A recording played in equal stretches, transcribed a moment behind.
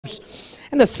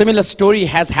And a similar story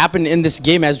has happened in this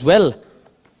game as well.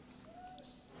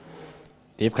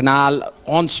 Dev Kanal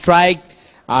on strike.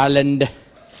 Ireland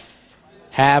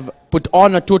have put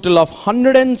on a total of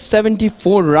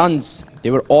 174 runs.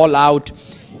 They were all out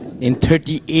in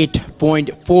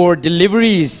 38.4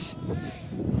 deliveries.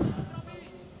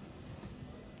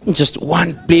 Just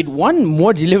played one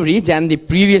more delivery than the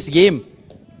previous game.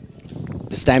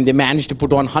 This time they managed to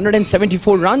put on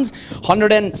 174 runs.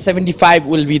 175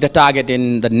 will be the target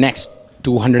in the next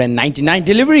 299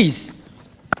 deliveries.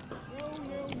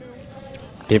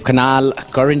 Dev Kanal,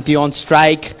 currently on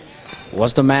strike,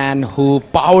 was the man who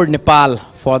powered Nepal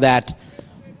for that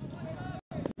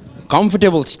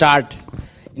comfortable start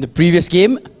in the previous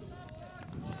game.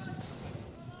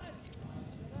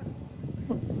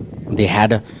 They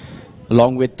had,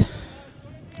 along with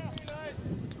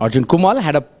Arjun Kumal,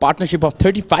 had a partnership of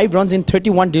 35 runs in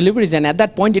 31 deliveries, and at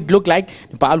that point it looked like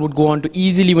Nepal would go on to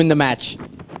easily win the match.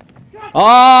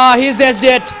 Oh, he's edged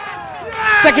it.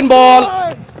 Second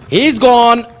ball, he's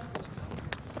gone.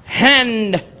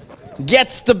 Hand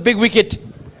gets the big wicket.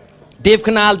 Dev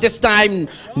Kanal this time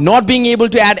not being able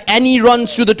to add any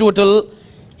runs to the total.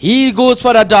 He goes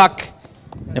for a duck.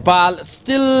 Nepal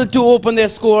still to open their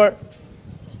score.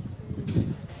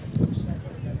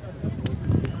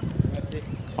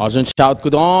 Arjun Shaut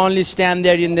could only stand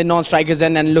there in the non-strikers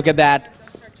end, and look at that.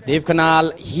 Dev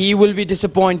Kanal, he will be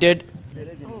disappointed.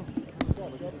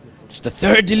 It's the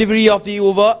third delivery of the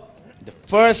over. The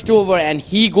first over, and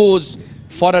he goes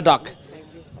for a duck.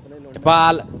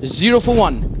 Nepal 0 for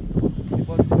 1.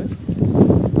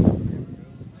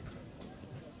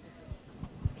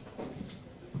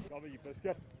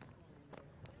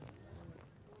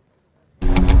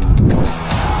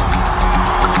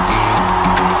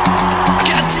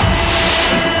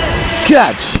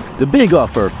 Catch the big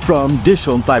offer from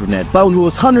DishHome Fibernet.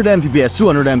 पाउनुहोस् 100 Mbps,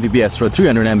 200 Mbps raw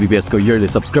 300 Mbps को yearly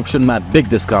subscription मा big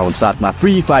discount साथमा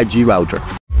free 5G router.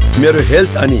 मेरो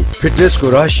health अनि fitness को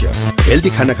रहस्य healthy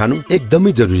खाना खानु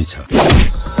एकदमै जरुरी छ।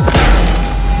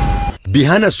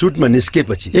 बिहान सुटमा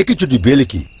निस्केपछि एकैचोटी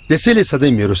बेलुकी त्यसैले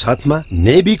सधैँ मेरो साथमा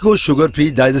नेबीको sugar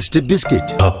free digestive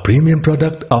biscuit, a premium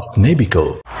product of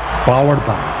Nebico, powered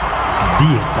by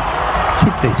DHA.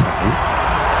 छुट्टै छ है।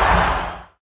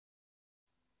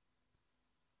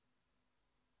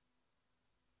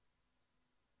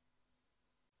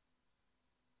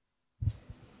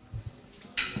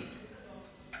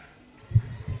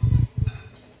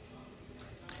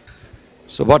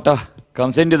 So Botta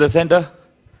comes into the center.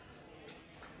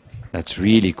 That's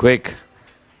really quick.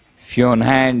 Fionn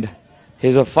hand.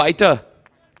 He's a fighter.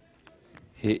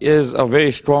 He is a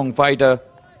very strong fighter.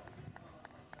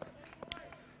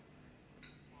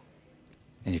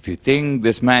 And if you think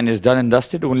this man is done and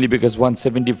dusted only because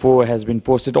 174 has been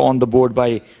posted on the board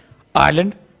by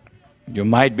Ireland, you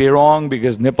might be wrong,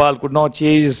 because Nepal could not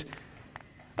chase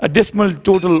a dismal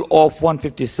total of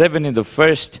 157 in the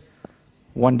first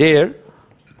one-dayer.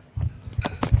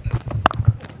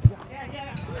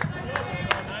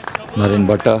 Naren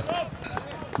Bhatta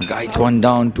guides one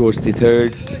down towards the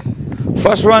third.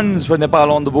 First runs for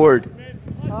Nepal on the board.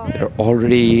 They're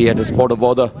already at a spot of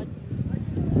bother.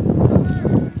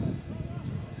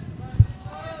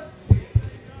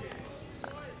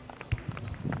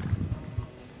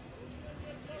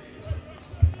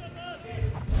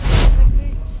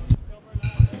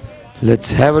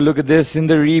 Let's have a look at this in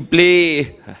the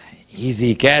replay.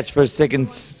 Easy catch for second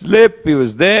slip. He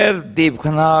was there. Dev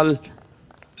Kanal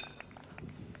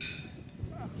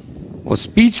was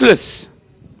speechless.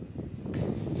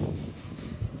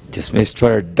 Just missed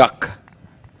for a duck.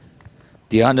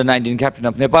 The under-19 captain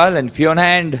of Nepal, and Fionn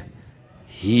hand.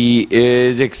 He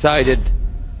is excited.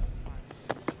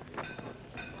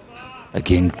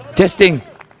 Again testing.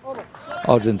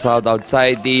 Arjun South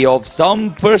outside the off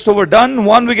stump. First over done.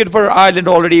 1 wicket for Ireland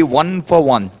already. 1 for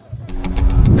 1.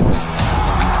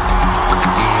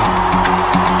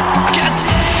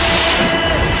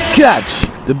 Catch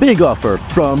the big offer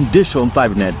from DishHome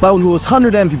Fibernet. पाउनुहोस्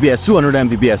 100 Mbps, 200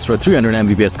 Mbps raw 300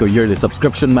 Mbps को yearly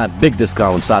subscription मा big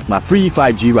discount साथमा free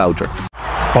 5G router.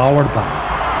 Powered by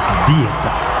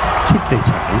DHA. छुट्टै छ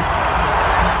है।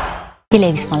 के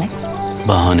ल्याइदिस् मलाई?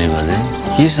 बहाउने बजे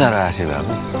के सारा आशी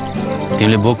बाबु।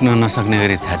 तिमीले बोक्न नसक्ने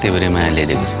गरी छातीभरि माया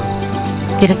ल्याइदिएको छु।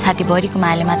 तेरो छातीभरिको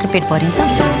मायाले मात्र पेट भरिन्छ?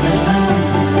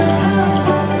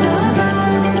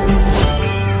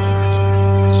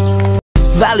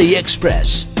 Valley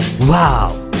Express. Wow,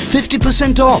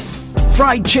 50% off.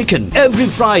 Fried chicken every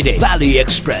Friday. Valley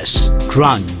Express.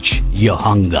 Crunch your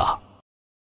hunger.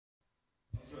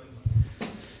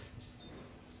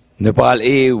 Nepal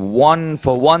A 1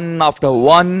 for 1 after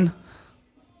 1.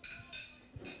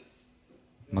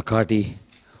 McCarthy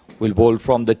will bowl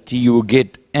from the TU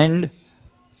gate end.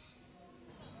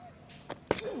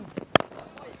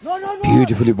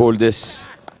 Beautifully bowled this.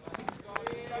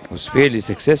 Was fairly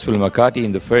successful, McCarthy,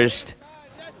 in the first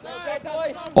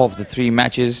of the 3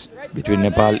 matches between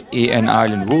Nepal A and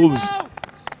Ireland Wolves.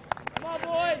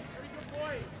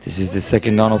 This is the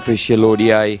second unofficial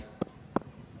ODI.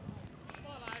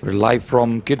 We're live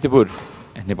from Kirtipur,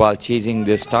 and Nepal chasing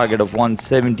this target of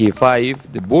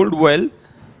 175. They bowled well,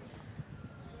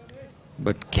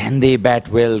 but can they bat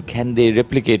well? Can they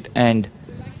replicate, and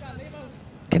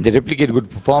can they replicate good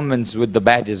performance with the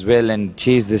bat as well and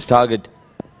chase this target?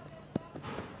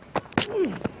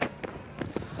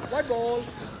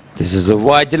 This is a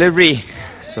wide delivery,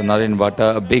 so Naren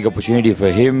Bhatta, a big opportunity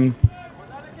for him.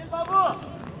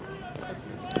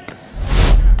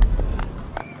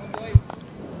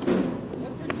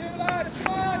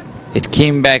 It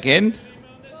came back in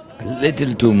a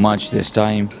little too much this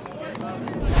time.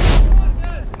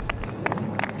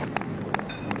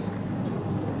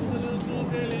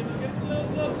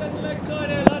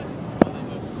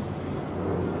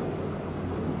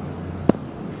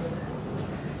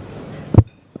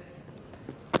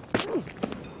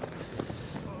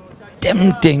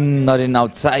 Tempting Naren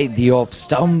outside the off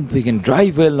stump. He can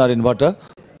drive well, Naren Bhatta,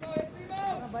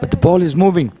 but the ball is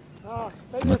moving.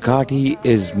 McCarthy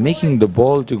is making the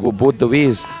ball to go both the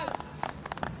ways.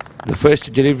 The first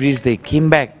 2 deliveries, they came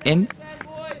back in.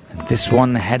 This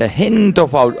one had a hint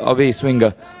of away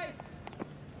swinger.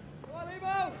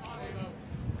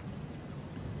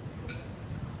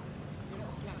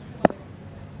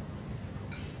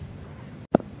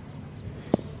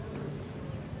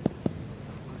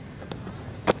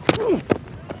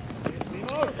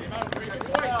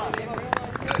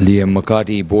 Liam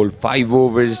McCarthy bowled 5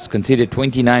 overs, conceded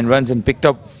 29 runs and picked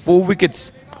up 4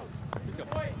 wickets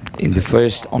in the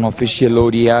first unofficial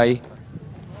ODI.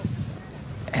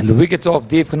 And the wickets of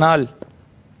Dev Khanal,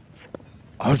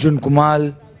 Arjun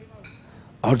Kumal,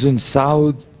 Arjun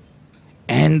Saud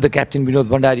and the captain Vinod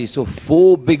Bhandari. So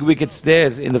 4 big wickets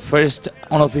there in the first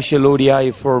unofficial ODI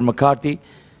for McCarthy.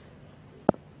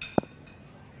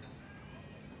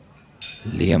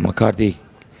 Liam McCarthy.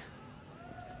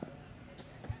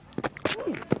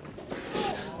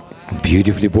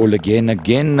 Beautifully bowled again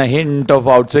a hint of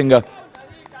outswinger.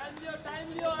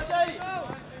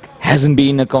 Hasn't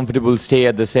been a comfortable stay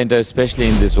at the centre, especially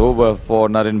in this over for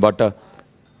Naren Bhatta.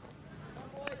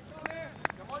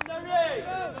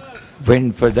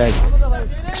 Went for that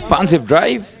expansive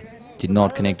drive, did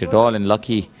not connect at all, and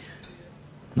lucky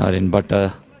Naren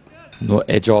Bhatta, no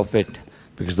edge off it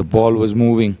because the ball was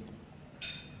moving.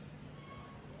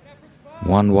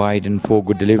 1 wide and 4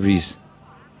 good deliveries.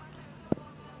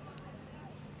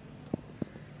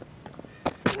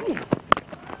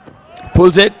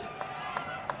 Pulls it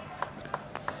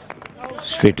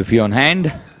straight to fee on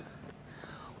hand.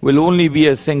 Will only be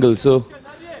a single. So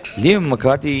Liam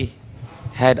McCarthy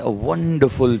had a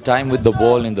wonderful time with the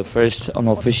ball in the first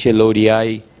unofficial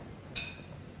ODI.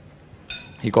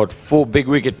 He got 4 big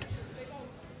wickets.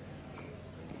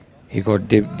 He got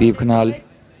Dev Khanal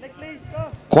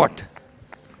caught.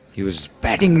 He was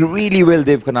batting really well.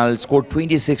 Dev Khanal scored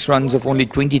 26 runs of only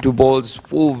 22 balls,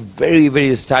 4 very,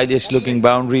 very stylish looking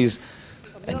boundaries.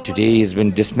 And today he's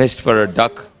been dismissed for a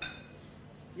duck.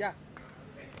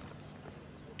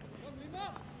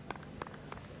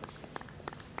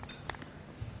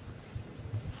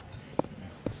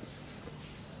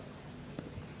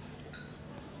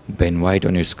 Ben White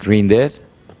on your screen there.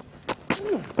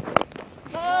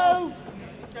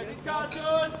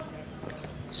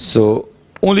 So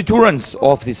only 2 runs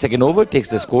off the second over takes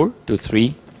the score to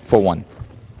 3 for 1.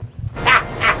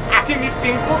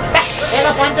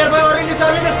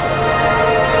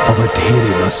 अब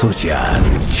धेरै नसोच यार,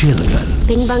 chill गर।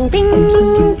 Bing bang bing,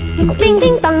 bing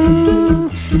bing bang,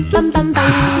 bam bam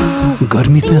bam।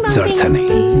 गर्मी त चढ्छ नै,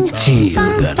 chill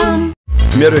गर।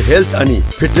 मेरो health अनि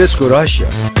फिटनेसको रहस्य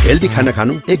हेल्दी खाना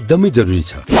खानु एकदमै जरुरी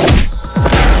छ।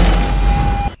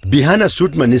 बिहान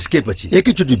सुटमा निस्केपछि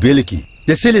एकैचोटी बेलुकी,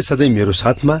 त्यसैले सधैँ मेरो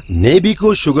साथमा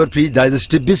नेबीको sugar free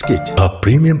digestive biscuit. A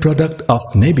premium product of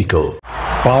Nebico.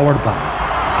 Powered by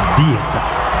DHA.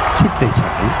 छुट्टै छ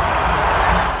है।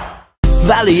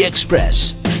 Valley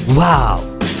Express. Wow,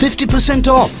 50%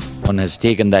 off. One has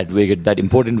taken that wicket, that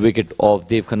important wicket of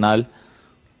Dev Khanal,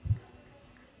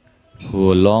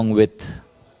 who along with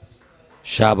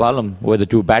Shah Alam were the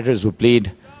 2 batters who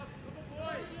played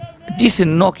a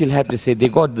decent knock, you'll have to say. They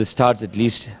got the starts at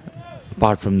least.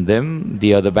 Apart from them,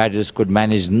 the other batters could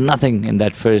manage nothing in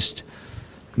that first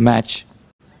match.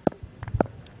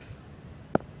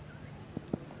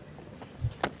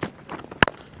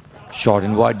 Short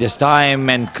and wide this time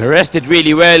and caressed it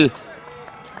really well.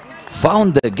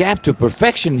 Found the gap to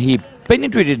perfection. He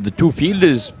penetrated the two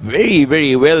fielders very,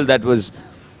 very well. That was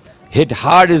hit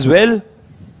hard as well.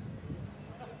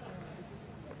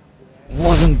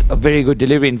 Wasn't a very good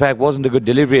delivery. In fact, wasn't a good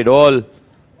delivery at all.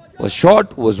 Was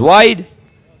short, was wide,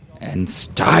 and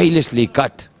stylishly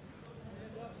cut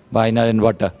by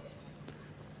Narenwata.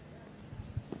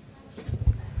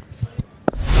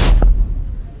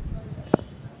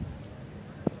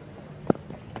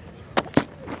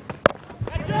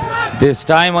 This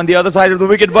time on the other side of the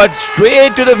wicket, but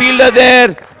straight to the fielder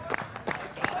there.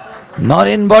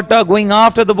 Narenwata going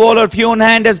after the bowler.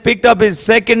 Fionhand has picked up his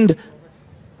second.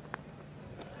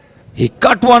 He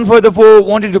cut one for the four,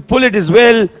 wanted to pull it as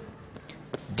well.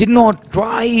 Did not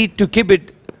try to keep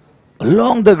it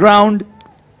along the ground.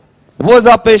 Was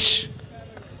uppish.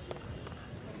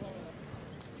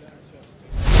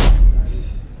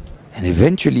 And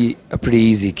eventually a pretty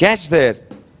easy catch there.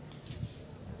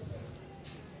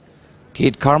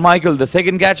 Kate Carmichael, the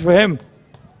second catch for him.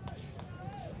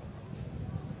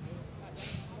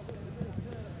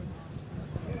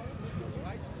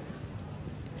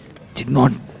 Did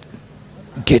not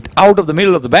get out of the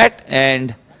middle of the bat,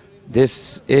 and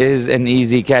this is an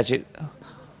easy catch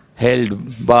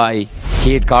held by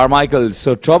Kate Carmichael.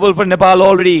 So trouble for Nepal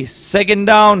already. Second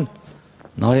down.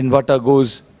 Narenwata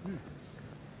goes.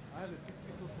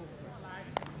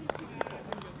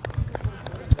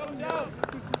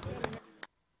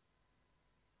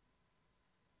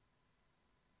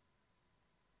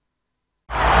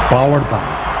 Powered by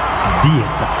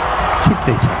DHome.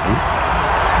 छुट्टै छ है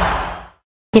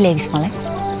के ल्याइदिस् मलाई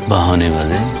बहाउने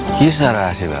बजे के साह्रो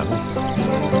आशे बाबु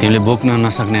तिमीले बोक्न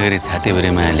नसक्ने गरी छातीभरि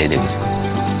माया ल्याइदिएको छु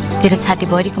तेरो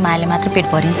छातीभरिको मायाले मात्र पेट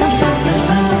भरिन्छ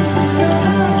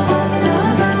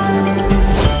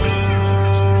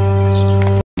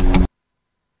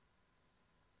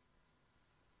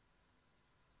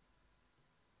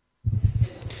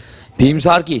Bhim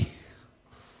Sarki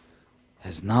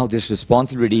has now this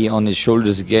responsibility on his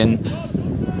shoulders again.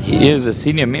 He is a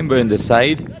senior member in the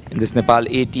side, in this Nepal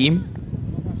A team.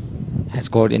 Has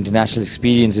got international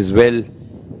experience as well.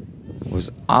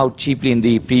 Was out cheaply in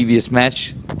the previous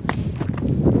match.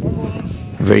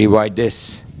 Very wide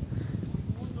this.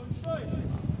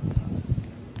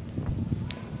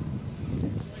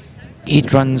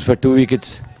 Eight runs for 2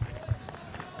 wickets.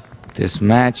 This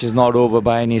match is not over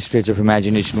by any stretch of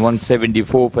imagination.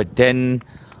 174 for 10.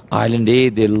 Ireland A,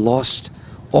 they lost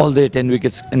all their 10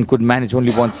 wickets and could manage only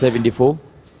 174.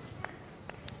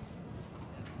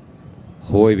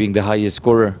 Hoy being the highest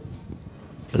scorer,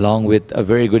 along with a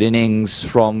very good innings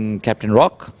from Captain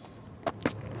Rock.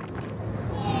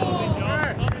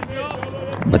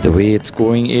 But the way it's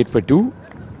going, 8 for 2,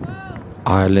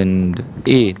 Ireland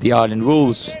A, the Ireland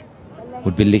Wolves,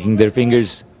 would be licking their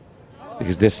fingers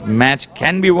because this match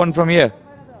can be won from here.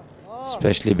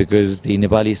 Especially because the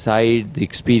Nepali side, the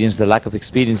experience, the lack of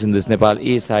experience in this Nepal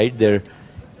A side, they're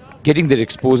getting their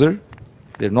exposure.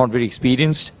 They're not very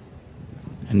experienced.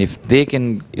 And if they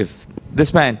can, if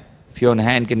this man,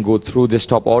 Fionhand, can go through this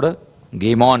top order,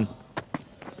 game on.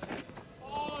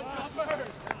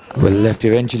 Well left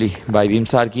eventually by Bhim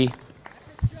Sarki.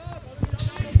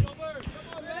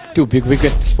 2 big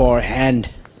wickets for Hand.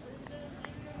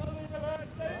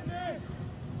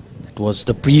 That was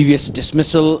the previous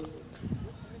dismissal.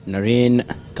 Naren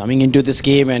coming into this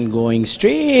game and going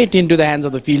straight into the hands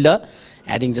of the fielder,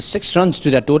 adding just 6 runs to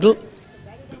that total.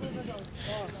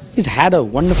 He's had a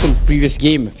wonderful previous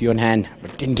game, Fionhand,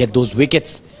 but didn't get those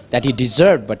wickets that he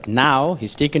deserved. But now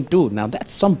he's taken 2. Now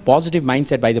that's some positive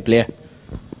mindset by the player.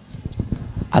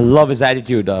 I love his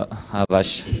attitude,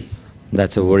 Avash.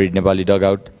 That's a worried Nepali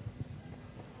dugout.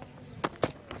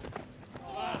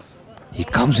 He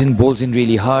comes in, bowls in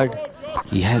really hard.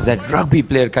 He has that rugby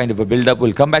player kind of a build-up.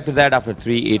 We'll come back to that after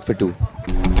 3, 8 for 2.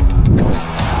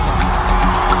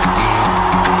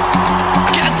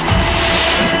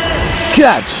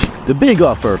 Catch! The big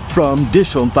offer from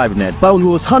DishHome Fibernet.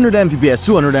 पाउनुहोस् 100 Mbps,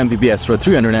 200 Mbps raw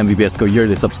 300 Mbps को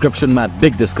yearly subscription मा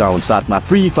big discount साथमा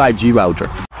free 5G router.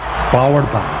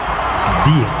 Powered by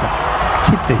DHome.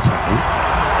 छुट्टै छ है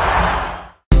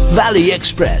Valley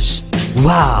Express.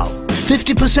 Wow,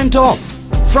 50% off.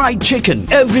 Fried chicken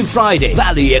every Friday.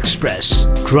 Valley Express.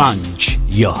 Crunch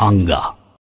your hunger.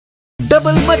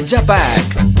 Double Majja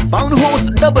Pack. पाउनुहोस्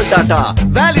double data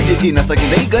validity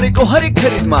नसकिँदै गरेको हरेक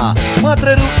खरिदमा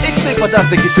मात्र रु 150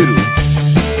 देखि सुरु.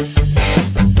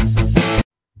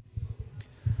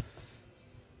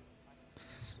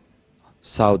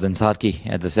 South and Sarki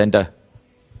at the center.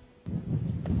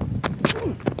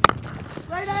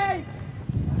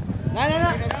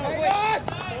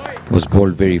 was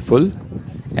bowled very full.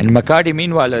 And McCarty,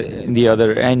 meanwhile, in the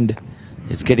other end,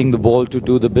 is getting the ball to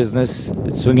do the business.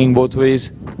 It's swinging both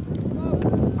ways.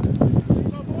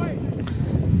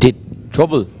 Did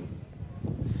trouble.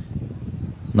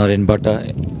 Not in Bhatta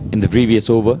in the previous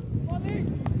over.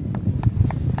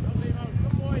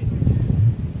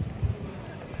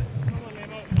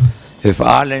 If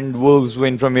Ireland Wolves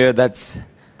win from here, that's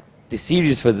the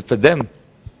series for them.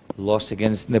 Lost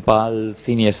against Nepal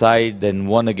senior side, then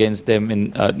won against them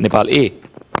in Nepal A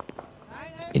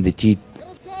in the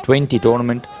T20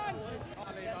 tournament.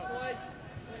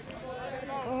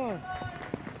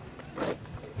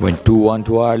 Went 2-1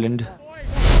 to Ireland.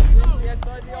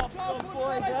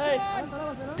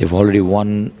 They've already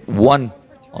won one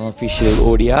unofficial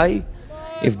ODI.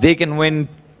 If they can win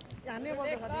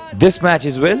this match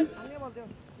as well,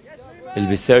 it'll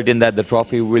be certain that the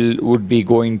trophy would be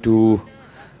going to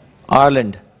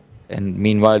Ireland. And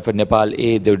meanwhile, for Nepal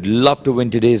A, they would love to win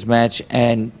today's match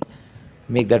and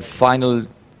make that final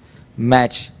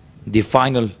match the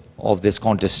final of this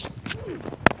contest.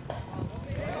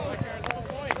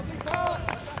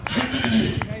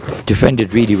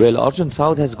 Defended really well. Arjun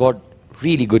South has got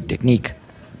really good technique.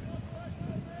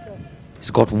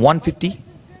 He's got 150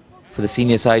 for the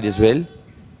senior side as well.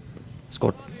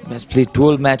 Has played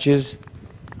 12 matches.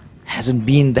 Hasn't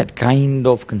been that kind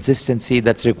of consistency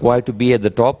that's required to be at the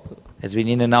top. Has been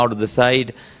in and out of the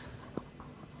side.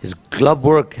 His club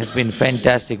work has been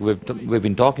fantastic. We've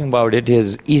been talking about it. He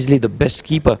is easily the best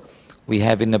keeper we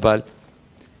have in Nepal.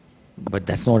 But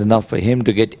that's not enough for him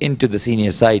to get into the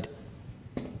senior side.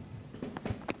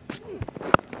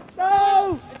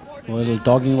 Well,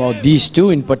 talking about these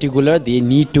two in particular, they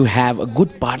need to have a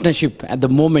good partnership at the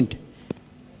moment.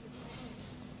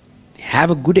 They have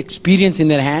a good experience in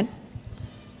their hand.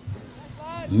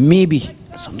 Maybe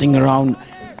something around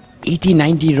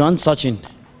 80-90 runs, Sachin.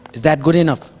 Is that good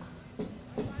enough?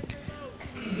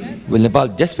 Well, Nepal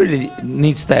desperately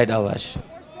needs that, Avash.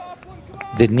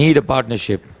 They need a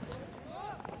partnership.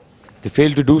 They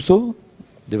failed to do so.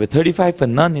 They were 35 for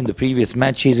none in the previous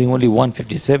match, chasing only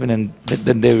 157, and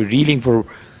then they were reeling for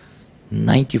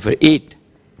 90 for 8.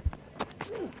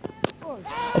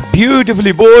 A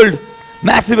beautifully bowled,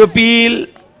 massive appeal.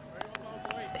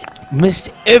 It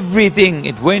missed everything.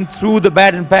 It went through the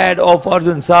bat and pad of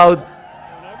Arjun South.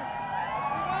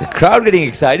 The crowd getting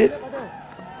excited.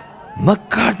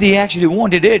 McCarthy actually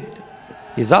wanted it.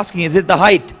 He's asking, is it the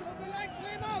height?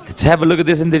 Let's have a look at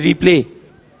this in the replay.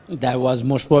 That was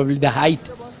most probably the height.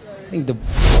 I think the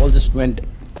ball just went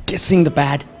kissing the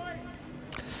pad.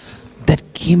 That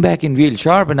came back in real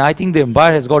sharp, and I think the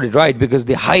umpire has got it right, because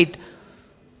the height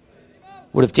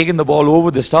would have taken the ball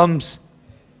over the stumps.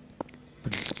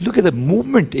 But look at the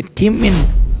movement. It came in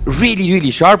really,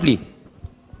 really sharply.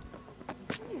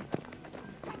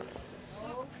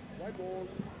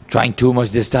 Trying too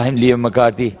much this time, Liam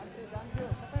McCarthy.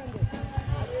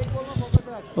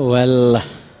 Well,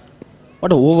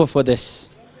 what a over for this.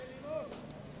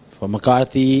 For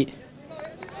McCarthy.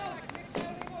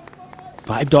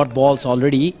 5 dot balls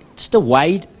already. Just a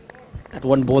wide. That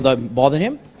won't bother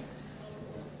him.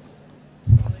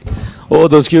 Oh,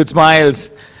 those cute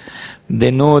smiles.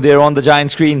 They know they're on the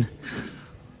giant screen.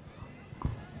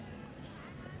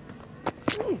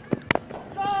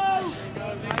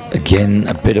 Again,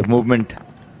 a bit of movement.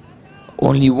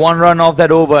 Only 1 run off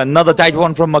that over. Another tight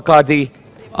one from McCarthy.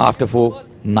 After 4,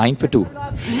 9 for 2.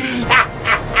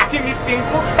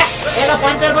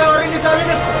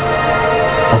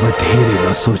 अब धेरै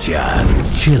नसोच्या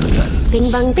chill गर Bing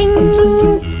bang bing,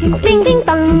 bing bing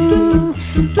bang,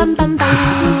 bam bam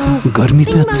bam. गर्मी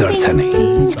त चढ्छ नै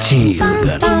chill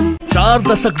गर 4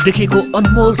 दशकदेखिको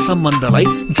अनमोल सम्बन्धलाई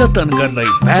जतन गर्दै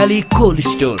भ्याली कोल्ड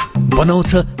स्टोर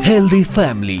बनाउँछ हेल्दी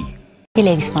फ्यामिली के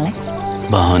ल्याइदिस् मलाई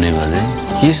बहाउने बजे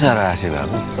के सारा आशे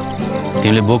बाबु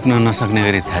तिमीले बोक्न नसक्ने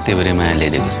गरी छातीभरि माया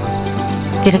ल्याइदिएको छु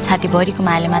तेरो छातीभरिको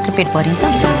मायाले मात्र पेट भरिन्छ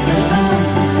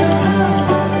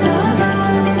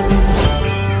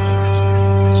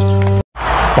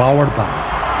Powered by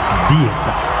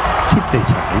DHome. छुट्टै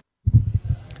छ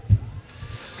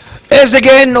Is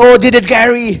again, oh, did it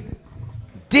carry?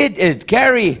 Did it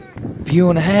carry?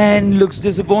 Pune hand looks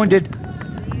disappointed.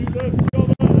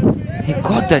 He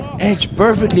got that edge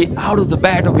perfectly out of the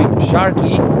bat of him,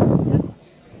 Sharky.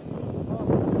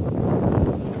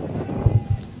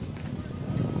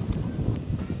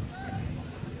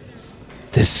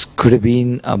 This could have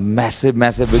been a massive,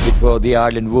 massive wicket for the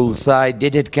Ireland Wolves side.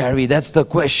 Did it carry? That's the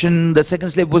question. The second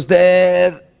slip was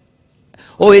there.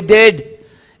 Oh, it did.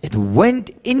 It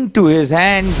went into his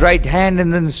hand, right hand,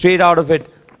 and then straight out of it.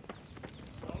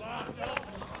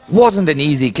 Wasn't an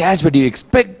easy catch, but you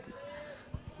expect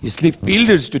You slip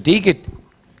fielders to take it.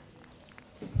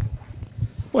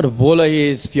 What a bowler he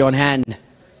is, Fionn Hand.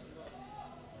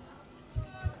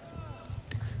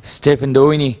 Stephen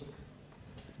Doheny.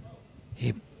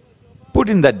 He put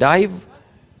in that dive.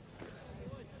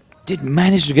 Did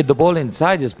manage to get the ball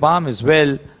inside his palm as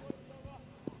well.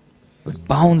 But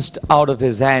bounced out of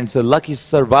his hand. So lucky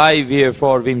survive here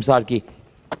for Vimsarki.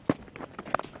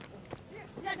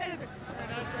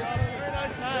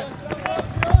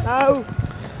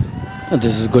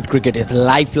 This is good cricket. It's a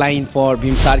lifeline for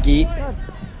Vimsarki.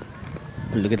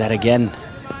 Look at that again.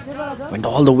 Went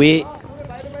all the way.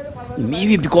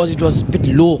 Maybe because it was a bit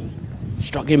low.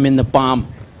 Struck him in the palm.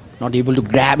 Not able to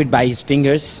grab it by his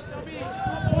fingers.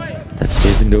 That's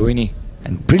Stephen Doheny.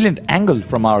 And brilliant angle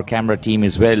from our camera team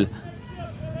as well.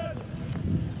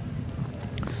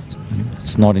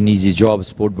 It's not an easy job,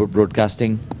 sport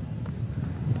broadcasting.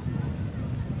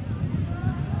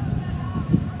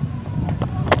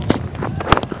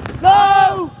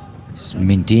 No! Just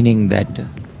maintaining that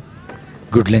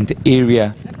good length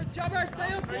area.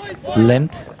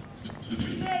 Length.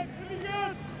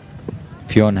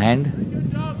 Fionn Hand.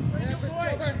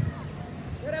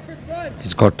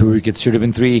 He's got 2 wickets, should have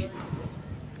been 3.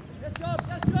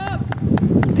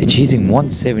 They're chasing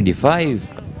 175.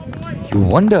 You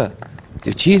wonder.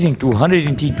 They're chasing 200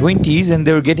 in T20s and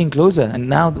they were getting closer. And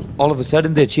now all of a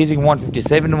sudden they're chasing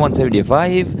 157 and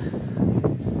 175.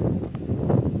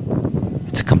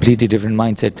 It's a completely different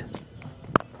mindset.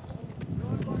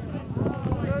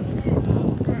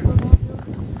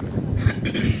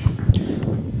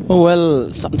 Oh,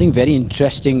 well, something very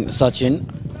interesting, Sachin.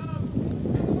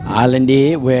 Ireland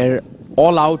A were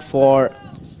all out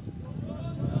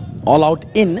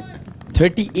in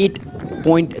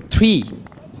 38.3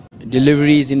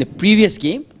 deliveries in the previous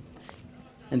game,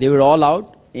 and they were all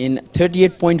out in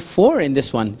 38.4 in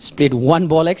this one. Played 1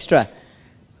 ball extra.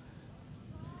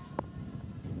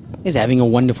 He's having a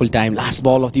wonderful time. Last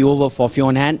ball of the over for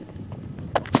Fionn Hand.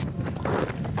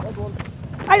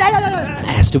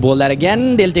 Has to bowl that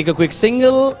again. They'll take a quick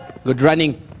single. Good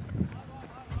running.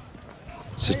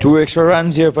 So 2 extra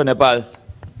runs here for Nepal.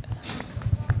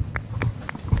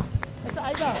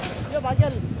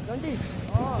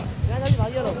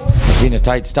 Been a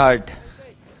tight start.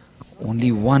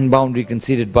 Only 1 boundary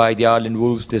conceded by the Ireland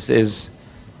Wolves. This is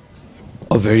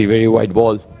a very, very wide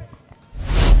ball.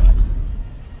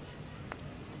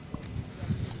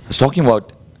 I was talking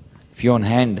about Fionn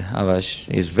Hand, Avash.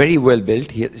 He's very well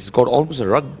built. He's got almost a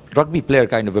rugby player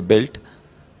kind of a build.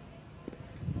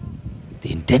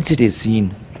 The intensity is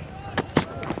seen.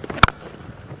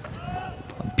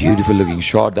 A beautiful looking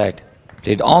shot that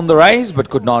played on the rise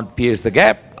but could not pierce the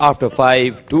gap. After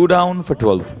 5, 2 down for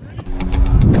 12.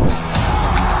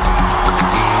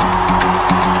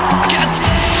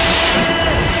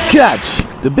 Catch!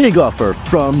 The big offer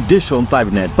from DishHome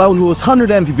Fibernet. पाउनुहोस् 100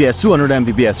 Mbps, 200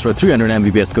 Mbps raw 300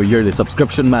 Mbps को yearly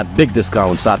subscription मा big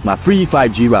discount साथमा free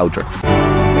 5G router.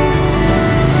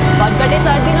 भटभटे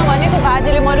चढ्दिन भनेको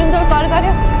बाजेले मरुन्जेल कर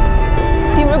गर्यो.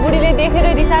 तिम्रो बुढीले देखेर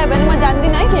रिसायो भने म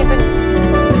जान्दिन है के पनि.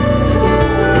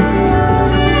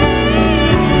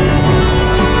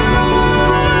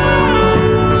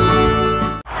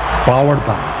 Powered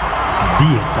by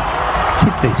DHA.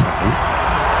 छुट्टै छ है.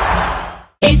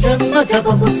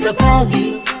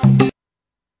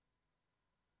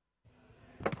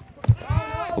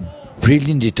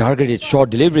 Brilliantly targeted short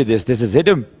delivery. This has hit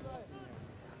him.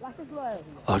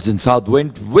 Arjun South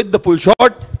went with the pull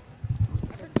shot.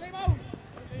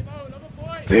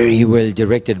 Very well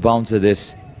directed bouncer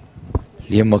this.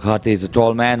 Liam McCarthy is a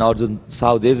tall man. Arjun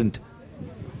South isn't.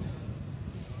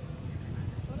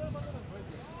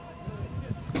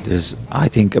 There's, I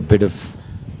think, a bit of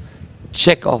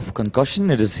check of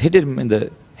concussion. It has hit him in the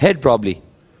head probably.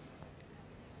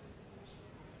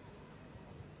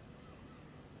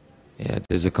 Yeah,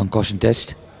 there's a concussion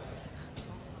test.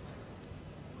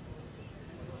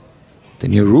 The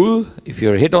new rule, if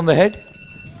you're hit on the head,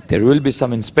 there will be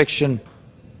some inspection.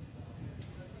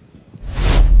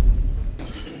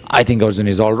 I think Arjun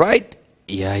is all right.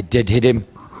 Yeah, it did hit him.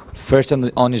 First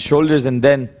on his shoulders and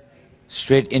then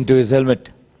straight into his helmet.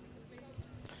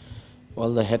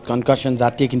 Well, the head concussions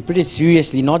are taken pretty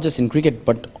seriously, not just in cricket,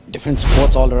 but different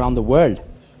sports all around the world.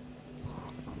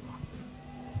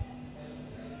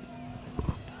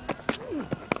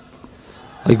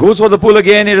 He goes for the pull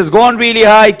again. It has gone really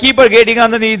high. Keeper getting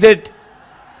underneath it.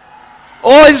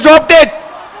 Oh, he's dropped it.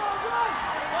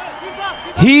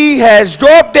 He has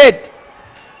dropped it.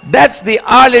 That's the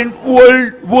Ireland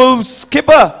Wolves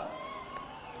skipper.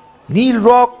 Neil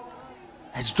Rock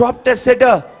has dropped a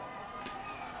setter.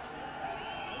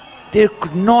 There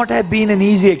could not have been an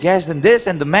easier catch than this,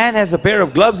 and the man has a pair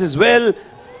of gloves as well.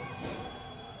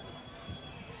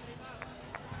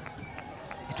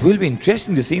 It will be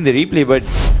interesting to see in the replay, but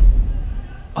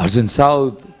Arjun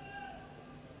South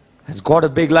has got a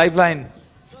big lifeline.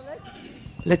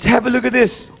 Let's have a look at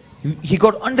this. He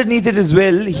got underneath it as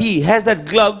well. He has that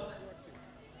glove.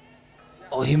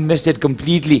 Oh, he missed it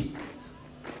completely.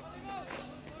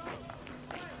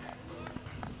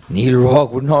 Neil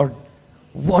Rock would not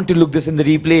want to look this in the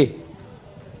replay.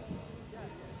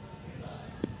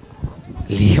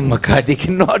 Liam McCarthy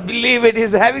cannot believe it.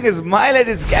 He's having a smile at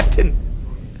his captain.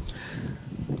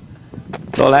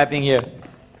 It's all happening here.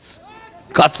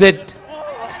 Cuts it.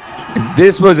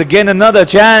 This was again another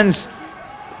chance.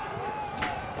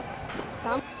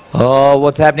 Oh,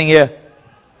 what's happening here?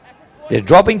 They're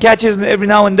dropping catches every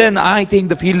now and then. I think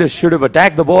the fielder should have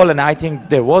attacked the ball, and I think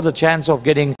there was a chance of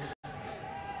getting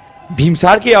Bhim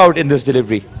Sarki out in this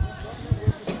delivery.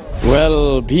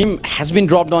 Well, Bhim has been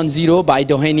dropped on 0 by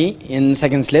Doheny in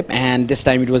second slip, and this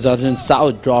time it was Arjun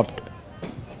South dropped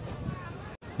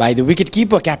by the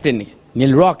wicket-keeper captain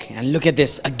Neil Rock. And look at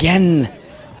this again.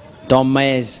 Tom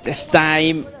Mays, this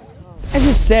time, as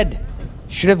you said,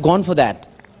 should have gone for that.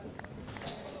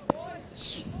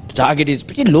 The target is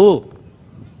pretty low.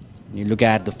 You look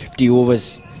at the 50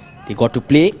 overs they got to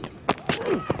play.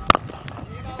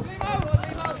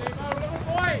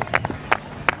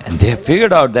 And they have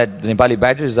figured out that the Nepali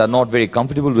batters are not very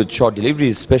comfortable with short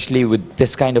deliveries, especially with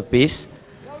this kind of pace.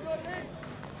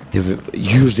 They've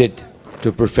used it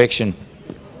to perfection.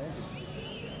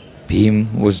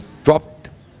 Bhim was dropped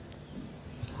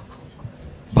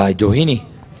by Doheny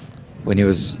when he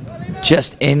was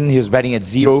just in. He was batting at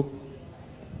 0.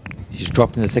 He's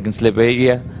dropped in the second slip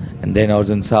area, and then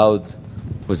Arjun South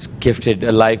was gifted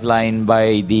a lifeline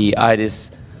by the Irish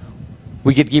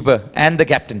wicketkeeper and the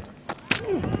captain.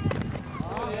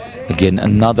 Again,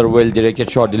 another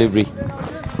well-directed short delivery.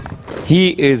 He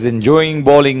is enjoying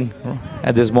bowling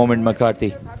at this moment,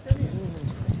 McCarthy.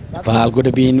 Nepal could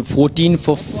have been 14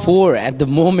 for 4 at the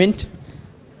moment.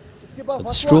 But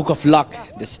the stroke of luck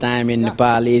this time in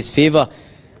Nepal's favour.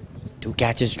 2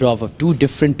 catches drop of 2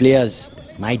 different players.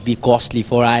 Might be costly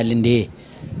for Ireland A.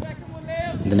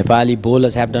 The Nepali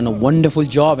bowlers have done a wonderful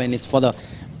job, and it's for the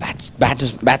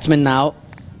batsmen now.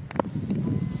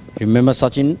 Remember,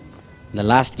 Sachin, in the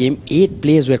last game, 8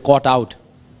 players were caught out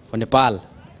for Nepal.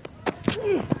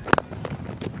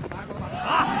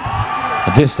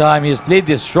 This time he has played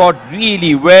this shot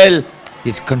really well.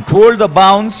 He's controlled the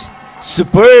bounce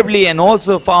superbly and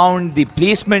also found the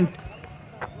placement.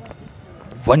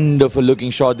 Wonderful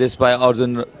looking shot this by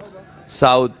Arjun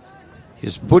South.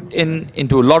 He's put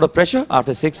into a lot of pressure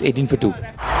after 6, 18 for 2.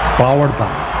 Powered by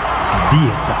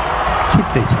DHome.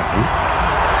 छुट्टै छ है.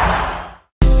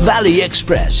 Valley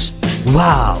Express.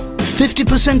 Wow,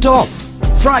 50% off.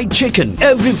 Fried chicken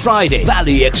every Friday.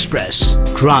 Valley Express.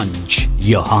 Crunch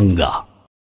your hunger.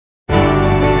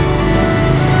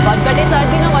 भटभटे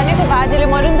चढ्दिन भनेको बाजेले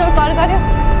मरुन्जेल कर गर्यो.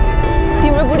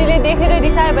 तिम्रो बुढीले देखेर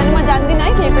रिसायो भने म जान्दिन है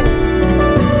केही पनि.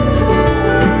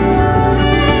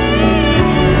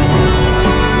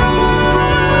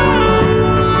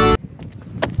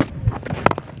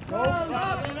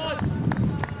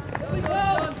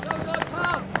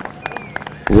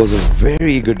 It was a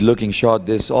very good looking shot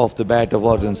this off the bat of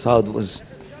Arjun South.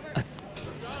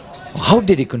 How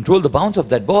did he control the bounce of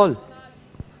that ball?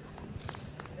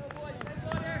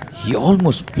 He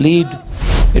almost played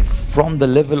it from the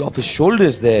level of his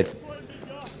shoulders there.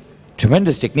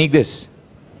 Tremendous technique this.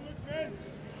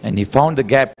 And he found the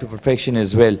gap to perfection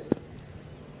as well.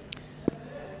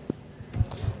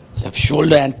 Left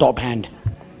shoulder and top hand.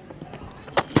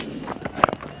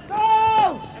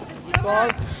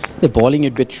 They're bowling a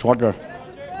bit shorter.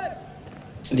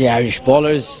 The Irish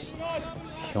bowlers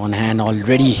on hand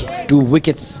already. 2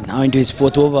 wickets now into his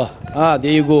 4th over.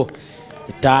 There you go.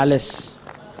 The tireless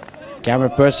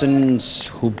camera persons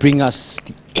who bring us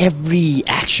every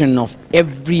action of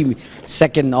every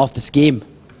second of this game.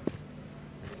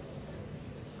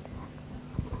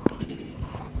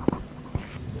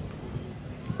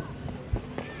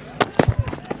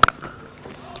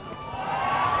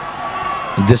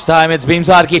 This time it's Bhim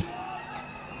Sarki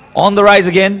on the rise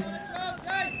again,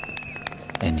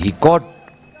 and he got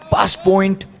past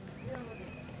point.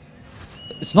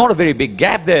 It's not a very big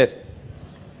gap there.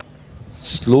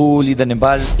 Slowly the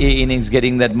Nepal A innings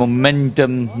getting that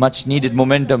momentum, much needed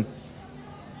momentum.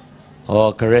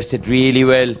 Oh, caressed it really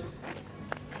well.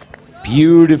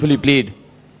 Beautifully played.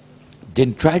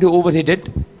 Didn't try to overhit it.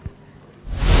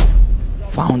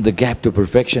 Found the gap to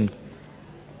perfection.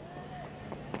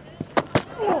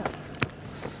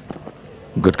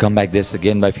 Good comeback this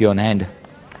again by Fionn Hand.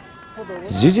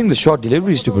 He's using the short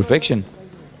deliveries to perfection.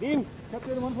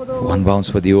 One bounce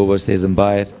for the over, says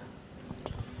umpire.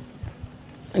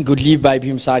 Good leave by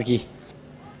Bhim Sarki.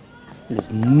 There's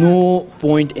no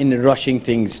point in rushing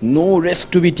things. No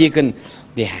risk to be taken.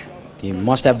 They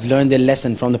must have learned their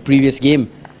lesson from the previous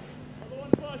game.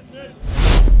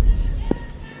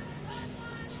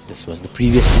 This was the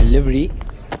previous delivery.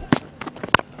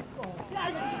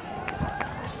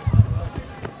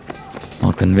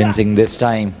 Not convincing this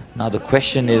time. Now the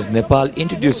question is, Nepal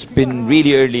introduced spin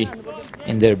really early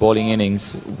in their bowling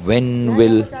innings. When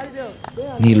will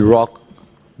Neil Rock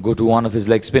go to one of his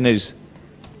leg spinners?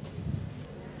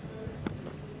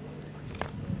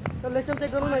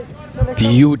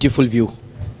 Beautiful view.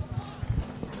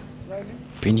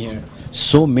 Been here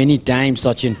so many times,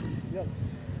 Sachin.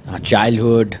 Our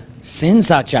childhood, since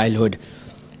our childhood,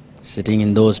 sitting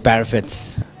in those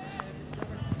parapets,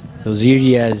 those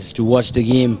areas to watch the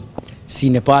game, see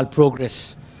Nepal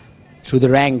progress through the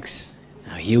ranks.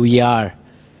 Now here we are.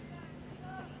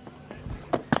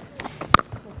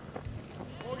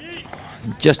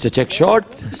 Just a check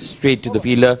shot, straight to the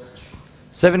fielder.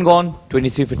 7 gone,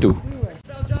 23 for 2.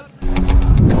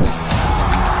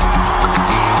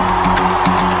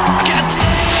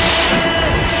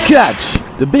 Catch!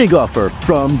 The big offer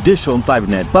from DishHome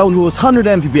Fibernet. पाउनुहोस् 100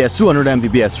 Mbps 200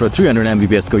 Mbps raw 300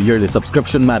 Mbps को yearly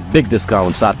subscription मा big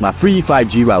discount साथमा free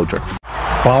 5G router.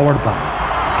 Powered by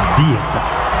DHL.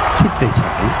 छुट्टै छ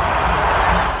है.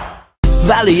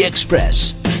 Valley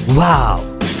Express. Wow,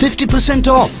 50%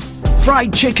 off.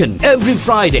 Fried chicken every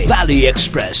Friday. Valley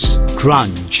Express.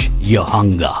 Crunch your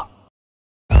hunger.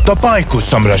 तपाईको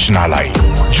संरचनालाई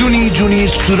जुनी जुनी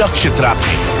सुरक्षित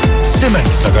राख्ने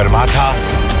सिमेन्ट सगरमाथा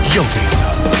एउटै छ.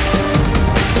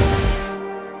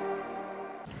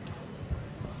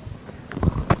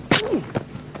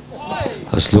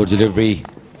 A slow delivery,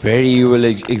 very well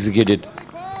executed.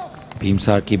 Bhim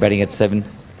Sarki batting at 7.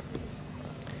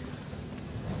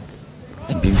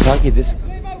 And Bhim Sarki, this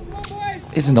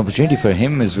is an opportunity for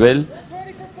him as well.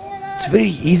 It's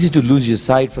very easy to lose your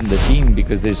side from the team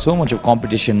because there's so much of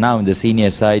competition now in the senior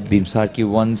side. Bhim Sarki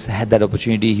once had that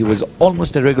opportunity. He was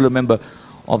almost a regular member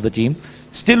of the team.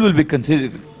 Still will be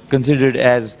considered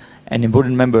as an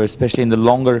important member, especially in the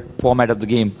longer format of the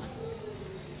game.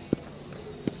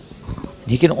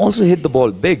 He can also hit the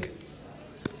ball big.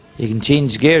 He can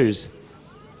change gears.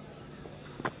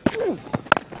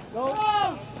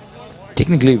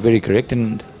 Technically very correct,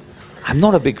 and I'm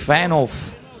not a big fan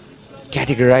of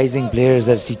categorizing players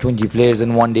as T20 players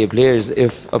and one-day players.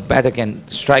 If a batter can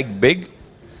strike big,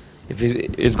 if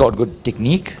he's got good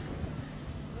technique,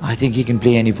 I think he can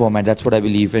play any format. That's what I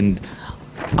believe, and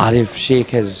Arif Sheikh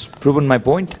has proven my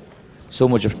point. So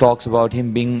much of talks about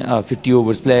him being a 50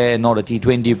 overs player and not a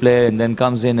T20 player, and then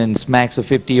comes in and smacks a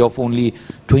 50 off only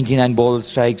 29 balls,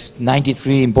 strikes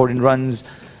 93 important runs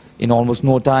in almost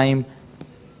no time.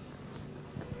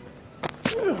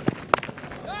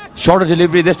 Shorter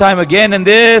delivery this time again, and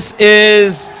this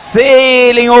is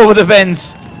sailing over the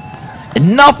fence.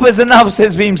 Enough is enough,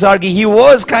 says Bhim Sarki. He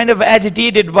was kind of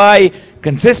agitated by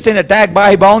consistent attack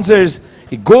by bouncers.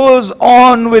 He goes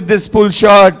on with this pull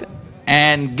shot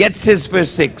and gets his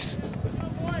first 6.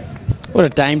 What a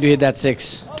time to hit that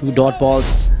 6. 2 dot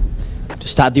balls to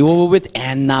start the over with,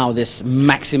 and now this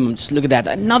maximum. Just look at that.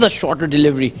 Another shorter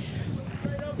delivery.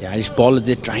 The Irish bowlers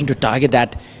are trying to target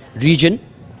that region.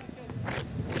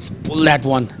 Just pull that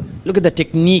one. Look at the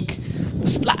technique.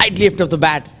 Slight lift of the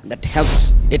bat that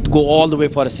helps it go all the way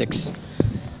for a 6.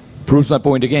 Proves my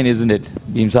point again, isn't it,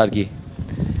 Bhim Sarki?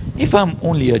 If I'm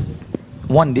only a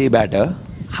one-day batter,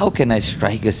 how can I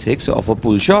strike a 6 off a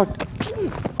pull shot?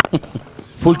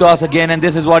 Full toss again, and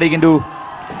this is what he can do.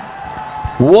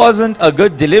 Wasn't a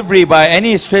good delivery by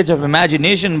any stretch of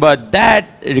imagination, but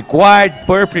that required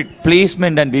perfect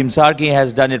placement, and Bhim Sarki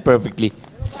has done it perfectly.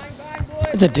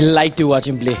 It's a delight to watch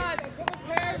him play.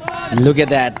 So look at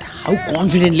that, how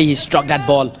confidently he struck that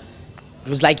ball. It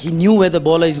was like he knew where the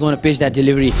bowler is going to pitch that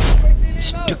delivery.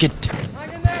 Just took it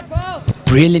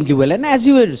brilliantly well. And as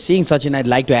you were saying, Sachin, I'd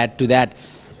like to add to that,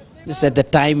 just at the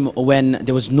time when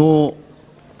there was the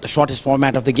shortest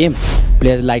format of the game,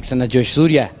 players like Sanjay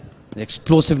Surya, the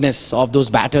explosiveness of those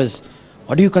batters,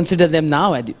 what do you consider them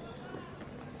now?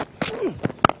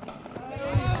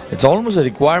 It's almost a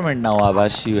requirement now,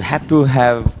 Avash. You have to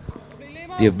have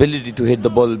the ability to hit the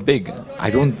ball big. I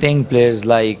don't think players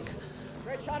like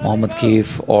Mohammad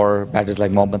Kaif or batters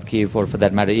like Mohammad Kaif, or for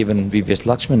that matter even VVS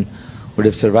Lakshman, would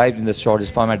have survived in the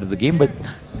shortest format of the game, but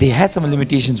they had some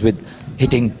limitations with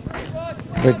hitting.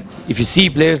 But if you see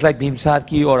players like Bhim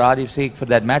Sarki or Arif Sheikh for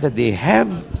that matter, they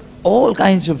have all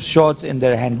kinds of shots in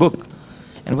their handbook.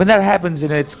 And when that happens,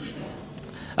 it's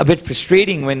a bit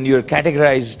frustrating when you're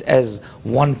categorized as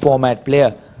one format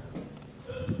player.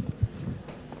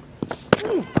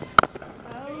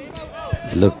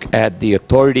 Look at the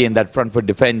authority in that front foot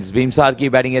defense. Bhimsarki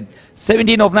batting at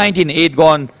 17 of 19, 8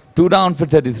 gone, 2 down for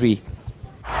 33.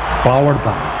 Powered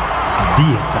by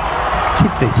DHA.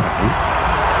 छुट्टै छ है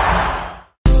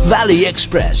Valley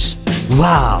Express.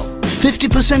 Wow,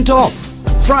 50% off.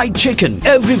 Fried chicken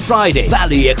every Friday.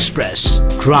 Valley Express.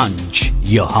 Crunch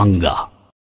your hunger.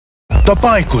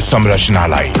 तपाईको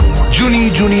संरचनालाई जुनी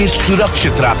जुनी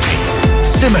सुरक्षित राख्ने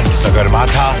cement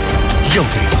Sagarmatha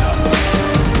एउटै छ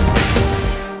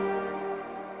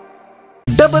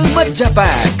डबल मज्जा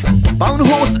प्याक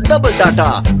पाउनुहोस् डबल डाटा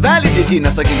भ्यालिडिटी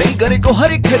नसकिँदै गरेको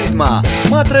हरेक खरिदमा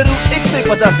मात्र रु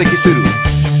 150 देखि सुरु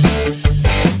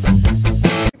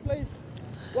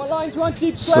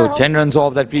So 10 runs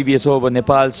off that previous over.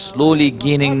 Nepal slowly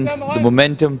gaining the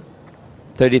momentum.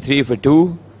 33 for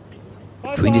 2.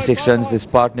 26 runs this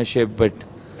partnership, but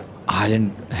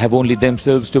Ireland have only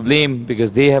themselves to blame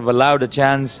because they have allowed a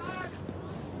chance.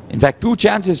 In fact, 2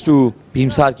 chances to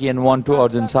Bhimsarki and 1 to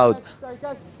Arjun South.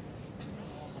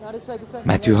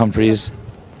 Matthew Humphreys,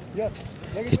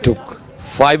 he took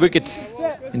 5 wickets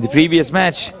in the previous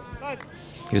match.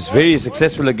 He was very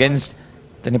successful against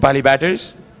the Nepali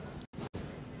batters.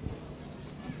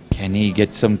 Can he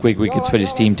get some quick wickets for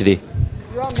his team today?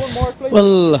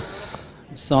 Well,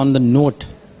 it's on the note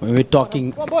when we're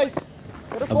talking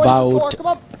about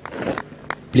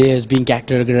players being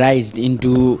categorized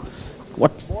into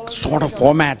what sort of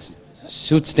formats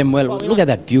suits them well. Look at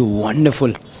that view,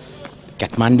 wonderful.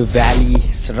 Kathmandu Valley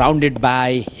surrounded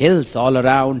by hills all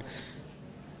around.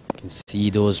 You can see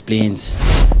those planes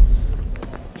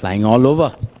flying all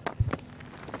over.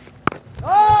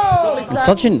 And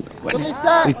Sachin, when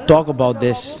we talk about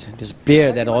this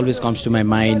player that always comes to my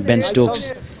mind, Ben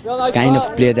Stokes, this kind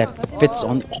of player that fits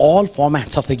on all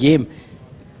formats of the game.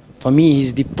 For me,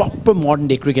 he's the proper modern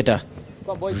day cricketer.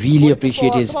 Really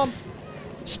appreciate his,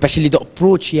 especially the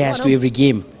approach he has to every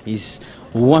game. He's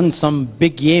won some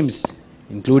big games,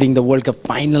 including the World Cup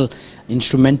final,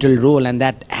 instrumental role, and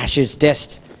that Ashes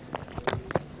test.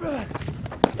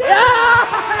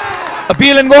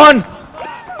 Appeal and gone.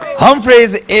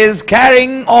 Humphreys is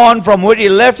carrying on from what he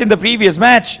left in the previous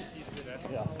match.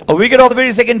 A wicket off the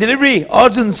very second delivery.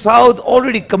 Arjun South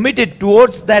already committed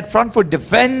towards that front foot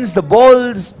defense. The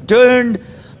ball's turned.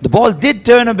 The ball did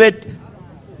turn a bit.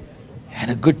 And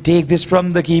a good take this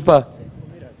from the keeper.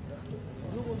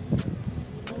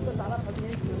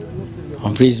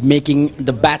 Humphreys making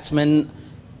the batsman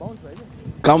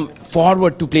come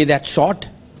forward to play that shot.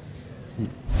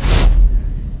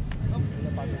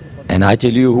 And I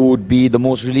tell you who would be the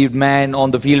most relieved man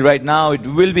on the field right now. It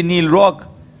will be Neil Rock.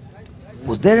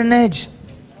 Was there an edge?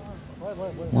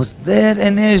 Was there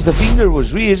an edge? The finger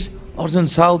was raised. Arjun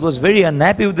South was very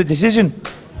unhappy with the decision.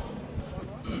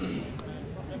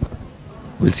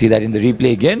 We'll see that in the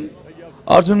replay again.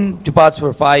 Arjun departs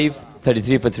for 5,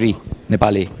 33 for 3.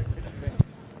 Nepali.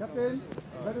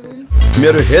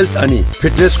 मेरो health अनि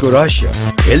फिटनेसको रहस्य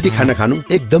healthy खाना खानु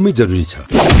एकदमै जरुरी छ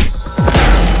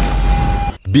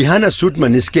बिहान सुटमा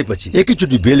निस्केपछि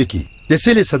एकैचोटी बेलुकी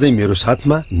त्यसैले सधैँ मेरो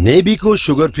साथमा नेबीको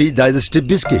sugar free digestive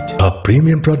biscuit A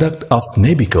premium product of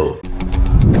Nebico.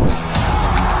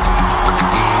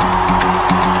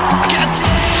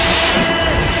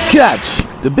 Catch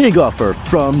the big offer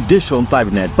from DishHome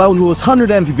Fibernet. Paulus 100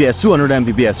 Mbps, 200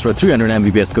 Mbps raw 300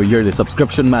 Mbps को yearly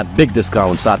subscription मा big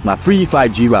discount साथमा free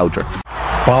 5G router.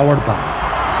 Powered by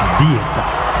DHA.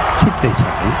 छुट्टै छ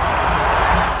है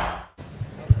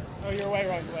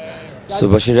So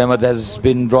Bashir Ahmed has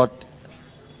been brought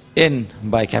in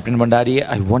by Captain Bhandari.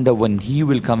 I wonder when he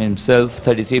will come himself.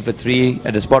 33 for 3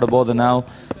 at the spot of bother now.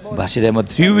 Bashir Ahmed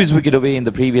threw his wicket away in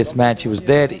the previous match. He was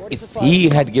there. If he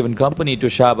had given company to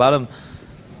Shah Alam,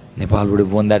 Nepal would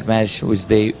have won that match, which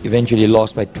they eventually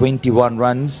lost by 21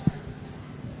 runs.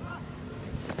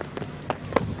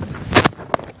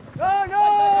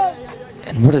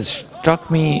 And what has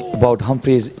struck me about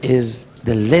Humphreys is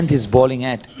the length he's bowling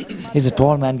at. He's a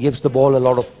tall man, gives the ball a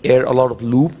lot of air, a lot of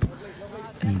loop.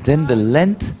 And then the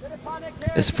length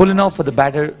is full enough for the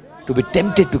batter to be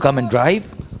tempted to come and drive.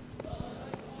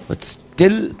 But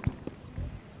still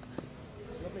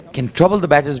can trouble the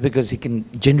batters because he can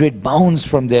generate bounce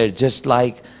from there, just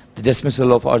like the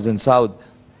dismissal of Arjun South.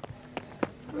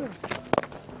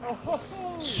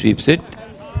 Sweeps it.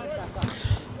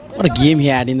 What a game he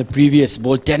had in the previous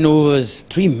ball. 10 overs,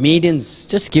 3 maidens,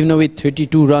 just given away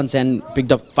 32 runs and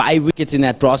picked up 5 wickets in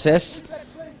that process.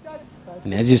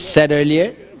 And as you said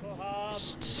earlier,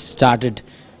 started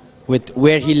with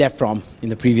where he left from in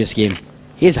the previous game.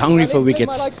 He is hungry for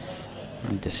wickets.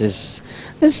 And this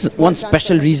is one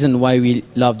special reason why we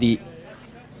love the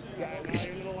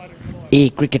A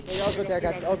crickets.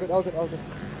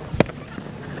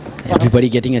 Everybody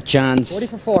getting a chance. 40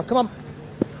 for 4. Come on.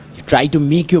 You try to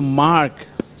make your mark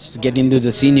to get into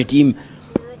the senior team.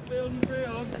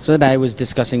 That's what I was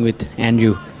discussing with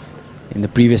Andrew in the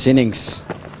previous innings.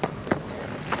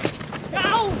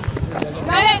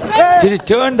 Did it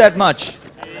turn that much?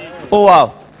 Oh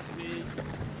wow.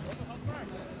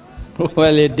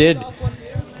 Well, it did.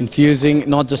 Confusing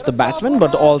not just the batsman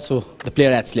but also the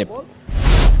player at slip.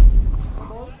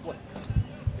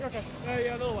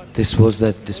 This was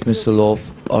that dismissal of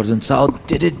Ncell.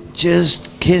 Did it just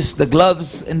kiss the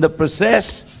gloves in the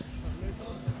process?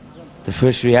 The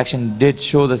first reaction did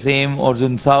show the same.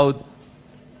 Ncell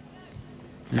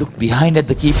looked behind at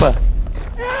the keeper.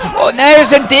 Oh,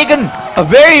 nice and taken. A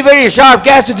very, very sharp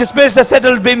catch to dismiss the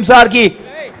settled Bimsarki.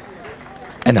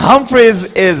 And Humphreys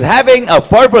is having a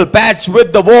purple patch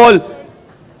with the ball.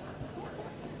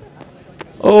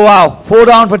 Oh wow, 4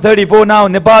 down for 34 now.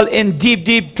 Nepal in deep,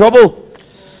 deep trouble.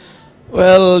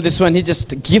 Well, this one, he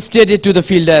just gifted it to the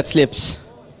fielder at slips.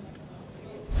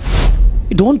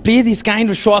 You don't play these kind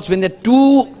of shots when there are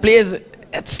two players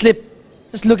at slip.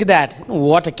 Just look at that.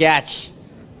 What a catch.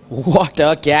 What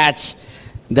a catch.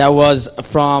 That was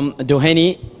from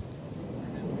Doheny.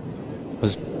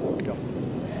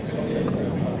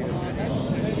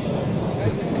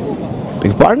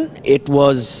 Beg pardon? It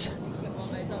was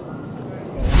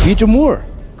Peter Moore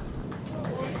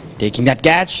taking that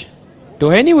catch.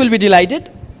 Doheny will be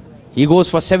delighted. He goes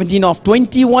for 17 of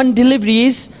 21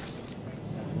 deliveries.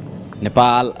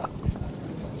 Nepal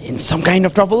in some kind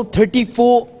of trouble.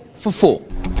 34 for 4.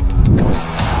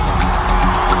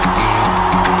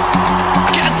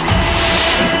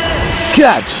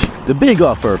 Catch! The big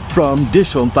offer from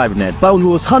DishHome Fibernet.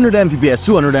 पाउनुहोस् 100 Mbps,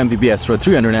 200 Mbps raw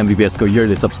 300 Mbps को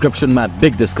yearly subscription मा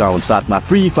big discount साथमा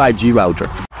free 5G router.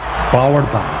 Powered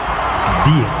by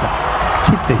DHL.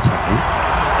 छुट्टै छ है.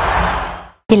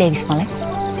 के ल्याइदिस् मलाई?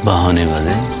 बहाउने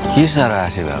बजे के साह्रो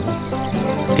आशे बाबु.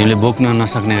 तिमीले बोक्न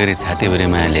नसक्ने गरी छातीभरि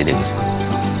माया ल्याइदिएको छु.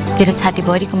 तेरो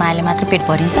छातीभरिको मायाले मात्र पेट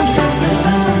भरिन्छ?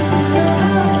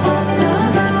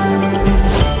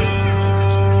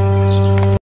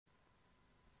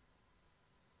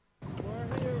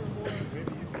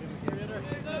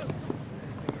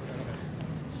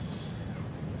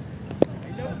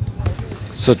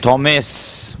 So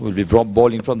Thomas will be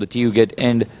bowling from the tee wicket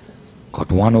end.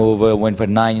 Got 1 over, went for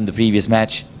 9 in the previous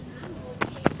match.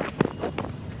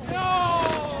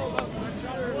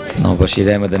 Now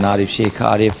Bashir Ahmed and Arif Sheikh.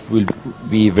 Arif will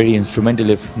be very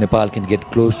instrumental if Nepal can get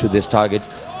close to this target.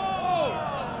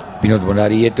 Binod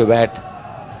Bhandari yet to bat.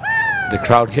 The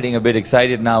crowd getting a bit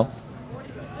excited now.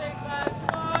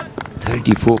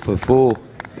 34 for 4.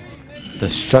 The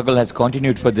struggle has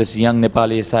continued for this young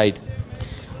Nepali side.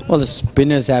 Well, the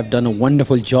spinners have done a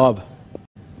wonderful job.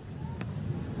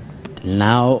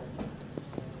 Now,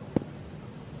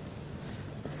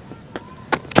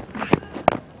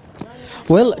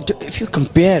 well, if you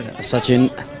compare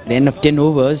Sachin, the end of 10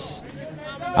 overs,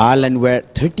 Ireland were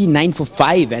 39 for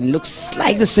 5 and looks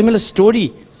like the similar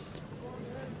story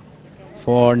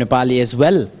for Nepali as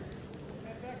well.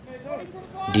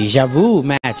 Deja vu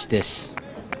match this.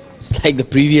 It's like the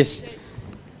previous.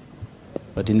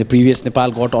 But in the previous, Nepal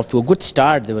got off to a good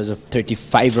start. There was a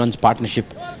 35 runs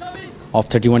partnership of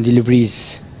 31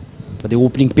 deliveries for the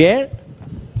opening pair.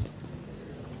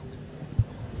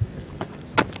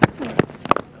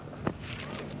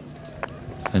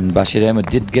 And Bashir Ahmed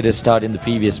did get a start in the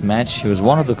previous match. He was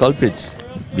one of the culprits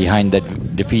behind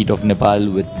that defeat of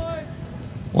Nepal with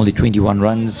only 21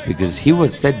 runs, because he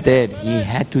was set there.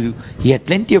 He had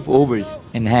plenty of overs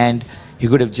in hand. He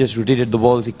could have just rotated the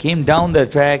balls. He came down the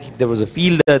track. There was a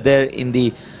fielder there in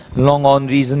the long on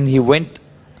reason. He went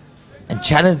and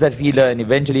challenged that fielder and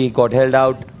eventually got held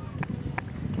out.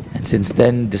 And since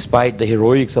then, despite the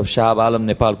heroics of Shahab Alam,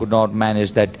 Nepal could not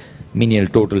manage that menial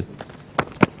total.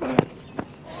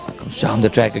 Comes down the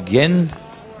track again.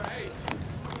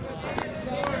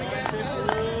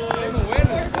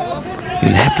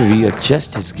 He'll have to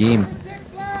readjust his game.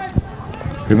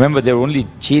 Remember, they're only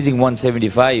chasing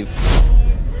 175.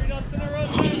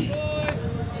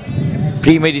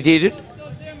 Premeditated.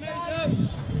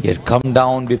 He had come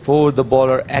down before the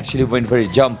bowler actually went for a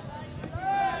jump.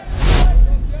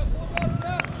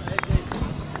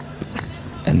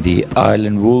 And the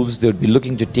Ireland Wolves, they would be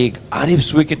looking to take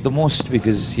Arif's wicket the most,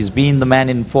 because he's been the man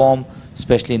in form,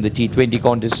 especially in the T20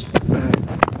 contest.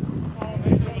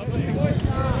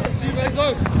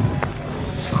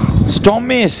 So Tom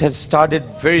Mace has started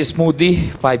very smoothly,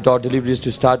 5 dot deliveries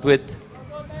to start with.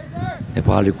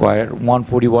 Nepal require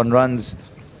 141 runs.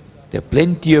 There are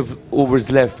plenty of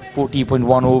overs left,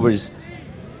 40.1 overs.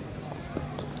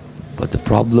 But the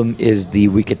problem is the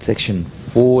wicket section,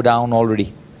 4 down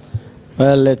already.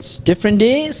 Well, it's different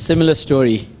day, similar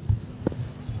story.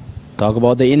 Talk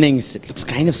about the innings, it looks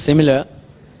kind of similar.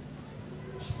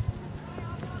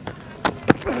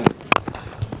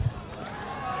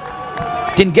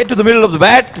 Didn't get to the middle of the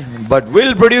bat, but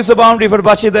will produce a boundary for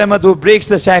Bashir Ahmed, who breaks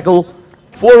the shackle.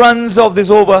 4 runs of this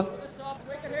over.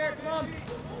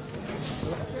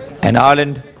 And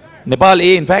Ireland, Nepal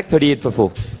A, in fact, 38 for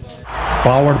 4.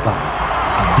 Powered by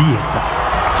DHA.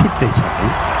 छुट्टै छ है.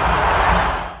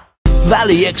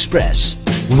 Valley Express.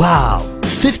 Wow,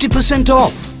 50%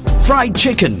 off. Fried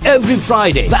chicken every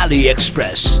Friday. Valley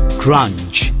Express.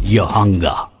 Crunch your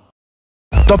hunger.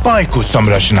 तपाईको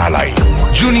संरचनालाई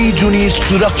जुनी जुनी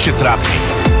सुरक्षित राख्ने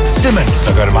cement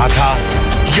Sagarmatha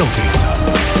एउटै छ.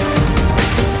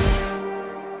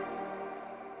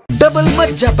 डबल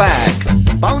मज्जा प्याक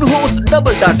पाउनुहोस्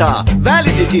डबल डाटा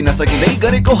भ्यालिडिटी नसकिँदै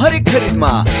गरेको हरेक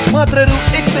खरिदमा मात्र रु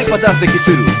 150 देखि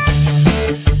सुरु.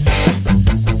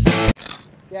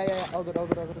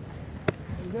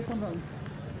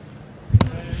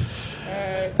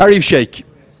 Arif Sheikh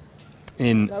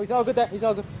in No, he's all good there. He's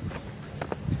all good.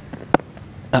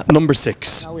 at number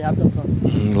 6. Now we have them from.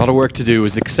 A lot of work to do.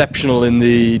 Was exceptional in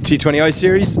the T20I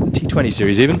series, the T20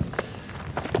 series even.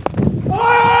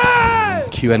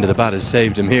 Q end of the bat has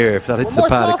saved him here. If that hits the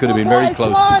pad, it could have been very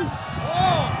close.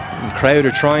 The crowd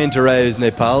are trying to rouse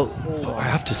Nepal, but I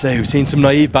have to say we've seen some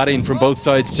naive batting from both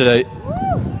sides today.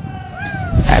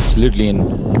 Absolutely,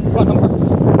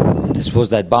 and this was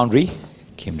that boundary.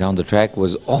 Came down the track,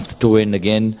 was off the toe end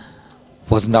again,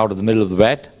 wasn't out of the middle of the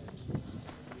bat.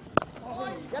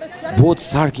 Both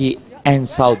Sarki and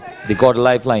South, they got a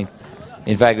lifeline.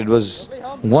 In fact, it was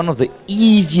one of the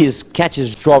easiest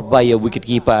catches dropped by a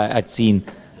wicketkeeper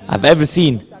I've ever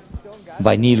seen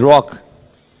by Neil Rock.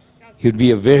 He would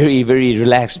be a very, very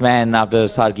relaxed man after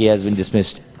Sarki has been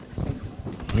dismissed.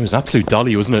 It was absolute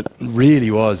dolly, wasn't it? It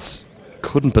really was.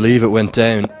 Couldn't believe it went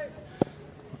down.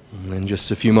 And then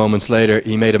just a few moments later,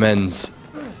 he made amends.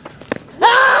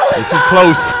 This is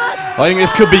close. I think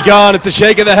this could be gone. It's a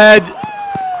shake of the head.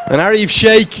 And Arif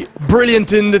Sheikh,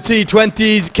 brilliant in the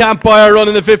T20s. Can't buy a run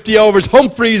in the 50 overs.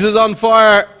 Humphreys is on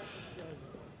fire.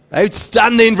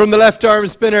 Outstanding from the left arm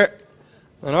spinner.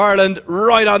 And Ireland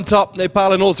right on top.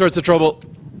 Nepal in all sorts of trouble.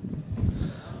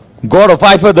 Got a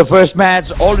 5 for the first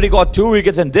match. Already got 2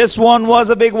 wickets. And this one was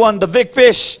a big one. The big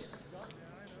fish.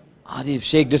 Arif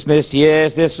Sheikh dismissed.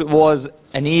 Yes, this was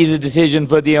an easy decision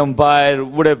for the umpire.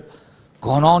 Would have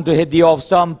gone on to hit the off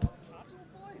stump.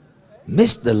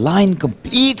 Missed the line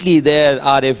completely there,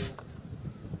 Arif.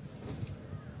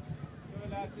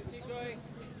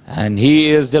 And he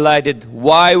is delighted.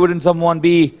 Why wouldn't someone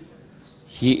be?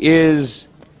 He is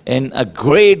in a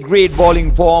great, great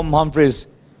bowling form, Humphreys.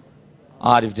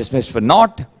 Arif dismissed for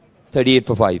naught. 38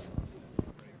 for 5.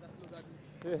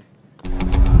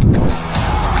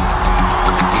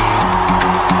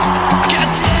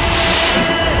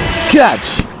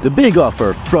 Catch the big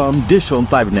offer from DishHome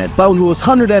Fibernet. Paulus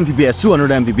 100 Mbps, 200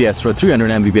 Mbps for 300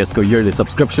 Mbps को yearly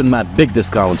subscription mat big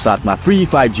discount साथमा free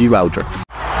 5G router.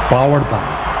 Powered by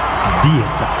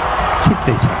DHA.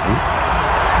 छुट्टै छ है.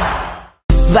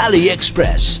 Valley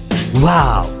Express.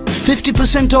 Wow,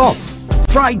 50% off.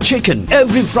 Fried chicken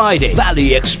every Friday.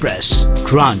 Valley Express.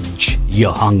 Crunch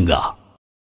your hunger.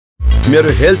 मेरो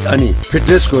health अनि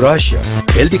फिटनेसको रहस्य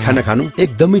healthy खाना खानु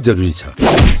एकदमै जरुरी छ.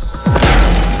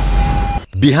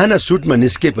 बिहान सुटमा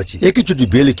निस्केपछि एकैचोटी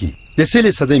बेलुकी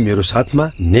त्यसैले सधैँ मेरो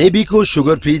साथमा नेबीको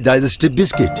sugar free digestive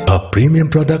biscuit. A premium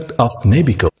product of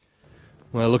Nebico.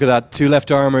 Well, look at that. 2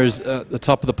 left armers at the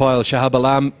top of the pile. Shahab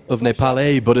Alam of Nepal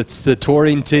A, but it's the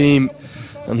touring team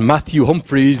and Matthew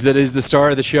Humphreys that is the star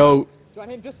of the show. Do you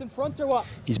want him just in front or what?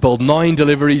 He's bowled 9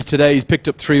 deliveries today. He's picked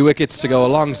up 3 wickets to go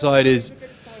alongside his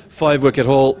 5-wicket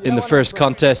haul in the first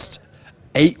contest.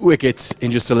 8 wickets in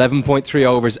just 11.3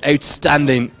 overs.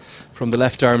 Outstanding from the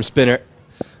left arm spinner.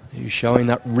 He's showing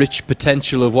that rich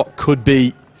potential of what could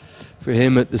be for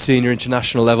him at the senior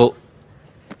international level.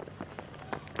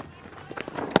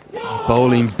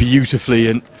 Bowling beautifully,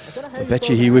 and I bet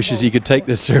you he wishes he could take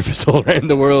this service all around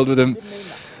the world with him.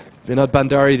 Binod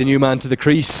Bandari, the new man to the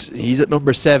crease. He's at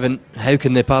number 7. How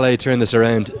can Nepal turn this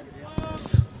around?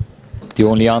 The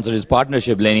only answer is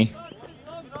partnership, Lenny.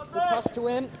 Good toss to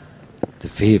win. The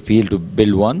field to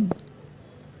build one.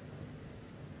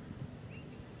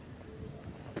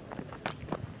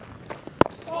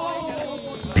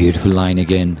 Beautiful line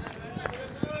again.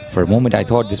 For a moment, I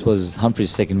thought this was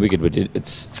Humphrey's second wicket, but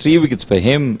it's 3 wickets for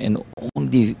him and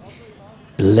only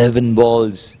 11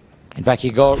 balls. In fact, he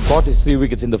got his 3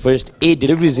 wickets in the first 8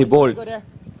 deliveries he bowled.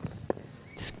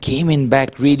 Just came in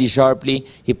back really sharply.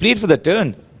 He played for the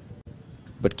turn,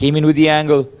 but came in with the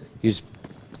angle. He was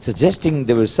suggesting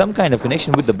there was some kind of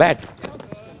connection with the bat.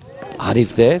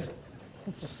 Arif there.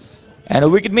 And a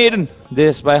wicket maiden.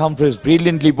 This by Humphreys,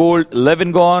 brilliantly bowled.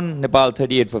 11 gone. Nepal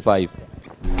 38 for 5.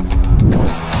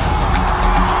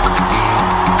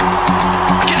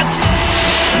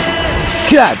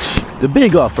 Catch! The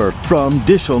big offer from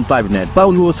DishHome Fibernet.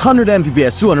 पाउनुहोस् 100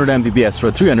 Mbps 200 Mbps raw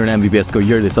 300 Mbps को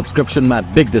yearly subscription मा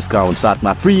big discount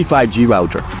साथमा free 5G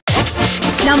router.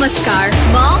 Namaskar,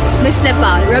 म Miss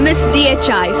Nepal raw Miss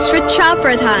DHI Sricha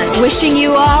Pradhan wishing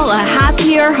you all a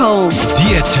happier home.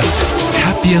 DHI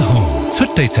happier home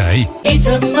छुट्टै छ है.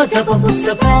 जब जब हुन्छ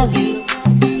भ्याली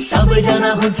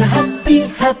सबैजना हुन्छ happy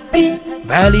happy.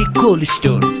 Valley Cold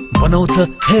Store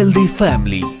बनाउँछ healthy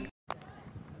family.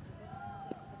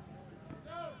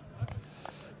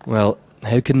 Well,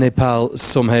 how can Nepal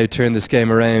somehow turn this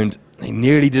game around? They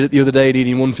nearly did it the other day,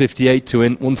 needing 158 to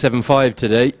win, 175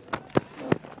 today.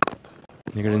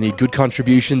 They're going to need good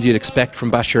contributions you'd expect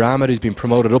from Bashir Ahmed, who's been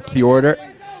promoted up the order.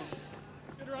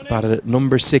 Batted at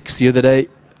number 6 the other day.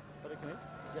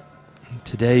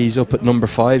 Today he's up at number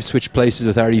 5, switched places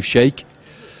with Arif Sheikh.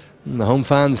 And the home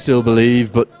fans still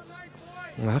believe, but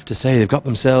I have to say they've got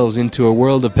themselves into a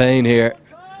world of pain here.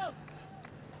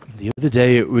 The other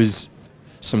day it was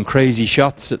some crazy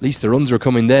shots, at least the runs were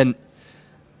coming then.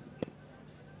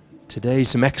 Today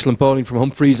some excellent bowling from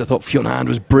Humphreys. I thought Fionand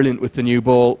was brilliant with the new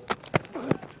ball.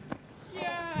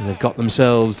 And they've got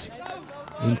themselves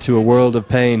into a world of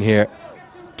pain here.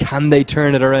 Can they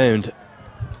turn it around?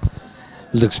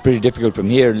 Looks pretty difficult from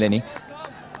here, Lenny.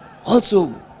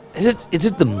 Also, is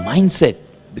it the mindset?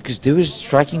 Because they were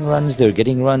striking runs, they were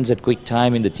getting runs at quick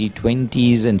time in the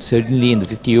T20s, and certainly in the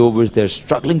 50 overs they're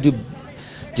struggling to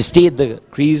stay at the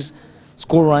crease.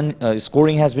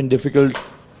 Scoring has been difficult.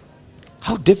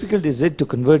 How difficult is it to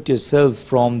convert yourself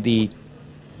from the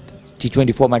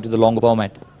T20 format to the longer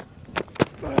format?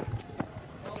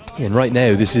 And right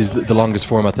now this is the longest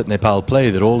format that Nepal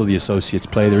play, that all of the associates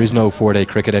play. There is no 4-day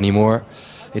cricket anymore.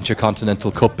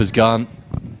 Intercontinental Cup is gone.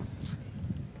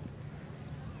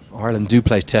 Ireland do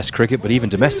play test cricket, but even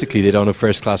domestically they don't have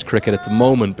first class cricket at the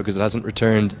moment because it hasn't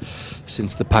returned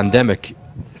since the pandemic.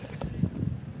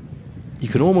 You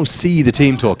can almost see the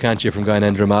team talk, can't you, from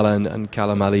Gyanendra Malla and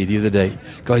Callum Ali the other day.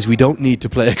 Guys, we don't need to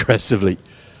play aggressively.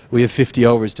 We have 50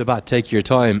 overs to bat, take your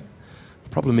time.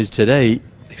 The problem is today,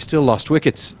 they've still lost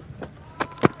wickets.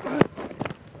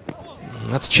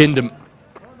 And that's chinned him.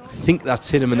 I think that's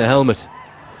hit him in the helmet.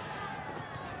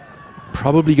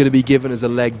 Probably going to be given as a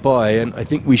leg by, and I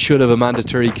think we should have a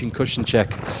mandatory concussion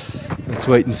check. Let's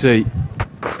wait and see.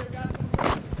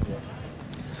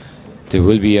 There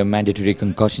will be a mandatory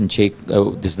concussion check.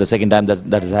 This is the second time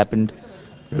that has happened.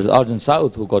 There was Arjun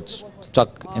South who got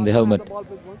stuck in the helmet.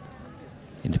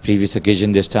 In the previous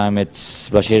occasion, this time it's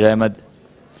Bashir Ahmed.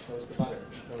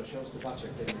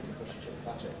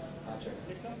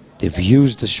 They've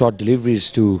used the short deliveries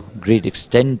to great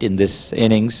extent in this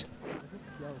innings.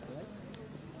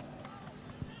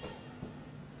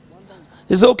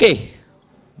 It's okay,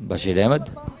 Bashir Ahmed.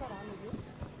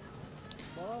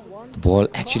 The ball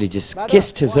actually just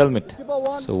kissed his helmet,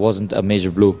 so it wasn't a major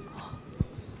blow.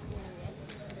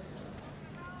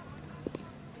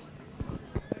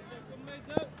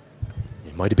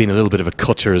 It might have been a little bit of a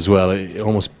cutter as well. It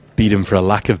almost beat him for a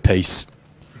lack of pace.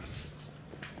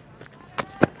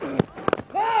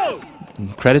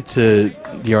 And credit to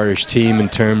the Irish team in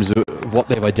terms of what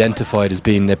they've identified as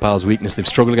being Nepal's weakness. They've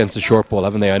struggled against the short ball,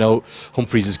 haven't they? I know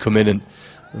Humphreys has come in and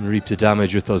reaped the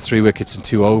damage with those 3 wickets in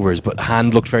 2 overs, but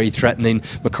Hand looked very threatening.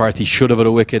 McCarthy should have had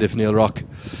a wicket if Neil Rock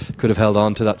could have held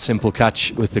on to that simple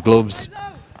catch with the gloves.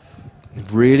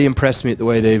 They've really impressed me at the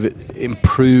way they've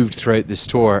improved throughout this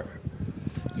tour.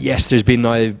 Yes, there's been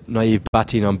naive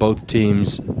batting on both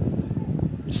teams'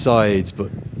 sides,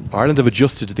 but Ireland have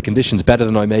adjusted to the conditions better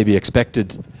than I maybe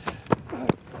expected.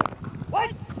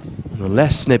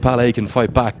 Unless Nepal A can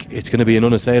fight back, it's going to be an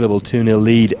unassailable 2-0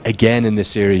 lead again in this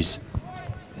series.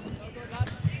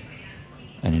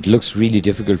 And it looks really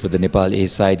difficult for the Nepal A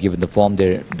side given the form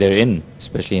they're in,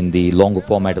 especially in the longer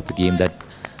format of the game. That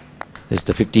is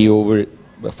the 50 over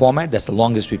format. That's the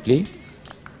longest we play.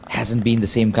 Hasn't been the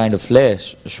same kind of flair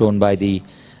shown by the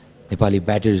Nepali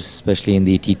batters, especially in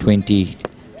the T20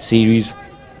 series.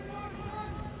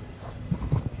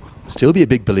 Still be a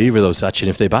big believer though, Sachin.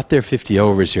 If they bat their 50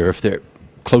 overs here, if they're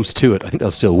close to it, I think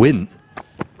they'll still win.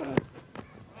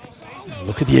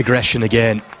 Look at the aggression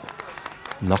again.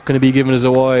 Not going to be given as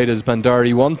a wide as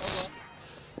Bandari wants.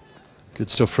 Good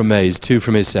stuff from Mays. 2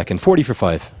 from his second. 40 for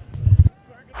 5.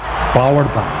 Powered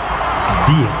by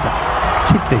DHI.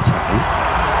 छुट्टै छ है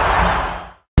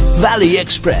Valley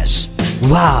Express.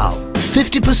 Wow,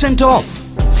 50% off.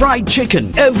 Fried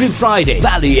chicken every Friday.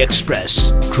 Valley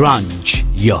Express. Crunch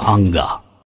your hunger.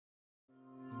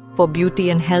 For beauty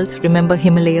and health, remember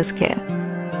Himalayas Care.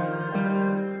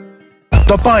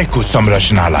 तपाईको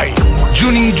संरचनालाई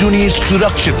जुनी जुनी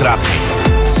सुरक्षित राख्ने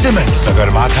cement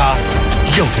Sagarmatha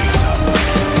एउटै छ।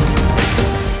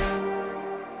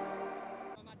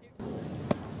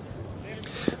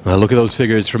 Well, look at those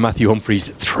figures from Matthew Humphreys.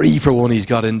 3 for 1 he's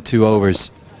got in 2 overs.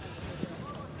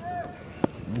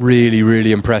 Really,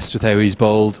 really impressed with how he's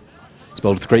bowled. He's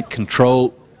bowled with great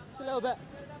control.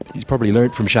 He's probably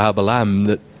learnt from Shahab Alam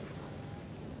that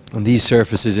on these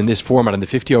surfaces in this format, in the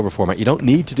 50-over format, you don't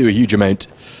need to do a huge amount.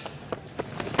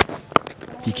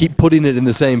 If you keep putting it in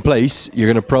the same place, you're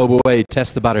going to probe away,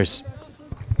 test the batters.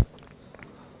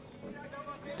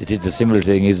 They did the similar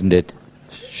thing, isn't it?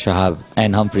 Shahab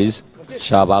and Humphreys.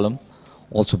 Shahab Alam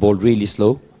also bowled really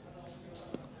slow.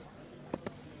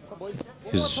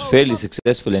 He was fairly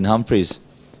successful in Humphreys.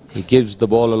 He gives the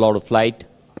ball a lot of flight.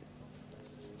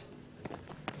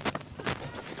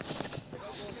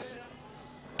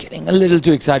 Getting a little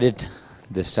too excited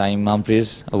this time,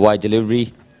 Humphreys. A wide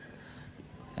delivery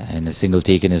and a single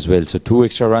taken as well. So 2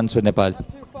 extra runs for Nepal.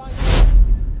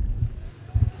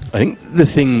 I think the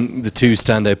thing the 2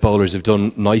 standout bowlers have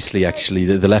done nicely, actually,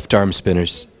 the left arm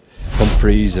spinners,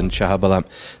 Humphreys and Shahab Alam,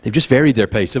 they've just varied their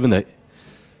pace, haven't they?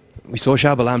 We saw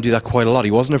Shahab Alam do that quite a lot.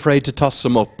 He wasn't afraid to toss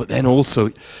them up, but then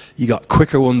also you got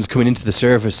quicker ones coming into the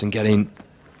surface and getting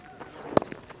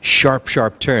sharp,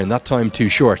 sharp turn. That time too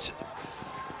short.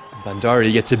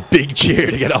 Bandari gets a big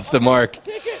cheer to get off the mark.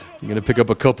 You're going to pick up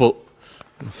a couple.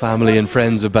 Family and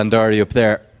friends of Bandari up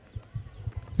there.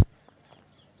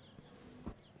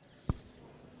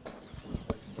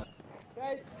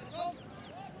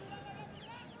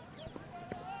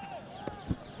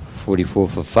 .44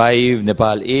 for 5.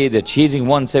 Nepal A, they're chasing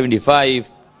 175.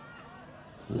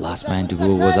 Last man to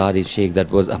go was Arif Sheikh. That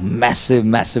was a massive,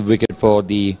 massive wicket for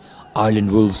the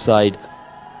Ireland Wolves side.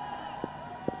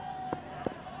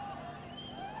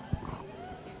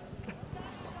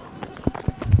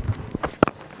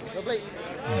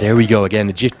 There we go again,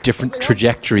 a different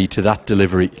trajectory to that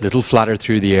delivery. Little flatter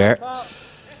through the air.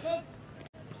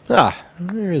 Ah,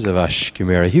 there is Avash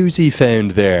Kumera. Who's he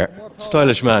found there?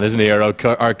 Stylish man, isn't he, our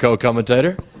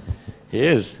co-commentator? He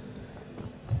is.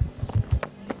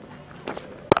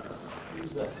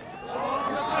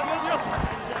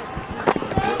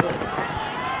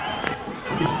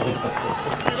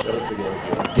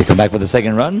 They come back for the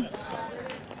second run.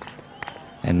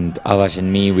 And Avash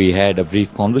and me, we had a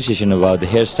brief conversation about the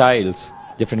hairstyles,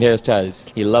 different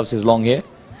hairstyles. He loves his long hair,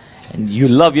 and you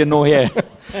love your no hair.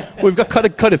 We've got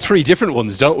kind of 3 different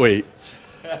ones, don't we?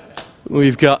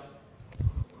 We've got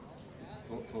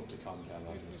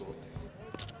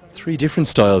 3 different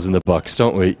styles in the box,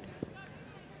 don't we?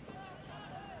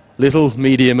 Little,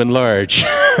 medium and large.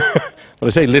 When I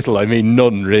say little, I mean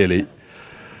none, really.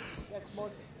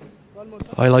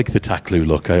 I like the Taklu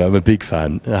look. I'm a big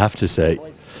fan, I have to say.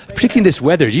 Particularly in this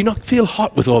weather. Do you not feel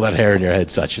hot with all that hair in your head,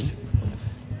 Sachin?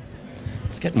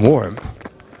 It's getting warm.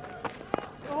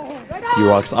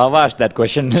 You asked Avash that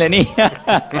question, Lenny.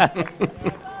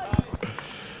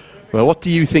 Well, what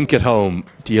do you think at home?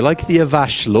 Do you like the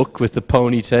Avash look with the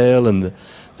ponytail and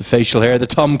the facial hair, the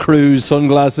Tom Cruise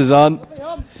sunglasses on?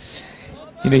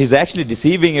 You know, he's actually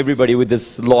deceiving everybody with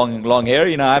this long hair.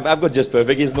 You know, I've got just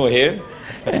perfect. He's no hair.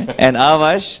 And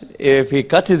Avash, if he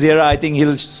cuts his hair, I think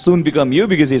he'll soon become you,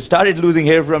 because he started losing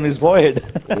hair from his forehead.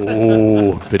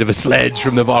 Oh, bit of a sledge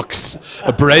from the box.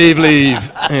 A brave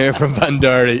leave here from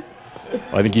Bandari.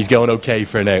 I think he's going okay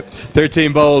for now.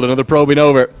 13 bowled, another probing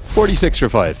over. 46 for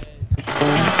 5.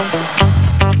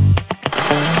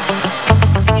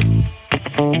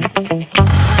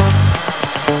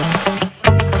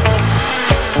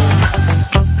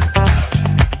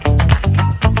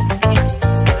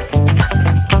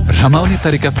 रमाउने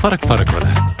तरिका फरक फरक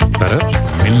होला तर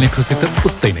मिल्ने खुसी त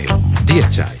उस्तै नै हो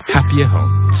DHI Happy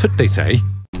Home छुट्टै छ है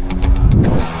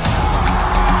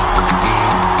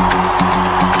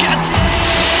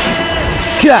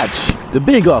Catch the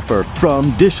big offer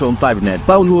from DishHome Fibernet.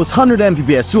 Bowl host 100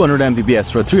 Mbps, 200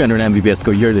 Mbps for 300 Mbps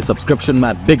को yearly subscription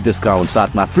mat big discount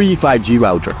साथ में free 5G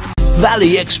router.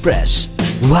 Valley Express.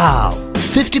 Wow,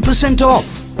 50% off.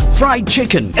 Fried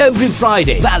chicken every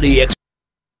Friday. Valley Express.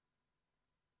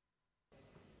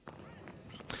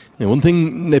 Now, one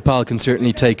thing Nepal can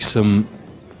certainly take some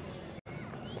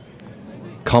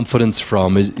confidence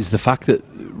from is the fact that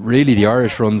really the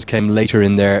Irish runs came later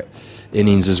in their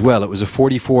innings as well. It was a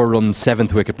 44-run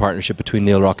 7th wicket partnership between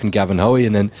Neil Rock and Gavin Hoey,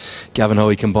 and then Gavin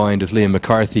Hoey combined with Liam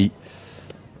McCarthy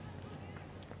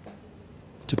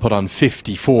to put on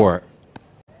 54.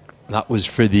 That was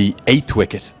for the 8th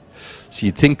wicket. So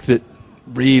you'd think that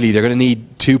really they're going to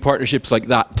need 2 partnerships like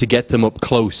that to get them up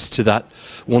close to that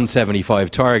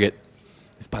 175 target.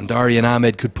 If Bandari and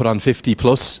Ahmed could put on 50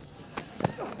 plus,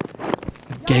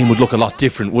 the game would look a lot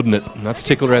different, wouldn't it? And that's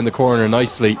tickled around the corner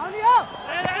nicely.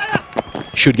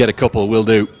 Should get a couple, will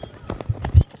do.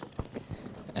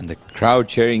 And the crowd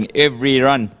cheering every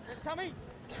run.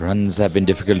 The runs have been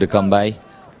difficult to come by.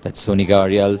 That's Sonika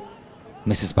Arial,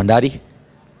 Mrs. Bandari.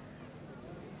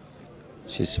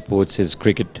 She supports his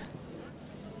cricket,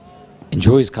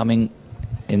 enjoys coming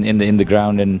in the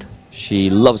ground, and she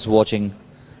loves watching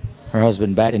her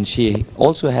husband bat, and she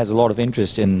also has a lot of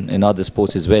interest in other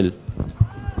sports as well.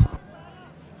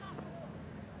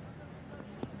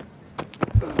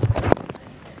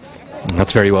 And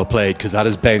that's very well played, because that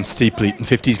has bounced steeply, and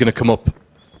 50 is going to come up.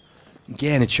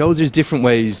 Again, it shows there's different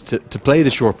ways to play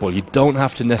the short ball. You don't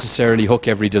have to necessarily hook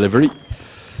every delivery.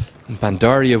 And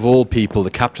Bandari, of all people, the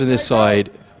captain of this side,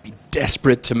 be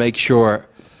desperate to make sure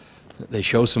that they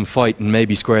show some fight and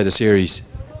maybe square the series.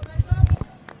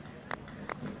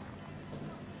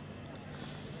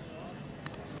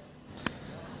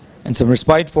 And some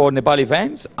respite for Nepali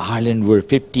fans. Ireland were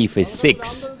 50 for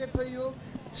 6.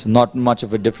 So not much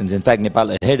of a difference. In fact,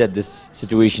 Nepal ahead at this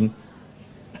situation.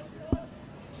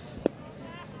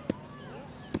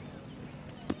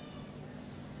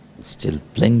 Still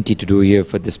plenty to do here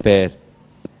for this pair.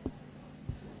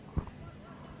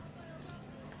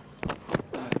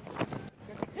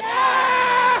 An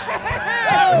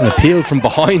appeal from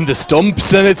behind the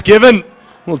stumps, and it's given.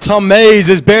 Well, Tom Mays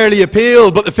is barely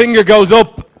appealed, but the finger goes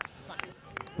up.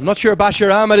 I'm not sure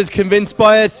Bashir Ahmed is convinced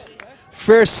by it.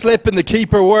 First slip and the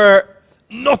keeper were.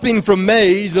 Nothing from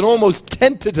Mays, and almost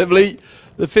tentatively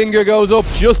the finger goes up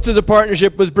just as a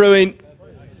partnership was brewing.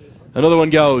 Another one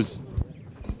goes.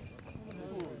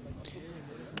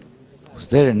 Was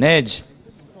there an edge?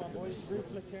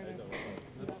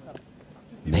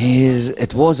 Mays,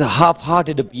 it was a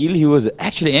half-hearted appeal. He was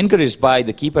actually encouraged by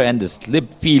the keeper and the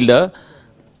slip fielder.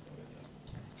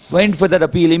 Went for that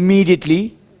appeal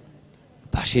immediately.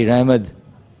 Bashir Ahmed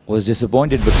was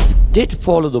disappointed, but he did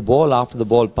follow the ball after the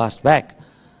ball passed back.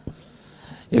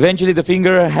 Eventually the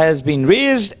finger has been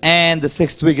raised and the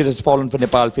 6th wicket has fallen for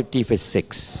Nepal, 50 for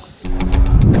 6.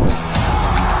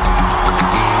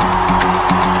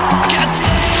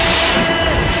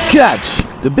 Catch!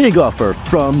 The big offer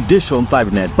from DishHome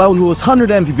Fibernet. पाउनुहोस् 100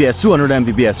 Mbps, 200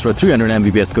 Mbps raw 300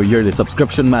 Mbps को yearly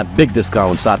subscription मा big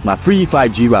discount साथमा free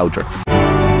 5G router.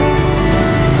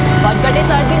 भटभटे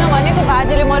चढ्दिन भनेको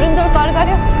बाजेले मरुन्जेल कर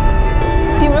गर्यो.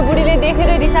 तिम्रो बुढीले देखेर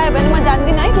रिसायो भने म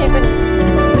जान्दिन है के पनि.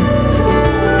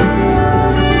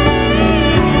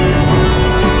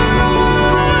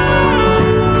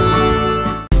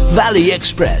 Valley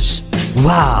Express.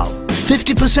 Wow,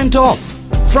 50% off.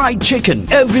 Fried chicken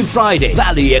every Friday.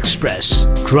 Valley Express.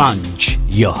 Crunch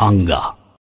your hunger.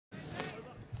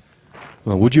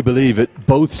 Well, would you believe it?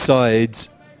 Both sides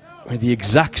are the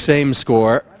exact same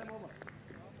score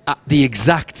at the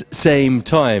exact same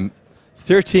time.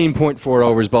 13.4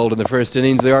 overs bowled in the first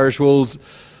innings. The Irish Wolves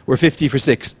were 50 for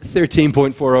 6.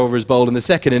 13.4 overs bowled in the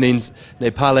second innings.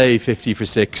 Nepal 50 for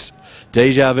 6.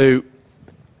 Deja vu.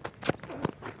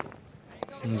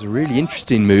 It's a really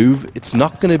interesting move. It's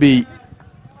not going to be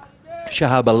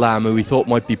Shahab Alam, who we thought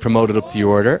might be promoted up the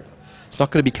order. It's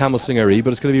not going to be Kamal Singhari,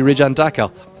 but it's going to be Rijan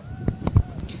Dakal.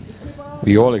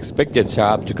 We all expected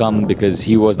Shahab to come because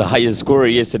he was the highest scorer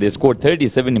yesterday. Scored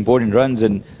 37 important runs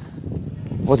and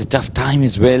was a tough time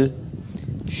as well.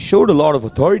 Showed a lot of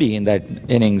authority in that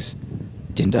innings.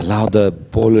 Didn't allow the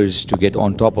bowlers to get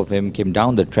on top of him. Came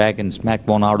down the track and smacked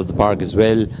one out of the park as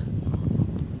well.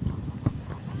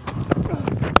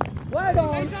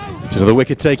 It's another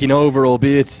wicket taking over,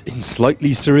 albeit in slightly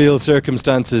surreal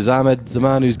circumstances. Ahmed's the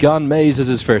man who's gone. Mays is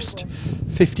his first.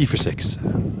 50 for 6.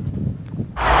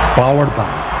 Powered by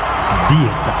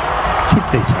DHI.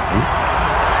 छुट्टै छ है.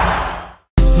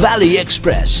 Valley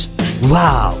Express.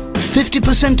 Wow,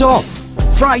 50% off.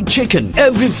 Fried chicken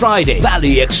every Friday.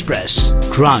 Valley Express.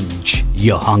 Crunch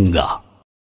your hunger.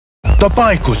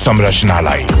 तपाईको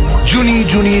संरचनालाई जुनी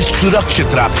जुनी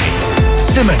सुरक्षित राख्ने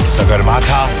cement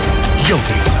Sagarmatha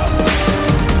एउटै छ.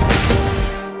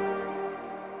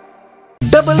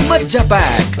 डबल मज्जा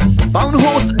प्याक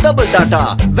पाउनुहोस् डबल डाटा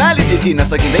भ्यालिडिटी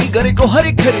नसकिँदै गरेको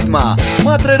हरेक खरिदमा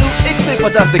मात्र रु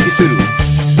 150 देखि सुरु.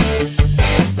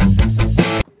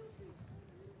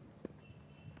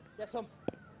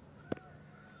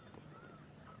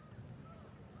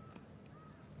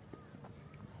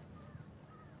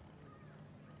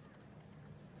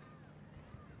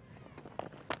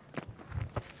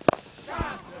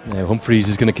 Now Humphreys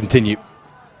is going to continue.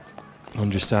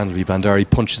 Understandably, Bandari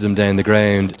punches him down the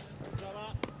ground.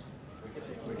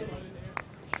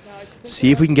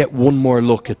 See if we can get one more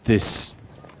look at this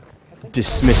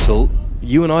dismissal.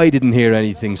 You and I didn't hear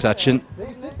anything, Sachin.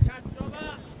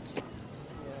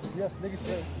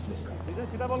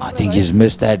 I think he's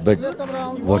missed that, but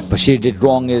what Bashir did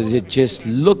wrong is he just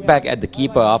looked back at the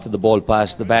keeper after the ball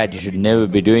passed the bat. You should never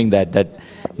be doing that. That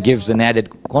gives an added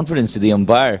confidence to the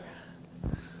umpire.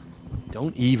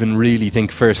 Don't even really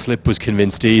think first slip was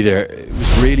convinced either. It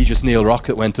was really just Neil Rock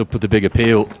that went up with the big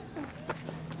appeal.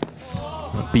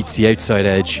 That beats the outside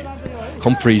edge.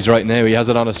 Humphreys right now, he has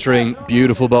it on a string.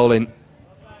 Beautiful bowling.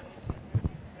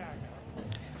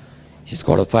 He's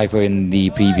got a 5-0 in the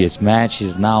previous match.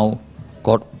 He's now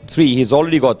got 3. He's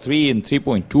already got 3 in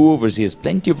 3.2 overs. He has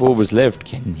plenty of overs left.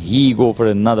 Can he go for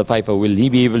another 5-0? Will he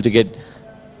be able to get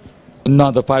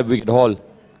another 5-wicket haul?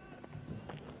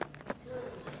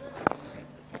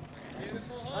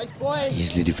 Nice boy.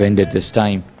 Easily defended this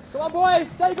time. Come on,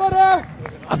 boys. Stay good there.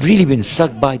 I've really been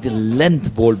struck by the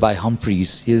length bowled by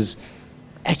Humphreys. He's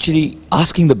actually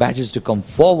asking the batters to come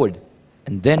forward,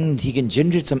 and then he can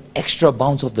generate some extra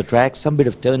bounce off the track, some bit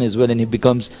of turn as well, and he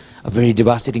becomes a very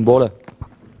devastating bowler.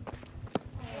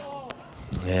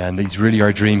 Yeah, and these really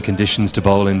are dream conditions to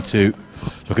bowl into.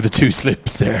 Look at the 2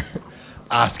 slips there,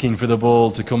 asking for the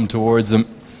ball to come towards them.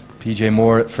 PJ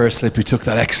Moore at first slip, who took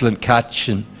that excellent catch,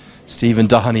 and Stephen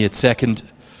Doheny at second.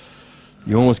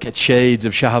 You almost get shades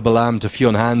of Shahab Alam to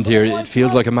Fionn Hand here. It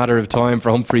feels like a matter of time for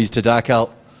Humphreys to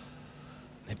Dakal.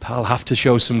 Nepal have to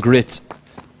show some grit.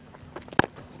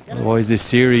 Otherwise this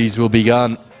series will be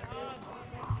gone.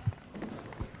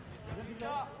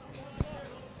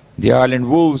 The Ireland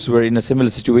Wolves were in a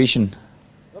similar situation,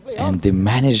 and they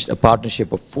managed a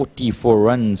partnership of 44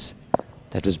 runs.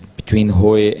 That was between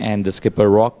Hoy and the skipper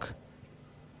Rock.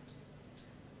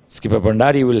 Skipper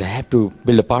Bandari will have to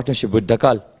build a partnership with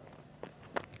Dakal.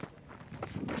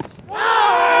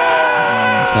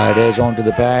 Side edge onto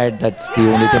the pad. That's the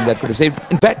only thing that could have saved.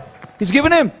 In fact, he's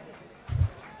given him.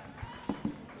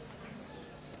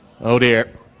 Oh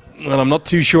dear. Well, I'm not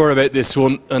too sure about this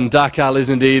one, and Dakal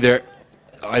isn't either.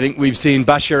 I think we've seen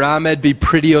Bashir Ahmed be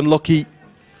pretty unlucky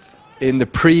in the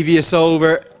previous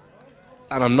over,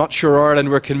 and I'm not sure Ireland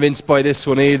were convinced by this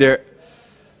one either.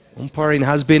 Umpiring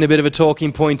has been a bit of a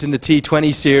talking point in the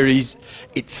T20 series.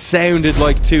 It sounded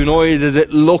like 2 noises,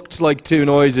 it looked like 2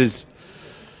 noises.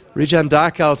 Rijan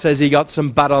Dakal says he got some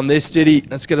bat on this, did he?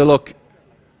 Let's get a look.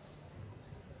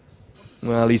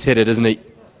 Well, he's hit it, isn't he?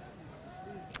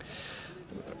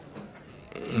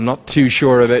 Not too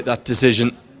sure about that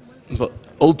decision, but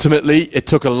ultimately it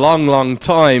took a long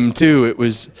time too. It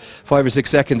was 5 or 6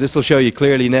 seconds. This will show you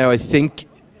clearly now, I think.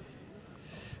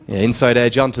 Yeah, inside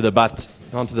edge onto the bat,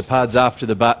 onto the pads after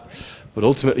the bat. But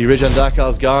ultimately Rijan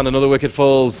Dakal's gone. Another wicket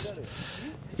falls.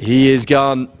 He is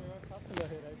gone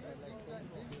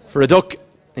for a duck.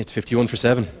 It's 51 for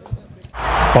 7.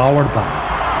 Powered by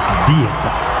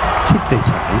DHI. छुट्टै छ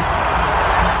है.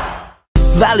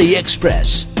 Valley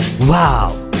Express. Wow,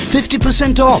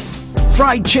 50% off.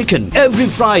 Fried chicken every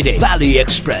Friday. Valley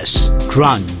Express.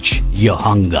 Crunch your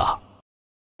hunger.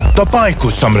 तपाईको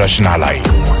संरचनालाई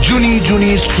जुनी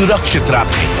जुनी सुरक्षित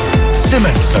राख्ने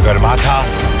cement Sagarmatha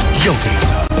एउटै छ.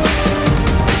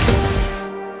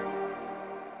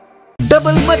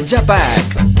 डबल मज्जा प्याक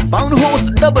पाउनुहोस्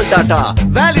डबल डाटा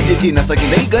भ्यालिडिटी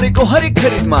नसकिँदै गरेको हरेक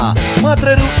खरिदमा मात्र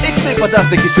रु 150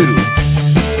 देखि सुरु.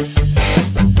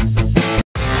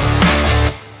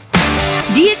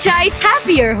 DHI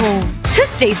Happier Home.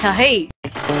 छुट्टै छ है.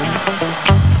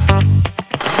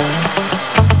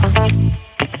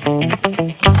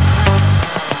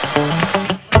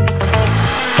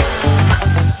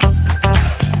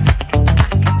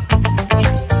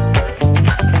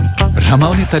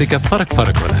 रमाउने तरिका फरक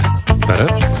होला, तर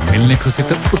मिल्ने खुसी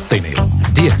त उस्तै नै हो.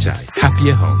 DHI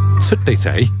Happier Home. छुट्टै छ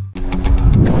है.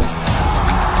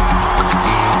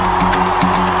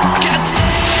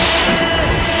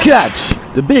 Catch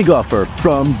the big offer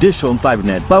from DishHome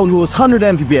Fibernet. Boundless 100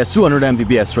 Mbps, 200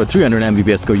 Mbps for 300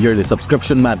 Mbps को yearly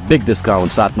subscription मा big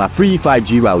discount साथमा free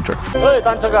 5G router. ओए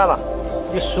तान्छको आमा,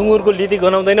 यो सुँगुरको लिदी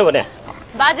गनाउँदैन भने?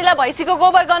 बाजेलाई भैँसीको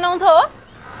गोबर गनाउँछ हो?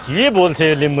 के बोल्छ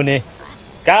यो लिम्बुने?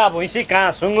 कहाँ भैँसी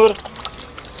कहाँ सुँगुर?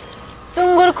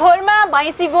 सुँगुर खोरमा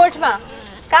भैँसी गोठमा.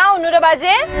 कहाँ हुनु र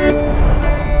बाजे?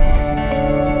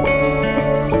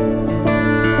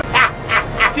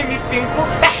 तिमी पिङ्कु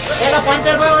एला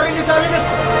पञ्चायतमा ओरेली सलिनेछ.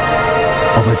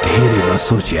 अब धेरै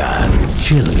नसोच यार,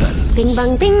 चिल गर. Bing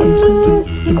bang bing,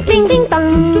 ding ding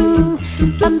bang,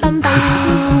 bam bam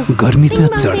bam. गर्मी त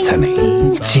चढ्छ नै,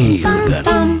 चिल गर.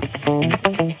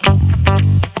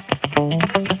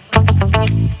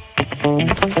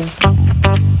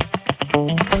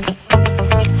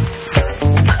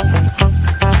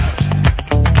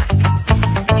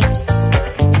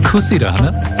 खुसी रहन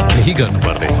केही गर्नु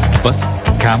पर्दैन बस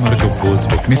कामहरुको बोझ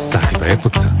बोक्ने साथी भए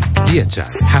पुग्छ DHI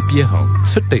Happy Home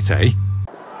छुट्टै छ है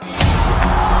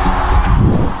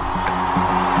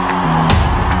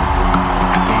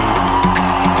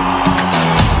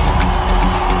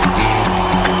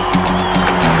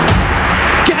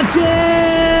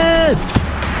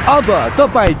अब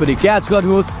तपाई पनि क्याच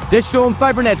गर्नुहोस् DishHome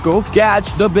Fibernet को Catch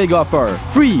the Big Offer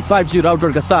free 5G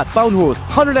router का साथ पाउनुहोस्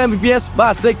 100 Mbps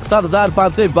वार्षिक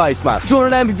 7522 मा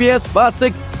 200 Mbps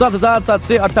वार्षिक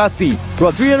 7788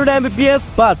 र 300 Mbps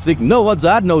वार्षिक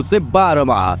 9912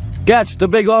 मा Catch the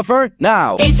Big Offer now.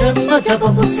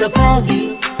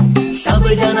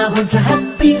 सबैजना हुन्छ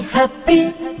happy happy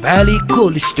valley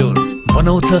cold store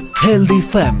बनाउँछ healthy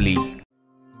family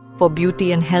For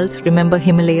beauty and health, remember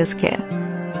Himalaya's care.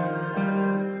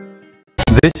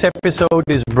 This episode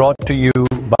is brought to you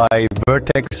by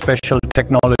Vertex Special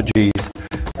Technologies,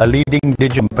 a leading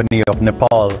digital company of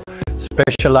Nepal,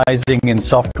 specializing in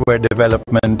software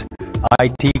development,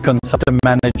 IT consultant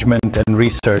management and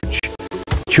research.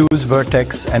 Choose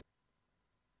Vertex and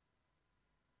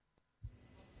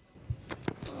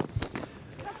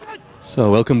So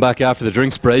welcome back after the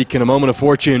drinks break. In a moment of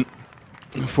fortune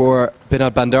for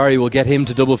Binod Bandari, will get him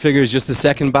to double figures, just the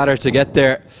second batter to get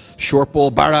there. Short ball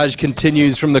barrage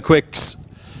continues from the quicks.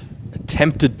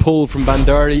 Attempted pull from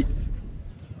Bandari.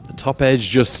 The top edge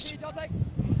just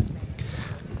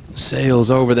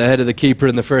sails over the head of the keeper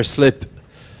in the first slip.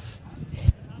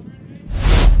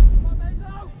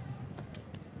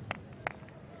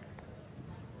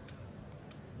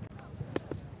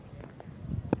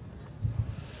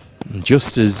 And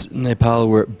just as Nepal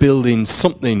were building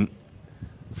something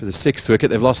for the sixth wicket,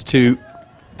 they've lost two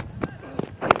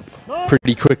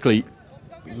pretty quickly.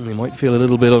 They might feel a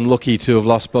little bit unlucky to have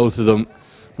lost both of them.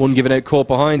 One given out caught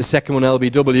behind, the second one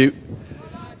LBW.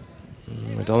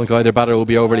 I don't think either batter will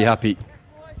be overly happy.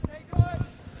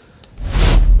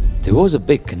 There was a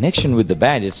big connection with the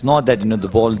bat. It's not that, the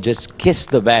ball just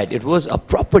kissed the bat. It was a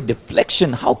proper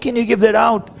deflection. How can you give that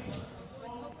out?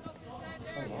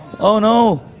 Oh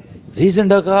no. Reason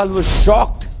Dakal was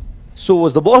shocked. So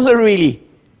was the bowler really.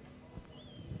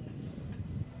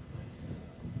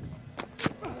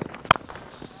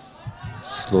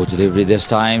 Slow delivery this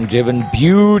time, driven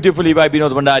beautifully by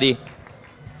Binod Bandari.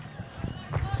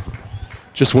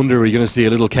 Just wonder, are we going to see a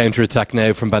little counter-attack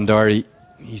now from Bandari?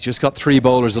 He's just got three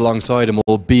bowlers alongside him,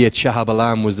 albeit Shahab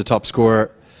Alam was the top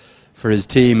scorer for his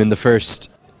team in the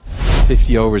first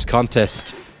 50 overs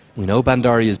contest. We know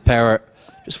Bandari's power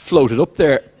just floated up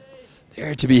there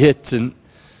to be hit, and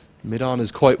mid-on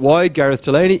is quite wide. Gareth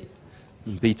Delaney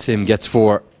beats him, gets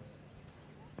four.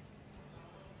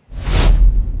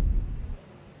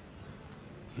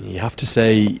 You have to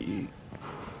say,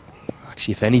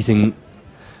 actually, if anything,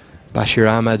 Bashir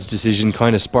Ahmad's decision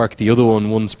kind of sparked the other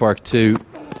one. One sparked two.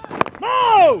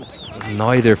 No!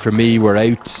 Neither for me were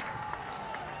out.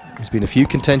 There's been a few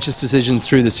contentious decisions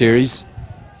through the series.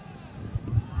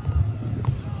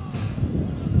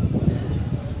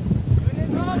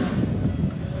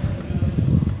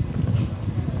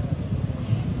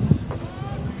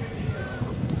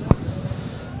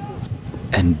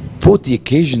 And both the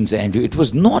occasions, Andrew, it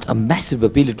was not a massive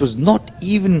appeal. It was not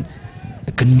even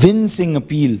a convincing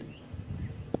appeal.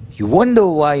 You wonder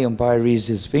why umpire raised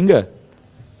his finger.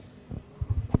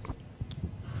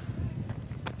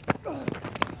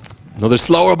 Another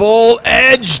slower ball,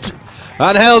 edged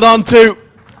and held on to.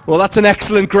 Well, that's an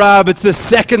excellent grab. It's the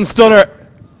second stunner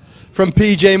from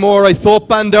PJ Moore. I thought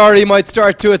Bandari might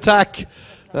start to attack.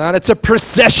 And it's a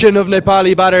procession of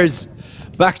Nepali batters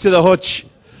back to the hutch.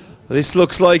 This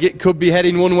looks like it could be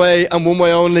heading one way and one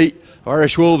way only.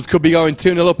 Irish Wolves could be going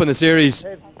 2-0 up in the series.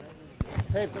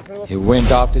 He went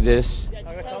after this.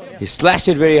 He slashed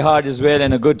it very hard as well,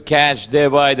 and a good catch there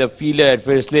by the fielder at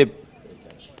first slip.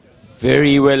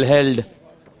 Very well held.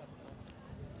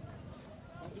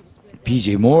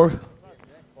 PJ Moore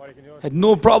had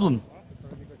no problem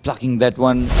plucking that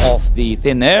one off the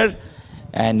thin air.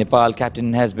 And Nepal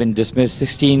captain has been dismissed.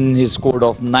 16, he scored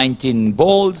off 19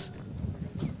 balls.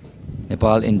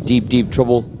 Nepal in deep, deep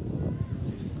trouble.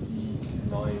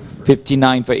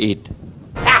 59 for 8.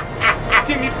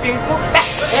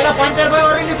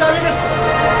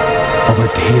 अब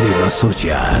धेरै नसोच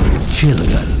यार, chill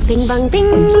गर. Ding bang ding,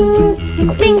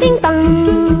 ding ding bang,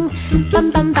 bam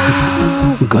bam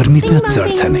bam. गर्मी त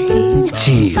चढ्छ नै,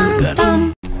 chill गर.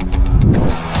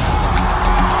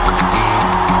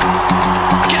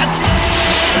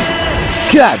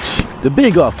 Catch the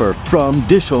big offer from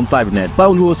DishHome Fibernet.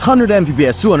 पाउनुहोस् 100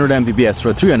 Mbps, 200 Mbps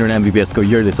raw 300 Mbps को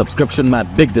yearly subscription मा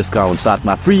big discount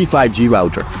साथमा free 5G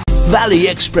router. Valley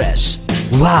Express.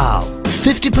 Wow,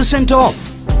 50% off.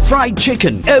 Fried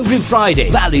chicken every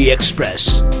Friday. Valley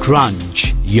Express.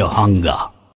 Crunch your hunger.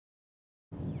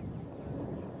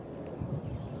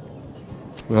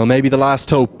 Well, maybe the last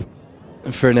hope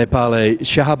for Nepal.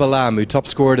 Shahab Alam, who top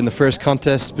scored in the first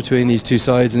contest between these two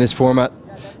sides in this format.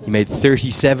 He made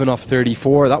 37 off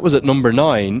 34. That was at number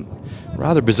 9.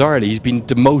 Rather bizarrely, he's been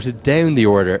demoted down the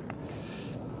order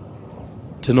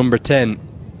to number 10.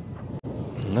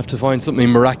 We'll have to find something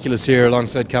miraculous here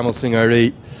alongside Kamal Singh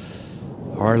Airi.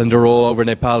 Ireland are all over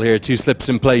Nepal here. 2 slips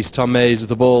in place. Tom Mays with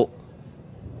the ball.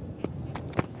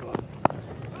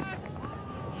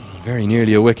 Very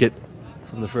nearly a wicket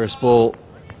from the first ball.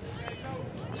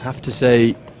 Have to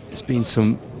say, there's been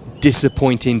some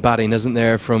disappointing batting, hasn't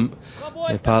there, from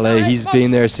Nepal. He's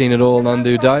been there, seen it all,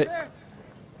 Nandu Dai.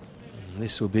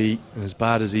 This will be as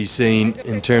bad as he's seen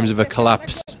in terms of a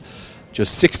collapse.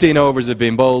 Just 16 overs have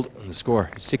been bowled, and the score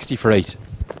is 60 for 8.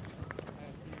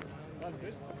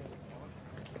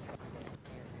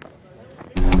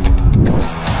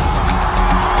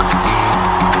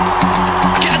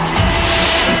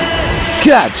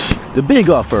 Catch the big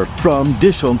offer from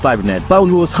DishHome Fibernet.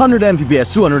 Pound host 100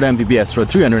 Mbps, 200 Mbps for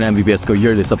 300 Mbps को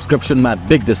yearly subscription मा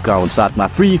big discount साथमा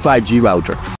free 5G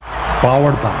router.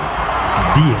 Powered by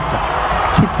DHI.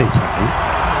 छुट्टै छ है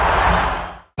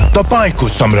तपाईको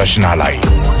संरचनालाई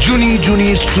जुनी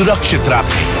जुनी सुरक्षित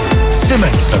राख्ने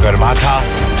सिमेन्ट सगरमाथा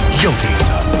एउटै छ.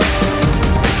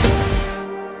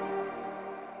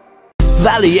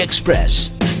 Valley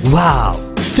Express. Wow,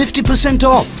 50%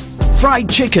 off. Fried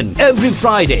chicken every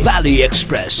Friday. Valley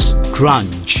Express.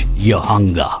 Crunch your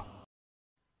hunger.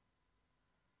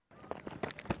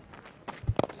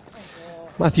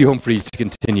 Matthew Humphreys to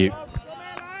continue.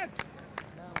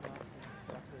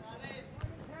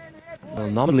 Well,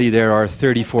 nominally there are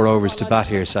 34 overs to bat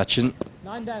here, Sachin.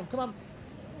 9 down, come on.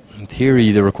 In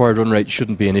theory, the required run rate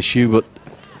shouldn't be an issue, but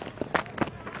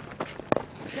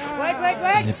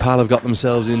Nepal have got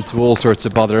themselves into all sorts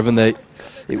of bother, haven't they?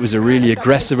 It was a really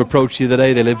aggressive approach the other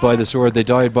day. They lived by the sword, they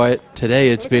died by it. Today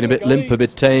it's been a bit limp, a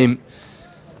bit tame.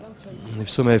 They've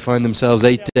somehow found themselves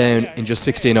 8 down in just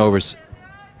 16 overs.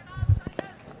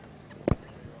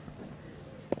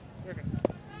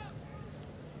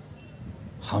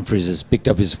 Humphreys has picked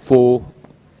up his 4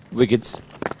 wickets.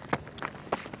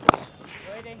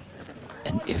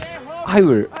 And if I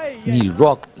were Neil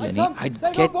Rock, Lenny, I'd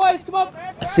get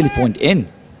a silly point in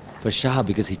for Shah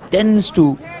because he tends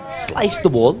to slice the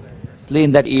ball, play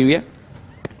in that area.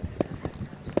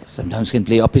 Sometimes can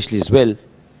play uppishly as well.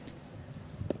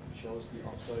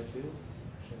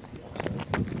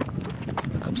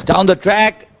 Comes down the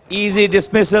track, easy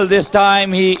dismissal this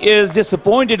time. He is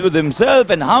disappointed with himself,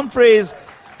 and Humphreys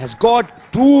has got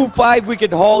 2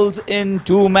 5-wicket hauls in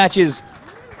 2 matches.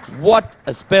 What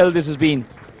a spell this has been.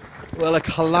 Well, a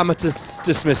calamitous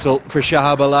dismissal for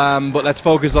Shahab Alam, but let's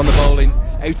focus on the bowling.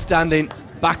 Outstanding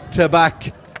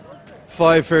back-to-back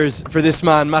fifers for this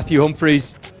man, Matthew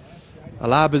Humphreys.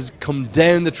 Alab has come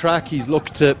down the track. He's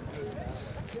looked to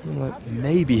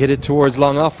maybe hit it towards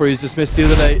long off where he's dismissed the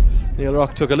other day. Neil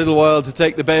Rock took a little while to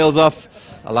take the bails off.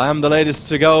 Alam, the latest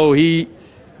to go. He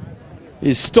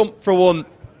is stumped for 1.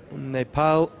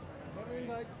 Nepal,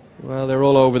 well, they're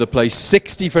all over the place.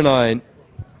 60 for 9.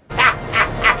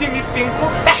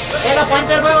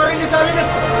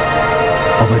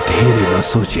 अब धेरै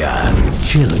नसोच यार,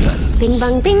 chill गर. Bing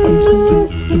bang bing,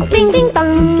 bing bing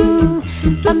bang,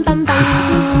 bam bam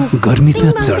bam. गर्मी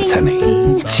त चढ्छ नै,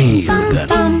 chill गर.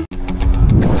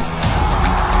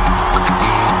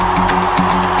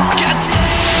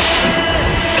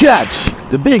 Catch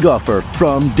the big offer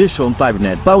from DishHome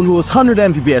Fibernet. Pound host 100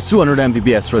 Mbps, 200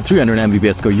 Mbps for 300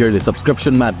 Mbps को yearly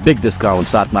subscription मा big discount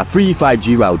साथमा free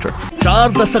 5G router.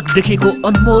 4 दशक देखिको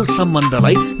अनमोल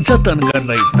सम्बन्धलाई जतन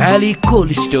गर्दै भ्याली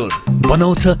कोल्ड स्टोर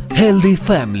बनाउँछ healthy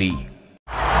family.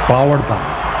 Powered by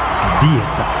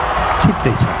DHI.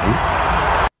 छुट्टै छ है.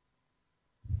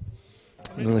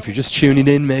 Well, if you're just tuning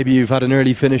in, maybe you've had an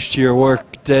early finish to your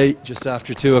work day just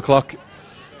after 2 o'clock.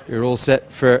 You're all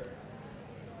set for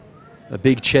a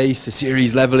big chase, a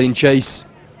series levelling chase.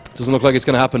 Doesn't look like it's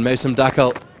going to happen. Mausam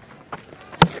Dakal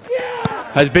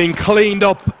has been cleaned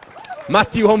up.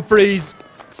 Matthew Humphreys,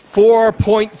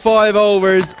 4.5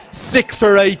 overs, 6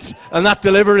 for 8, and that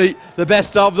delivery, the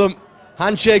best of them.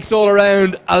 Handshakes all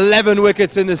around, 11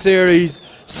 wickets in the series,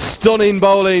 stunning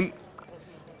bowling.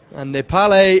 And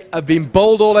Nepal have been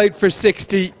bowled all out for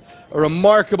 60. A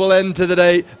remarkable end to the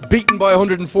day, beaten by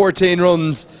 114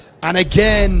 runs. And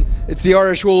again, it's the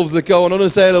Irish Wolves that go an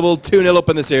unassailable 2-0 up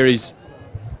in the series.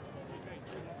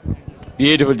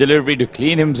 Beautiful delivery to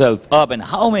clean himself up. And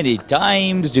how many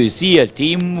times do you see a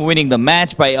team winning the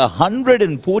match by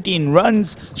 114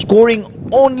 runs, scoring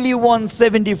only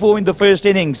 174 in the first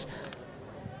innings?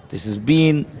 This has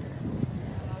been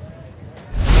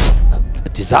a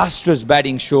disastrous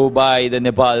batting show by the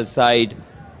Nepal side.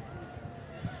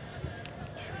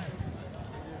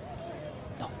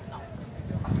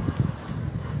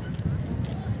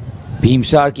 Bhim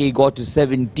Sharkey got to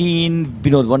 17,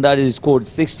 Vinod Bhandari scored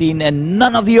 16, and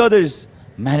none of the others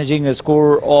managing a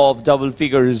score of double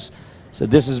figures. So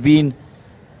this has been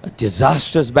a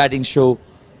disastrous batting show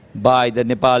by the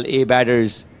Nepal A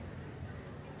batters.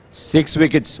 6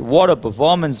 wickets, what a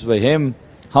performance for him.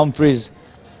 Humphreys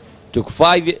took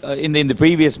 5 in the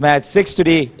previous match, 6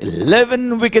 today,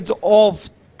 11 wickets off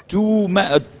two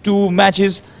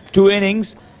matches, 2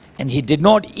 innings, and he did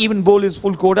not even bowl his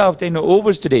full quota of 10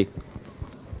 overs today.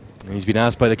 He's been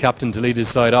asked by the captain to lead his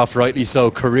side off, rightly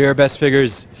so. Career best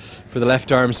figures for the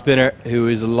left arm spinner, who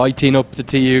is lighting up the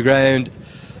TU ground.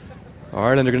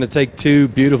 Ireland are going to take 2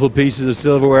 beautiful pieces of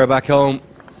silverware back home.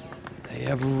 They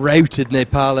have routed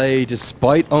Nepal A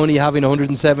despite only having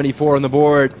 174 on the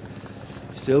board.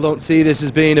 Still don't see this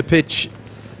as being a pitch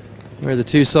where the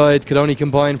 2 sides could only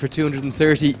combine for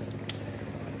 230.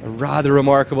 A rather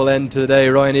remarkable end to the day.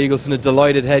 Ryan Eagleson, a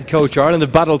delighted head coach. Ireland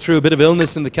have battled through a bit of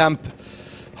illness in the camp.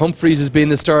 Humphreys has been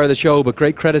the star of the show, but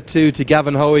great credit too to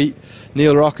Gavin Hoey,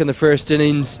 Neil Rock in the first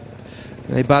innings.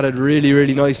 They batted really,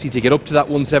 really nicely to get up to that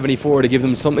 174 to give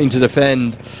them something to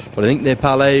defend. But I think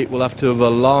Nepal A will have to have a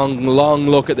long, long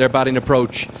look at their batting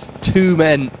approach. 2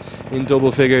 men in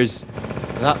double figures.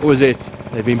 That was it.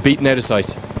 They've been beaten out of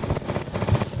sight.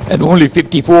 And only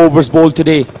 54 overs bowled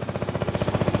today.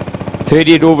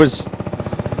 38 overs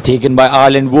taken by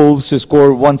Ireland Wolves to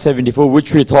score 174,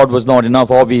 which we thought was not enough,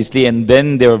 obviously. And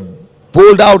then they were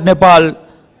bowled out Nepal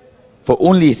for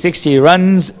only 60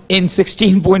 runs in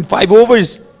 16.5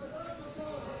 overs.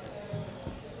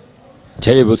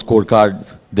 Terrible scorecard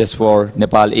this for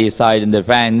Nepal A side and their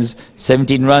fans.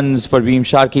 17 runs for Bhim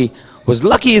Sharkey. Was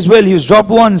lucky as well. He was dropped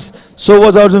once. So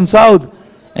was Arjun South.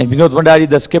 And Vinod Bhandari,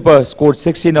 the skipper, scored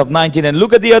 16 of 19. And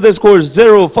look at the other scores.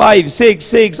 0, 5, 6,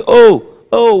 6, 0,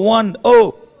 0, 1,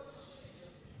 0.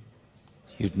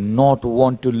 You do not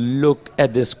want to look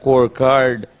at this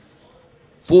scorecard.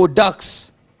 4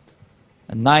 ducks.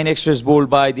 And 9 extras bowled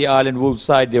by the Ireland Wolves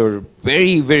side. They were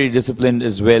very, very disciplined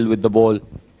as well with the ball.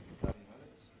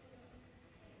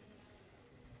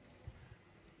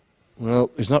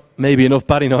 Well, there's not maybe enough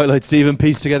batting highlights to even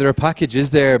piece together a package, is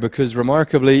there? Because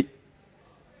remarkably,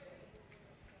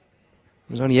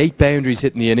 there's only 8 boundaries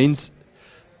hitting the innings.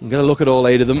 I'm going to look at all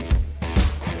 8 of them.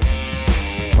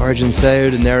 Arjun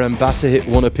Soud and Naran Bhatta hit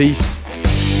 1 apiece.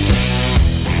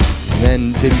 And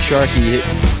then Bhim Sharkey hit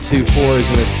 2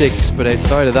 4s and a 6. But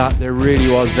outside of that, there really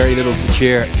was very little to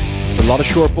cheer. There's a lot of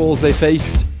short balls they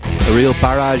faced. A real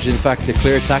barrage, in fact, a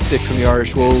clear tactic from the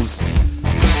Irish Wolves.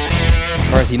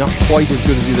 McCarthy not quite as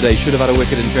good as the other day. Should have had a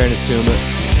wicket in fairness to him.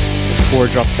 A poor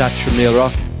drop catch from Neil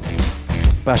Rock.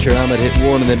 Bashir Ahmed hit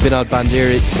 1 and then Vinod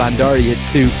Bhandari hit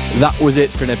 2. And that was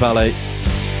it for Nepal A.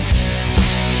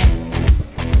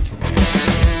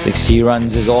 60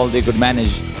 runs is all they could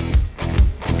manage.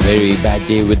 Very bad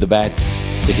day with the bat.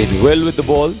 They did well with the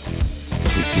ball.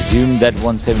 We presumed that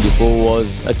 174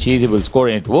 was a chaseable score,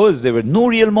 and it was. There were no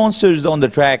real monsters on the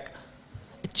track.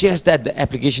 Just that the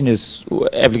application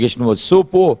was so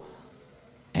poor.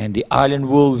 And the Ireland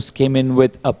Wolves came in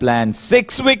with a plan.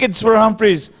 6 wickets for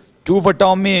Humphreys, 2 for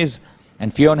Tom Mays,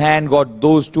 and Fionn Hand got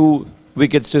those 2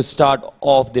 wickets to start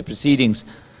off the proceedings.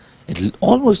 It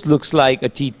almost looks like a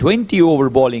T20 over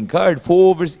bowling card.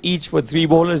 4 overs each for 3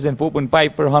 bowlers and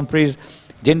 4.5 for Humphreys.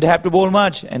 Didn't have to bowl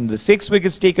much, and the 6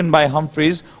 wickets taken by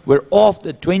Humphreys were off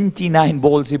the 29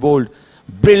 balls he bowled.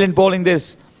 Brilliant bowling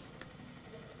this.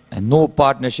 And no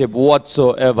partnership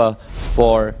whatsoever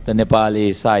for the Nepal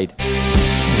A side.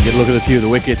 You get a look at a few of the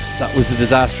wickets. That was a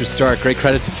disastrous start. Great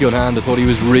credit to Fionn Hand. I thought he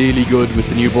was really good with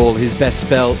the new ball. His best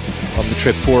spell of the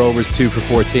trip, 4 overs, 2 for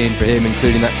 14 for him,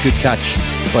 including that good catch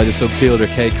by the subfielder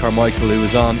Cade Carmichael, who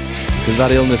was on because of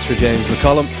that illness for James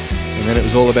McCullum. And then it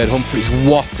was all about Humphreys.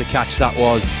 What a catch that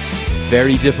was.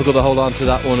 Very difficult to hold on to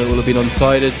that one. It will have been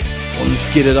unsided,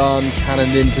 unskidded on,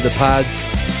 cannoned into the pads.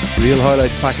 Real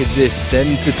highlights package this.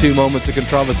 Then the 2 moments of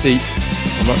controversy.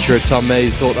 I'm not sure Tom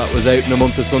Mays thought that was out in a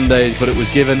month of Sundays, but it was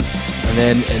given. And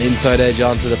then an inside edge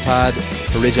onto the pad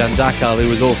for Rijan Dakal, who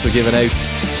was also given out.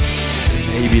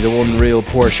 Maybe the one real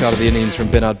poor shot of the innings from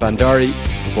Vinod Bhandari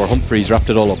before Humphreys wrapped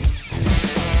it all up.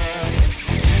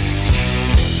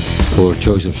 Poor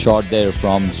choice of shot there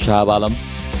from Shahab Alam.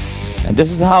 And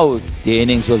this is how the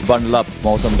innings was bundled up.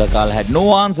 Mausam Dakal had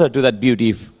no answer to that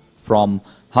beauty from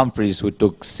Humphreys, who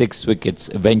took 6 wickets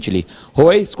eventually.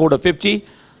 Hoy scored a 50.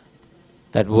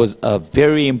 That was a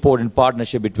very important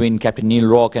partnership between Captain Neil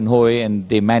Rock and Hoy, and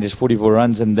they managed 44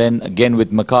 runs. And then again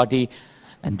with McCarthy,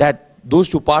 and those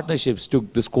two partnerships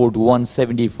took the score to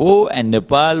 174. And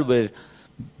Nepal were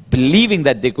believing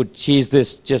that they could chase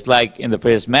this just like in the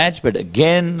first match, but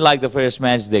again, like the first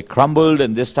match, they crumbled,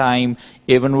 and this time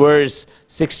even worse.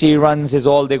 60 runs is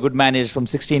all they could manage from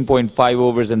 16.5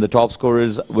 overs, and the top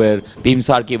scorers were Bhim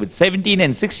Sarke with 17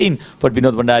 and 16 for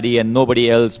Binod Bhandari, and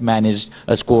nobody else managed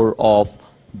a score of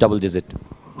double digit.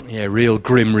 Yeah, real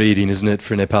grim reading, isn't it,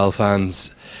 for Nepal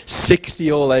fans? 60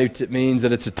 all out, it means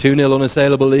that it's a 2-0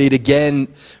 unassailable lead again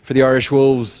for the Irish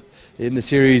Wolves in the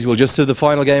series. We'll just have the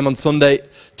final game on Sunday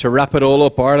to wrap it all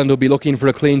up. Ireland will be looking for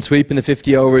a clean sweep in the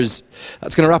 50 overs.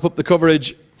 That's going to wrap up the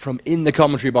coverage from in the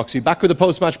commentary box. We'll be back with a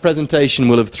post-match presentation.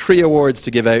 We'll have 3 awards to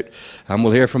give out, and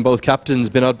we'll hear from both captains.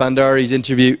 Binod Bhandari's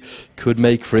interview could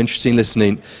make for interesting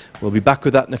listening. We'll be back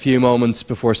with that in a few moments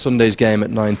before Sunday's game at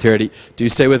 9:30. Do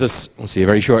stay with us. We'll see you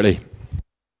very shortly.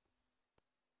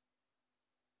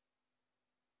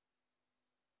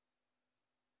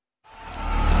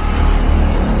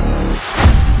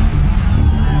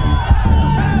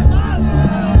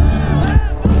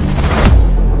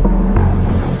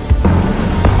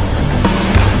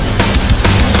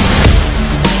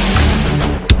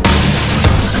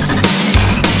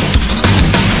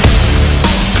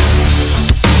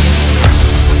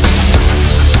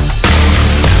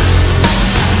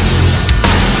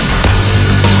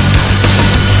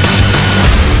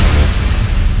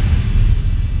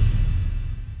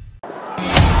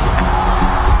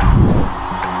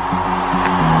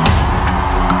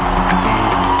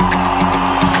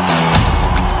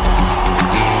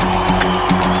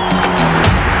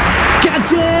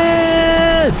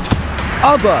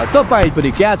 अब तपाईं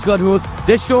पनि catch गर्नुहोस्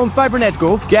DishHome Fibernet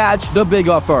को Catch the Big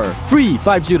Offer. Free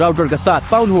 5G router का साथ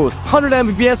पाउनुहोस् 100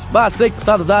 Mbps वार्षिक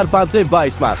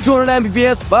 7522 मा, 200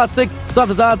 Mbps वार्षिक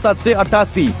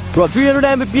 7788 र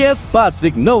 300 Mbps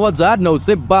वार्षिक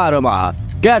 9912 मा.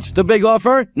 Catch the big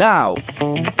offer now.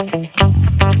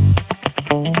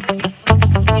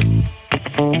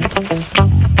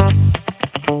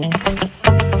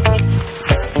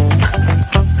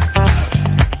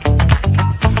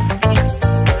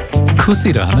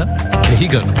 खुसी रहन केही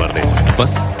गर्नु पर्दैन,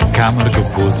 बस कामहरुको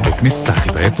बोझ बोक्ने साथी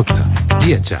भए पुग्छ.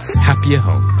 DHI Happy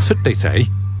Home छुट्टै छ है.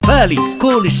 भ्याली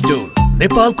कोल्ड स्टोर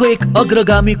नेपालको एक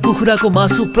अग्रगामी कुखुराको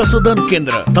मासु प्रशोधन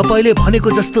केन्द्र. तपाईले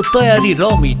भनेको जस्तो तयारी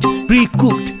र मिट, प्री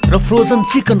कुक्ड र फ्रोजन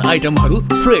चिकन आइटमहरु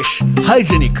फ्रेश,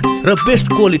 हाइजेनिक र बेस्ट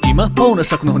क्वालिटीमा पाउन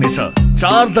सक्नुहुनेछ.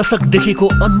 4 दशक देखिको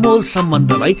अनमोल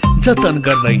सम्बन्धलाई जतन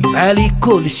गर्दै भ्याली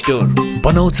कोल्ड स्टोर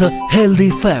बनाउँछ हेल्दी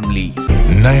फ्यामिली.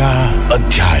 नयाँ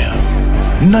अध्याय,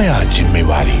 नयाँ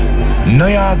जिम्मेवारी,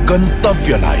 नयाँ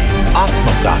गन्तव्यलाई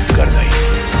आत्मसात गर्दै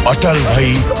अटल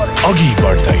भई अघि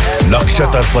बढ्दै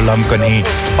लक्ष्यतर्फ लम्कने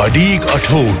अडिग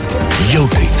अठोट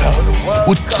एउटै छ,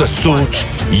 उच्च सोच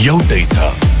एउटै छ.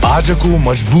 आजको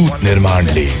मजबुत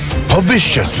निर्माणले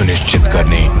भविष्य सुनिश्चित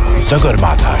गर्ने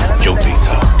सगरमाथा एउटै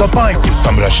छ. तपाईको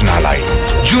संरचनालाई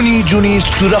जुनी जुनी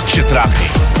सुरक्षित राख्ने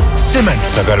सिमेन्ट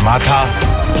सगरमाथा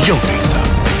एउटै छ.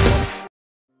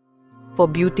 For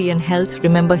beauty and health,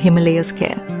 remember Himalayas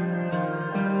care.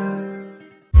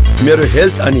 मेरो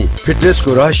हेल्थ अनि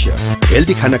फिटनेसको रहस्य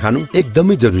हेल्दी खाना खानु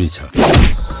एकदमै जरुरी छ.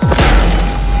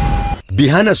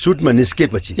 बिहान सुटमा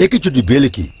निस्केपछि एकैचोटी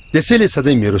बेलुकी, त्यसैले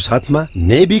सधैँ मेरो साथमा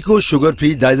नेबीको sugar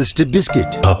free digestive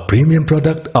biscuit. A premium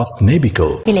product of Nebico.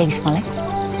 के ल्याइस् मलाई?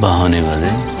 बहाउने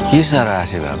बजे के सारा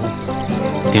आशे बाबु,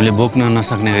 तिमीले बोक्न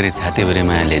नसक्ने गरी छातीभरि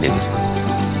माया ल्याइदिएको छु.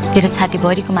 तेरो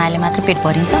छातीभरिको मायाले मात्र पेट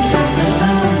भरिन्छ?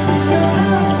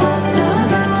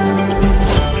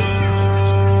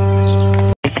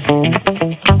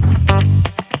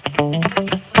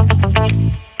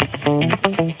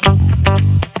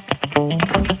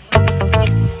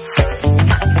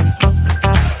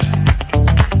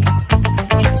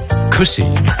 खुशी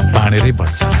बाँडेरै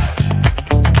बढ्छ,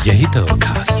 यही त हो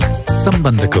खास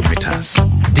सम्बन्धको मिठास.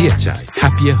 DHI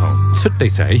Happy Home छुट्टै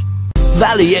छ है.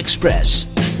 Valley Express.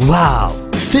 Wow,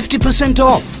 50%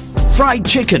 off. Fried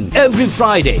chicken every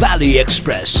Friday. Valley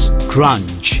Express.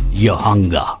 Crunch your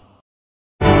hunger.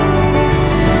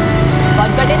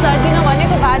 भटभटे चढ्दिन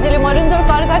भनेको भाजेले मरुन्जेल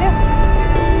कर गर्यो.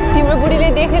 तिम्रो बुढीले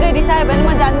देखेर रिसायो भने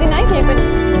म जान्दिन है केही पनि.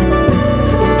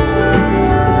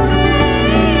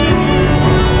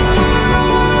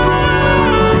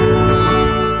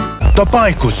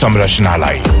 तपाईको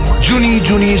संरचनालाई जुनी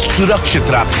जुनी सुरक्षित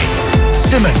राख्ने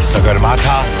सिमेन्ट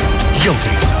सगरमाथा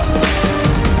एउटै छ.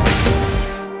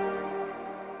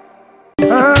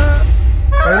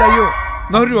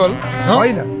 नरिवल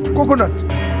होइन कोकोनट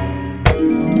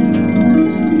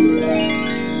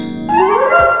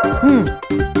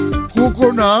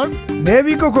कोकोनट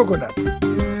नेभीको कोकोनट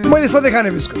मैले सधैँ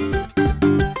खाने बिस्कुट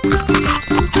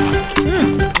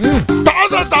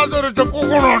ताजा ताजा रहेछ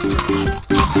कोकोनट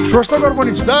स्वस्थकर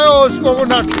पनि छ जय होस्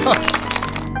कोकोनट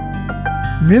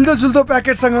मिल्दो जुल्दो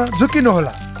प्याकेटसँग झुकिनु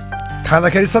होला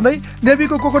खाँदाखेरि सधैँ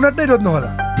नेभीको कोकोनट नै रोज्नु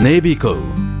होला नेभीको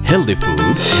healthy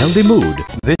food, healthy mood.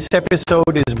 This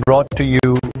episode is brought to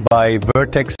you by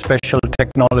Vertex Special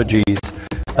Technologies,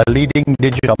 a leading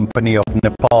digital company of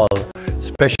Nepal,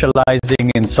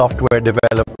 specializing in software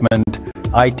development,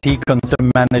 IT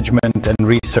consumer management and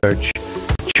research.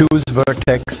 Choose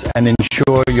Vertex and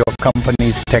ensure your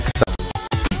company's tech support.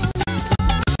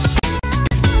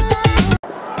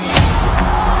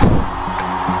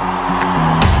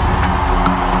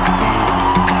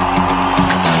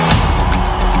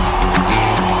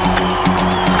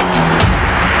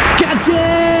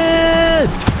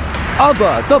 अब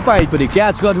तपाईं पनि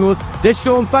catch गर्नुहोस्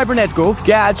DishHome Fibernet को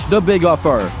catch the big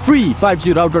offer free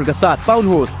 5G router का साथ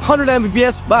पाउनुहोस् 100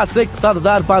 Mbps वार्षिक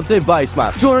 7522 मा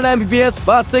 200 Mbps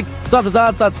वार्षिक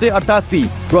 7788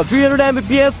 र 300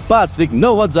 Mbps वार्षिक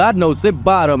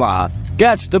 9912 मा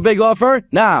catch the big offer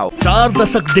now 4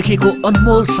 दशक देखिको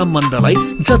अनमोल सम्बन्धलाई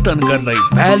जतन गर्दै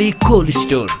भ्याली कोल्ड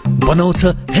स्टोर बनाउँछ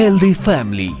हेल्दी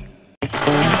फ्यामिली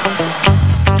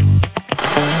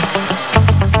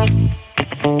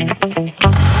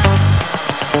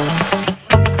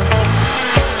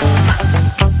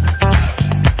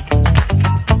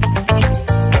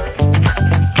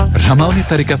रमाउने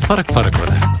तरिका फरक फरक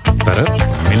होला तर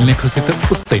मिल्ने खुसी त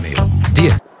उस्तै नै हो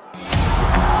डियर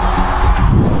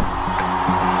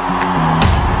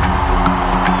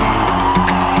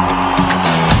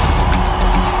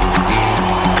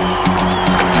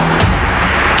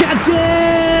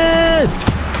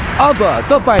अब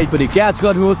तपाईं पनि क्याच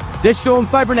गर्नुहोस् DishHome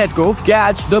Fibernet को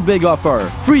catch the big offer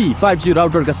free 5G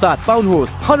router का साथ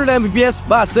पाउनुहोस् 100 Mbps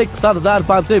वार्षिक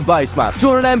 7522 मा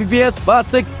 200 Mbps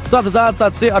वार्षिक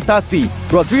 7788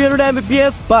 र 300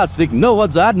 Mbps वार्षिक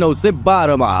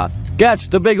 9912 मा catch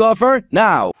the big offer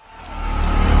now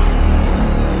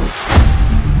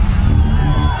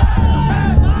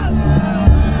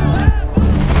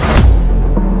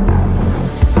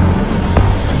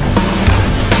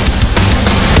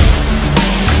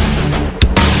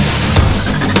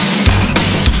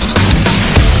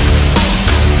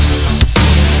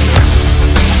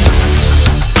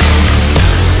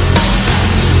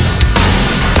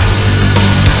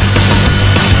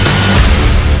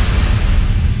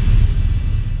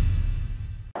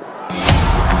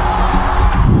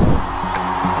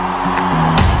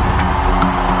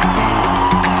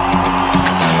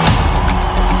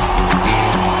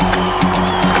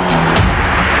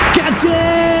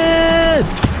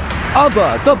अब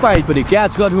तपाईं पनि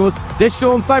क्याच गर्नुहोस्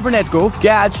DishHome Fibernet को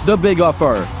catch the big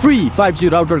offer free 5G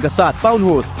router का साथ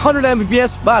पाउनुहोस् 100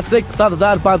 Mbps वार्षिक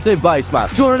 7522 मा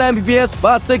 200 Mbps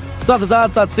वार्षिक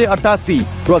 7788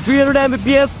 र 300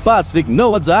 Mbps वार्षिक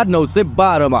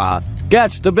 9912 मा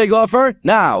catch the big offer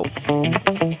now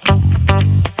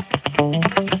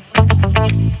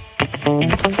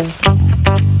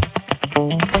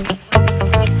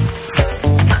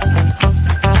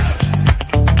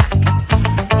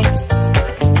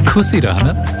खुसी रहन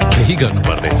केही गर्नु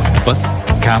पर्दैन बस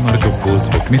कामहरुको बोझ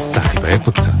बोक्ने साथी भए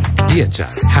पुग्छ DHI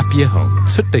ह्याप्पी होम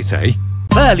छुट्टै छ है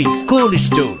भ्याली कोल्ड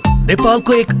स्टोर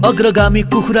नेपालको एक अग्रगामी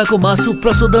कुखुराको मासु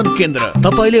प्रशोधन केन्द्र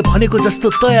तपाईले भनेको जस्तो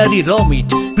तयारी र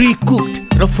मिट प्री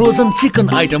कुक्ड र फ्रोजन चिकन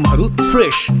आइटमहरु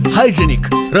फ्रेश हाइजेनिक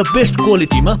र बेस्ट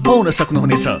क्वालिटीमा पाउन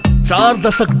सक्नुहुनेछ 4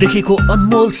 दशक देखिको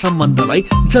अनमोल सम्बन्धलाई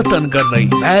जतन गर्दै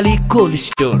भ्याली कोल्ड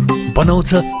स्टोर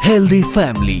बनाउँछ हेल्दी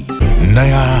फ्यामिली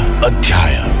नयाँ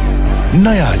अध्याय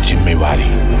नयाँ जिम्मेवारी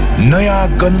नयाँ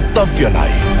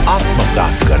गन्तव्यलाई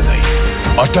आत्मसात गर्दै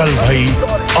अटल भई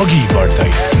अघि बढ्दै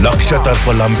लक्ष्यतर्फ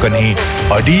लम्कने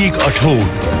अडिग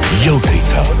अठोट एउटै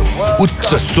छ उच्च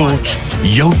सोच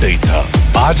एउटै छ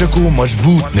आजको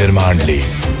मजबुत निर्माणले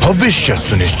भविष्य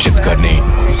सुनिश्चित गर्ने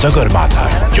सगरमाथा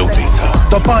एउटै छ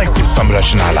तपाईको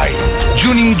संरचनालाई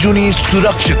जुनी जुनी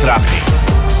सुरक्षित राख्ने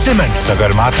सिमेन्ट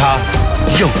सगरमाथा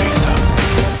एउटै छ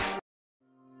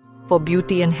For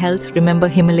beauty and health, remember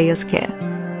Himalaya's care.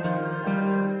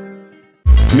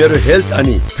 मेरो हेल्थ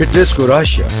अनि फिटनेसको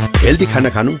रहस्य हेल्दी खाना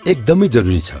खानु एकदमै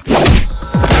जरुरी छ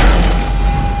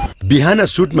बिहान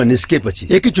सुटमा निस्केपछि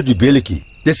एकैचोटी बेलुकी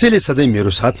त्यसैले सधैँ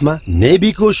मेरो साथमा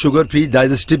नेबीको sugar free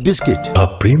digestive biscuit A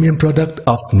premium product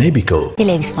of Nebico. के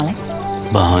ल्याइदिस् मलाई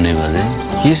बहाउने बजे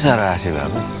के सारा आशे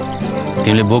बाबु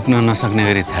तिमीले बोक्न नसक्ने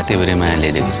गरी छातीभरि माया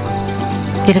ल्याइदिएको छु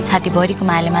तेरो छातीभरिको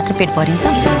मायाले मात्र पेट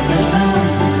भरिन्छ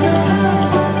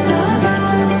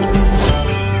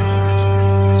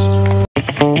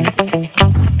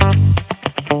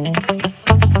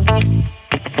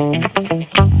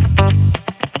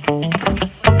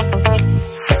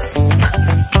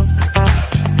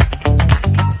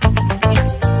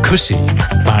खुशी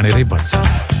बाँडेरै बढ्छ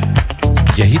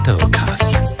यही त हो खास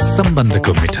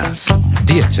सम्बन्धको मिठास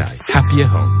DHI Happy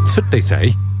Home छुट्टै छ है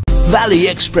Valley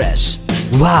Express.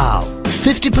 Wow,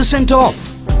 50% off.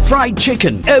 Fried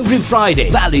chicken every Friday.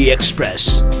 Valley Express.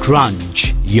 Crunch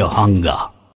your hunger.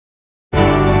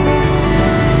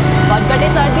 भटघटे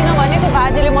चढ्दिन भनेको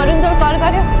बाजेले मरुन्जेल कर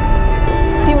गर्यो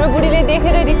तिम्रो बुढीले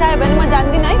देखेर रिसायो भने म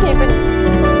जान्दिन है केही पनि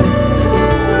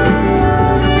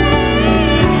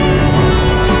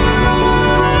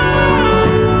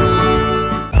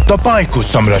तपाईको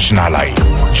संरचनालाई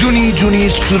जुनी जुनी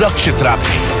सुरक्षित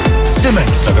राख्ने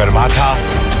सिमेन्ट सगरमाथा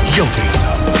एउटै छ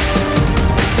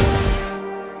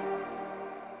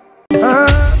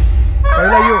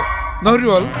पहिला यो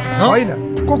नरिवल होइन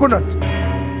कोकोनट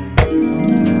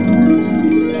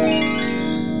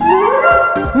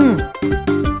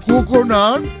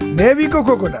कोकोनट नेभीको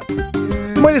कोकोनट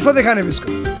मैले सधैँ खाने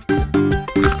बिस्कुट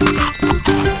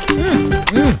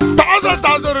ताजा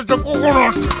ताजा रहेछ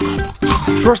कोकोनट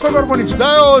स्वस्थकर पनि छ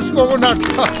जय होस् कोकोनट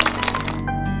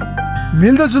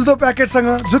मिल्दो जुल्दो प्याकेटसँग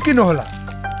झुक्किनु होला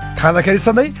खाँदाखेरि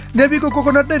सधैँ नेभीको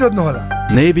कोकोनट नै रोज्नु होला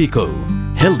नेभीको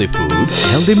healthy food,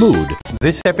 healthy mood.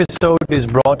 This episode is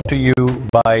brought to you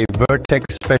by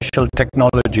Vertex Special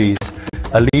Technologies,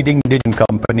 a leading digital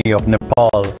company of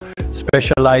Nepal,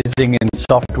 specializing in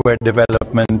software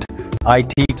development,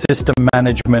 IT system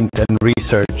management and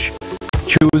research.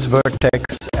 Choose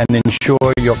Vertex and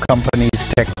ensure your company's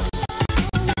tech.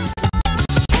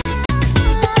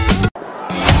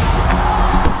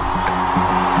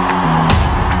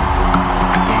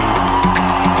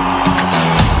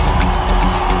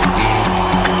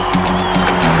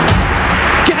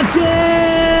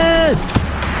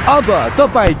 अब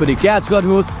तपाईं पनि catch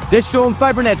गर्नुहोस् DishHome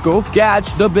Fibernet को Catch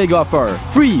the Big Offer.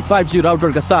 Free 5G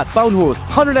router का साथ पाउनुहोस्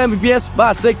 100 Mbps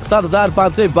वार्षिक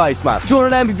 7522 मा,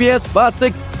 200 Mbps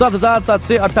वार्षिक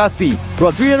 7788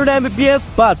 र 300 Mbps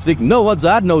वार्षिक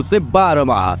 9912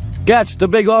 मा. Catch the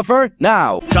big offer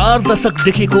now. 4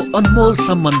 दशकदेखिको अनमोल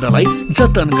सम्बन्धलाई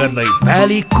जतन गर्दै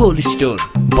भ्याली कोल्ड स्टोर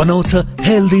बनाउँछ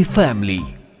हेल्दी फ्यामिली.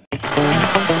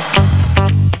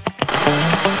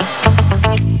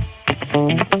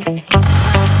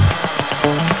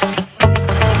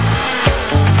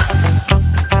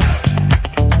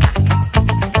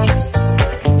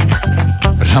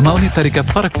 रमाउने तरिका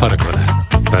फरक फरक होला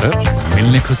तर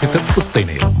मिल्ने खुसी त उस्तै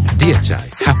नै हो DHI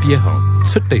Happy Home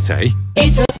छुट्टै छ है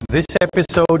This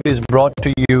episode is brought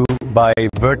to you by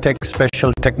Vertex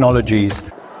Special Technologies.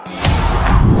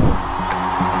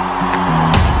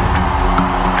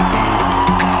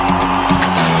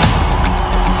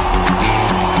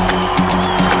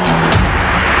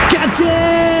 Catch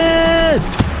it!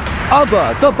 अब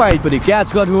तपाईं पनि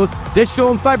क्याच गर्नुहोस्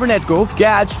DishHome Fibernet को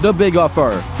Catch the Big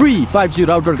Offer. Free 5G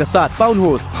router का साथ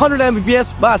पाउनुहोस् 100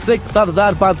 Mbps वार्षिक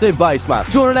 7522 मा,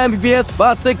 200 Mbps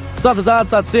वार्षिक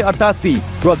 7788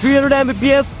 र 300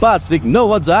 Mbps वार्षिक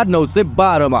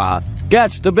 9912 मा.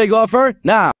 Catch the big offer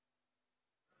now.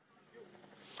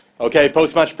 Okay,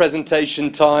 post-match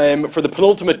presentation time for the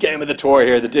penultimate game of the tour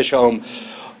here, the DishHome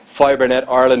Fibernet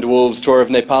Ireland Wolves Tour of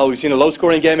Nepal. We've seen a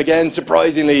low-scoring game again.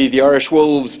 Surprisingly, the Irish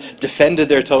Wolves defended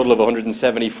their total of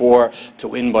 174 to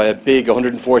win by a big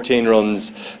 114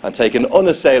 runs and take an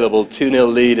unassailable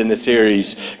 2-0 lead in the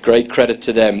series. Great credit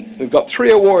to them. We've got 3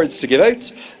 awards to give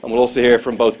out, and we'll also hear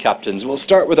from both captains. We'll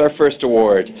start with our first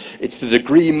award. It's the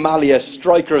Degree Malia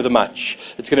Striker of the Match.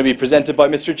 It's going to be presented by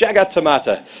Mr. Jagat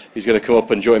Tamata, who's going to come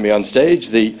up and join me on stage,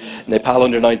 the Nepal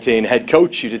Under-19 head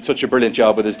coach who did such a brilliant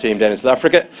job with his team down in South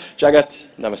Africa. Jagat,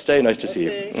 namaste, nice to see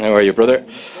you. How are you, brother?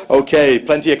 Okay,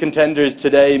 plenty of contenders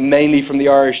today, mainly from the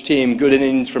Irish team. Good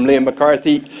innings from Liam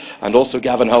McCarthy and also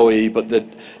Gavin Hoey, but the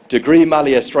Degree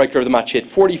Malia Striker of the Match hit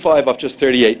 45 off just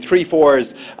 38, 3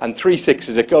 4s and 3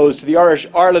 6s. It goes to the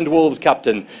Ireland Wolves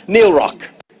captain, Neil Rock.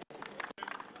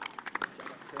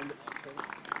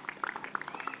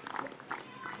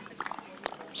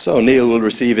 So Neil will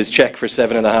receive his cheque for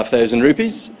 7,500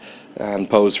 rupees and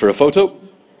pose for a photo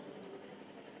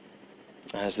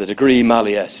as the Degree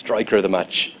Malia Striker of the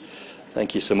Match.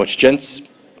 Thank you so much, gents.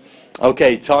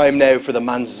 Okay, time now for the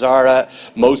Manzara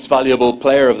Most Valuable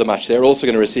Player of the Match. They're also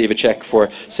going to receive a cheque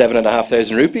for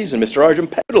 7,500 rupees, and Mr. Arjun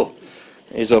Pedal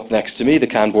is up next to me, the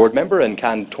CAN board member and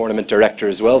CAN tournament director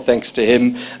as well. Thanks to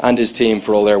him and his team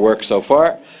for all their work so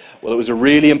far. Well, it was a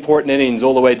really important innings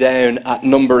all the way down at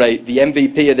number 8. The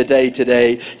MVP of the day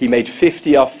today, he made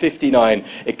 50 off 59.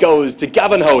 It goes to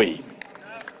Gavin Hoey.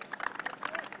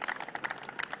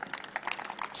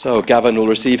 So Gavin will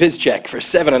receive his cheque for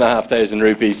 7,500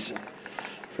 rupees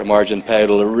from Arjun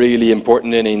Powdell. A really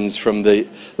important innings from the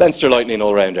Leinster Lightning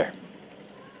all-rounder.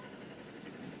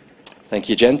 Thank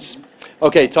you, gents.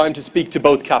 Okay, time to speak to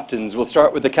both captains. We'll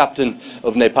start with the captain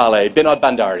of Nepal, Binod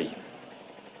Bandari.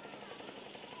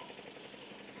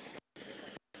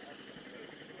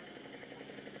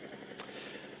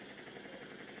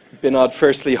 Binod,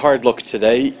 firstly, hard luck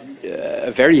today.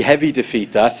 A very heavy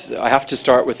defeat, that. I have to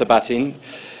start with the batting.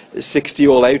 60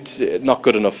 all out, not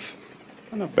good enough.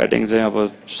 Batting चाहिँ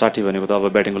अब 60 भनेको त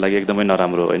अब ब्याटिङको लागि एकदमै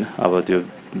नराम्रो होइन अब त्यो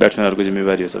ब्याट्सम्यानहरुको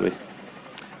जिम्मेवारी हो सबै.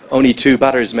 Only 2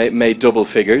 batters made double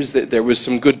figures. There was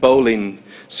some good bowling,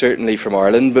 certainly from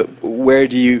Ireland, but where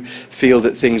do you feel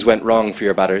that things went wrong for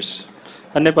your batters?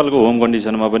 नेपालको होम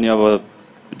कन्डिसनमा पनि अब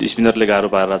स्पिनरले गाह्रो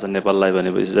पारेछ नेपाललाई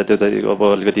भनेपछि त्यो त अब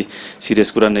अलिकति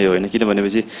सिरियस कुरा नै हो हैन किन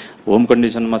भनेपछि होम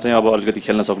कन्डिसनमा चाहिँ अब अलिकति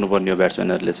खेल्न सक्नुपर्ने हो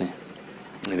ब्याट्सम्यानहरुले चाहिँ.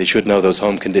 They should know those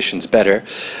home conditions better.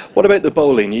 What about the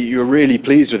bowling? You're really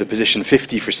pleased with the position,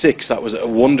 50 for 6. That was a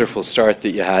wonderful start that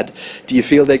you had. Do you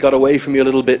feel they got away from you a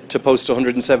little bit to post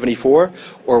 174,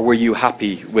 or were you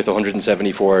happy with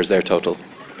 174 as their total?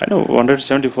 I know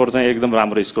 174 चाहिँ एकदम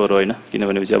राम्रो score हो हैन किन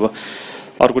भनेपछि अब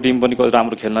अर्को Tim पनि कति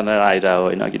राम्रो खेल्न आइरा हो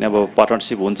हैन किन अब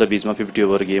पार्टनरशिप हुन्छ बीचमा 50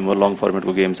 ओभर गेम हो लङ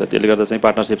फर्मेटको गेम छ त्यसले गर्दा चाहिँ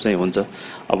पार्टनरशिप चाहिँ हुन्छ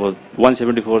अब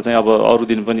 174 चाहिँ अब अरु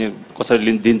दिन पनि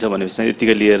कसरी दिन्छ भनेपछि चाहिँ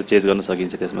यतिकै लिएर चेज गर्न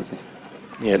सकिन्छ त्यसमा चाहिँ.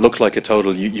 Yeah, it looked like a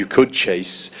total you could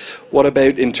chase. What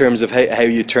about in terms of how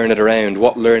you turn it around?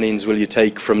 What learnings will you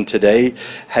take from today?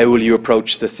 How will you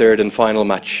approach the third and final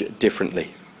match differently?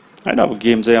 हैन अब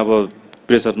game चाहिँ अब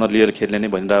pressure नलिएर खेल्ने नै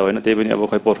भनिरहेको हैन त्यही पनि अब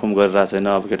खै परफर्म गरिरहेको छैन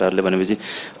अब केटाहरुले भनेपछि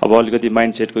अब अलिकति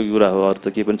माइन्डसेटको कुरा हो अरु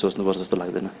त के पनि सोच्नुपर्छ जस्तो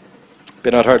लाग्दैन.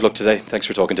 Binod, hard luck today. Thanks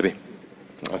for talking to me.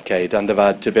 Okay,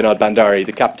 Dandavad to Binod Bandari,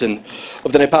 the captain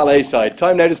of the Nepal A side.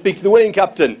 Time now to speak to the winning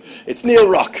captain. It's Neil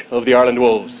Rock of the Ireland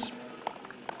Wolves.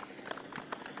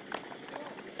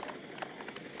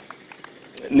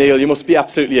 Neil, you must be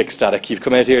absolutely ecstatic. You've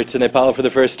come out here to Nepal for the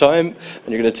first time and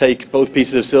you're going to take both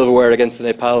pieces of silverware against the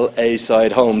Nepal A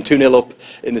side home. 2-0 up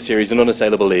in the series, an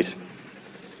unassailable lead.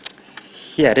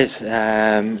 Yeah, it is.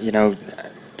 You know,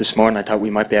 this morning I thought we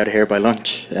might be out of here by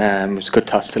lunch. It was a good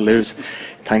toss to lose.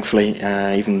 Thankfully,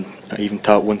 I even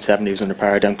thought 170 was under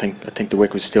par. I think the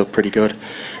wicket was still pretty good.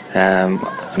 And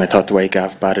I thought the way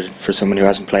Gav batted for someone who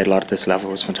hasn't played a lot at this level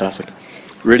was fantastic.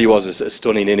 Really was a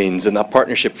stunning innings, and that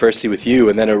partnership firstly with you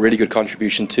and then a really good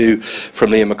contribution too from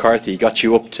Liam McCarthy got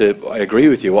you up to, I agree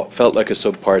with you, what felt like a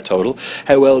subpar total.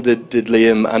 How well did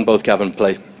Liam and both Gavin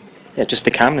play? Yeah, just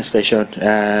the calmness they showed.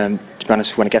 To be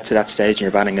honest, when it gets to that stage in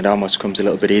your batting, it almost becomes a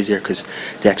little bit easier because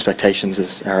the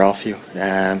expectations are off you.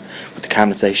 But the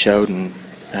calmness they showed and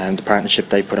the partnership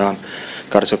they put on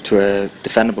got us up to a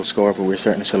defendable score, but we're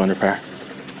certainly still under par.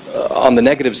 On the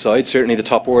negative side, certainly the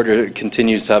top order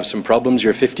continues to have some problems.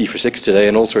 You're 50 for 6 today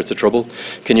and all sorts of trouble.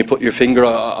 Can you put your finger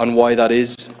on why that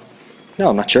is? No,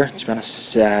 I'm not sure, to be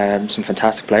honest. Some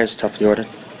fantastic players at the top of the order.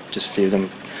 Just a few of them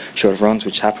short of runs,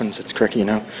 which happens. It's cricket, you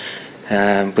know.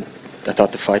 But I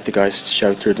thought the fight the guys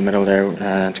showed through the middle there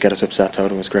to get us up to that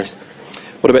total was great.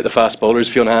 What about the fast bowlers?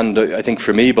 Fionn Hand, I think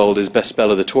for me, bowled his best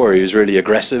spell of the tour. He was really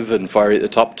aggressive and fiery at the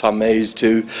top. Tom Mays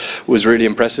too was really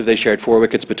impressive. They shared 4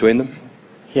 wickets between them.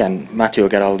 Yeah, and Matthew will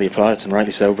get all the plaudits, and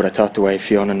rightly so, but I thought the way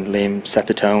Fionn and Liam set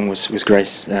the tone was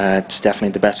great. It's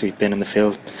definitely the best we've been in the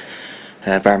field,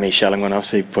 bar me shelling one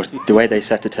obviously, but the way they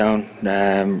set the tone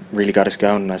really got us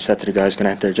going. And I said to the guys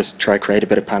going out there, just try create a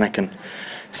bit of panic and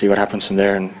see what happens from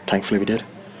there, and thankfully we did.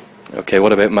 Okay,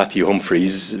 what about Matthew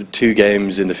Humphreys? 2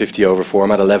 games in the 50 over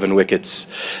format, 11 wickets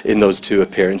in those 2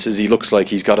 appearances. He looks like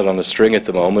he's got it on a string at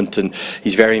the moment, and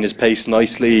he's varying his pace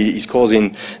nicely. He's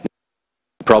causing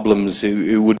problems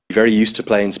who would be very used to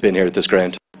playing spin here at this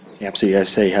ground. Yeah, absolutely. As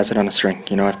I say, he has it on a string.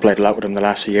 You know, I've played a lot with him the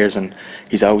last few years, and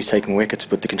he's always taken wickets,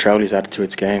 but the control he's added to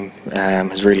his game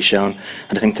has really shown.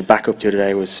 And I think the backup to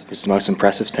today was the most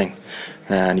impressive thing.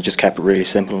 And he just kept it really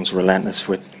simple and was relentless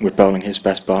with bowling his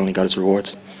best ball, and he got his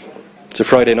rewards. It's a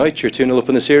Friday night. You're 2-0 up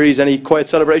in the series. Any quiet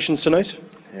celebrations tonight?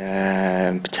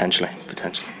 Potentially.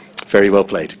 Very well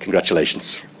played.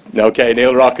 Congratulations. Okay,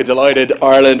 Neil Rock, a delighted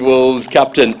Ireland Wolves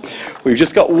captain. We've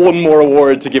just got one more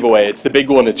award to give away. It's the big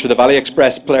one. It's for the Valley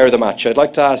Express Player of the Match. I'd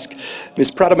like to ask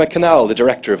Ms. Pratima Kanal, the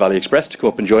director of Valley Express, to come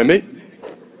up and join me.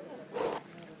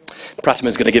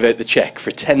 Pratima's going to give out the cheque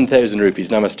for 10,000 rupees.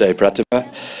 Namaste, Pratima.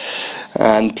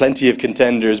 And plenty of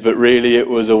contenders, but really it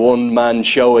was a one-man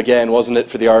show again, wasn't it,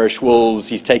 for the Irish Wolves?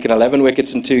 He's taken 11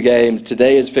 wickets in 2 games.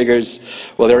 Today his figures,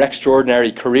 well, they're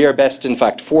extraordinary. Career best, in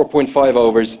fact, 4.5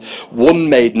 overs, 1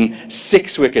 maiden,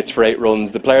 6 wickets for 8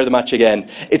 runs. The player of the match again,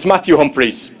 it's Matthew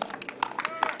Humphreys.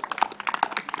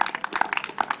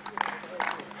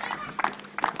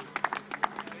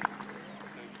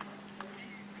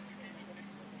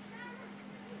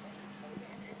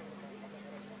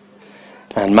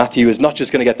 And Matthew is not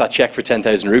just going to get that cheque for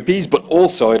 10,000 rupees, but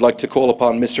also I'd like to call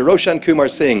upon Mr. Roshan Kumar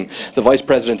Singh, the Vice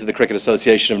President of the Cricket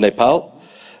Association of Nepal,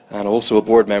 and also a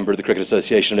board member of the Cricket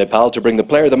Association of Nepal, to bring the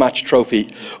Player of the Match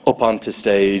trophy up onto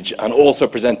stage and also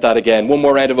present that again. One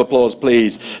more round of applause,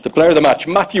 please. The Player of the Match,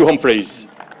 Matthew Humphreys.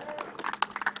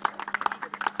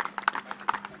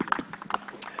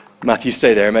 Matthew,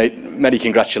 stay there, mate. Many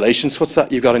congratulations. What's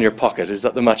that you've got in your pocket? Is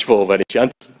that the match ball by any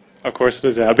chance? Of course it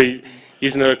is. I'll be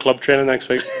using it at club training next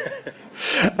week.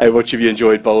 How much have you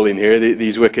enjoyed bowling here?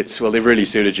 These wickets, well, they've really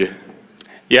suited you.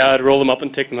 Yeah, I'd roll them up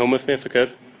and take them home with me if I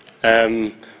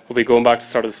could. We'll be going back to the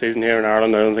start of the season here in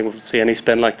Ireland. I don't think we'll see any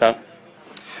spin like that.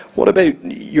 What about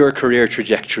your career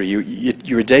trajectory? You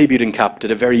were debuted in cap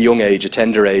at a very young age, a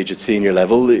tender age at senior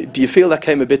level. Do you feel that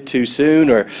came a bit too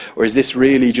soon, or is this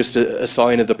really just a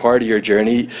sign of the part of your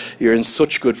journey? You're in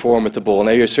such good form with the ball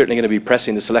now. You're certainly going to be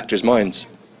pressing the selectors' minds.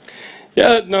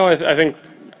 Yeah, no, I think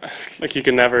like you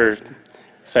can never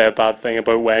say a bad thing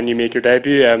about when you make your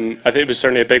debut. I think it was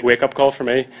certainly a big wake-up call for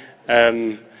me.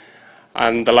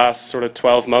 And the last sort of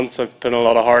 12 months I've put in a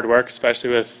lot of hard work,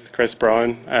 especially with Chris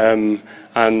Brown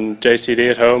and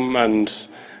JCD at home, and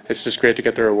it's just great to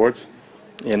get the rewards.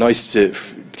 Yeah, nice to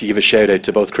give a shout out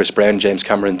to both Chris Brown and James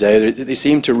Cameron Day. They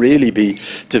seem to really be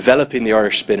developing the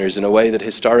Irish spinners in a way that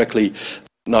historically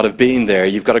not have been there.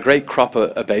 You've got a great crop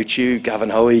about you, Gavin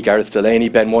Hoey, Gareth Delaney,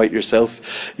 Ben White,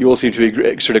 yourself. You all seem to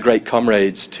be sort of great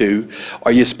comrades too.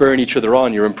 Are you spurring each other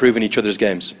on? You're improving each other's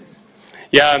games?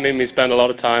 Yeah, I mean, we spent a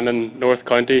lot of time in North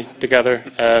County together,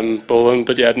 bowling,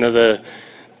 but yeah, no,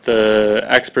 the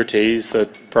expertise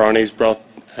that Brownie's brought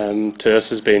to us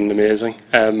has been amazing.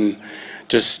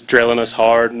 Just drilling us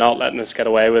hard, not letting us get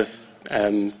away with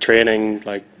training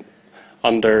like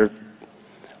under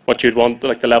what you'd want,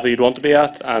 like the level you'd want to be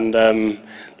at, and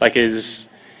like his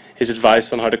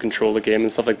advice on how to control the game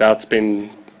and stuff like that's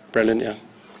been brilliant. Yeah.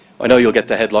 I know you'll get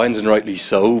the headlines, and rightly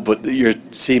so, but your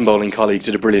seam bowling colleagues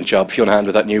did a brilliant job. Fiona Hand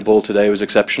with that new ball today was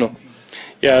exceptional.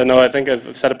 Yeah, no, I think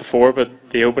I've said it before, but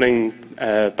the opening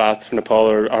bats for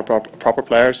Nepal are proper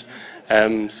players.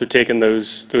 So taking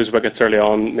those wickets early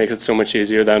on makes it so much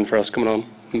easier then for us coming on in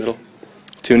the middle.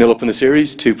 2-0 up in the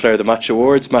series, 2 Player of the Match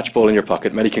awards, match ball in your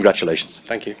pocket. Many congratulations.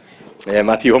 Thank you. Yeah,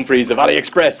 Matthew Humphreys of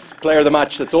AliExpress, Player of the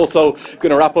Match. That's also going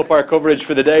to wrap up our coverage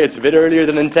for the day. It's a bit earlier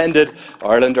than intended.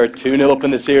 Ireland are 2-0 up in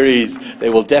the series.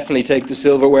 They will definitely take the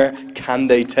silverware. Can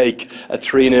they take a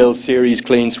 3-0 series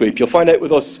clean sweep? You'll find out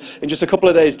with us in just a couple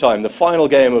of days' time. The final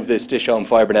game of this DishHome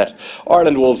Fibernet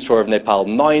Ireland Wolves Tour of Nepal,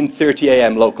 9:30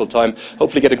 AM local time.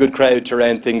 Hopefully get a good crowd to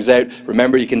round things out.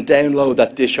 Remember, you can download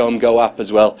that DishHome Go app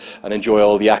as well and enjoy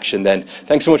all the action then.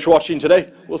 Thanks so much for watching today.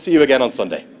 We'll see you again on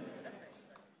Sunday.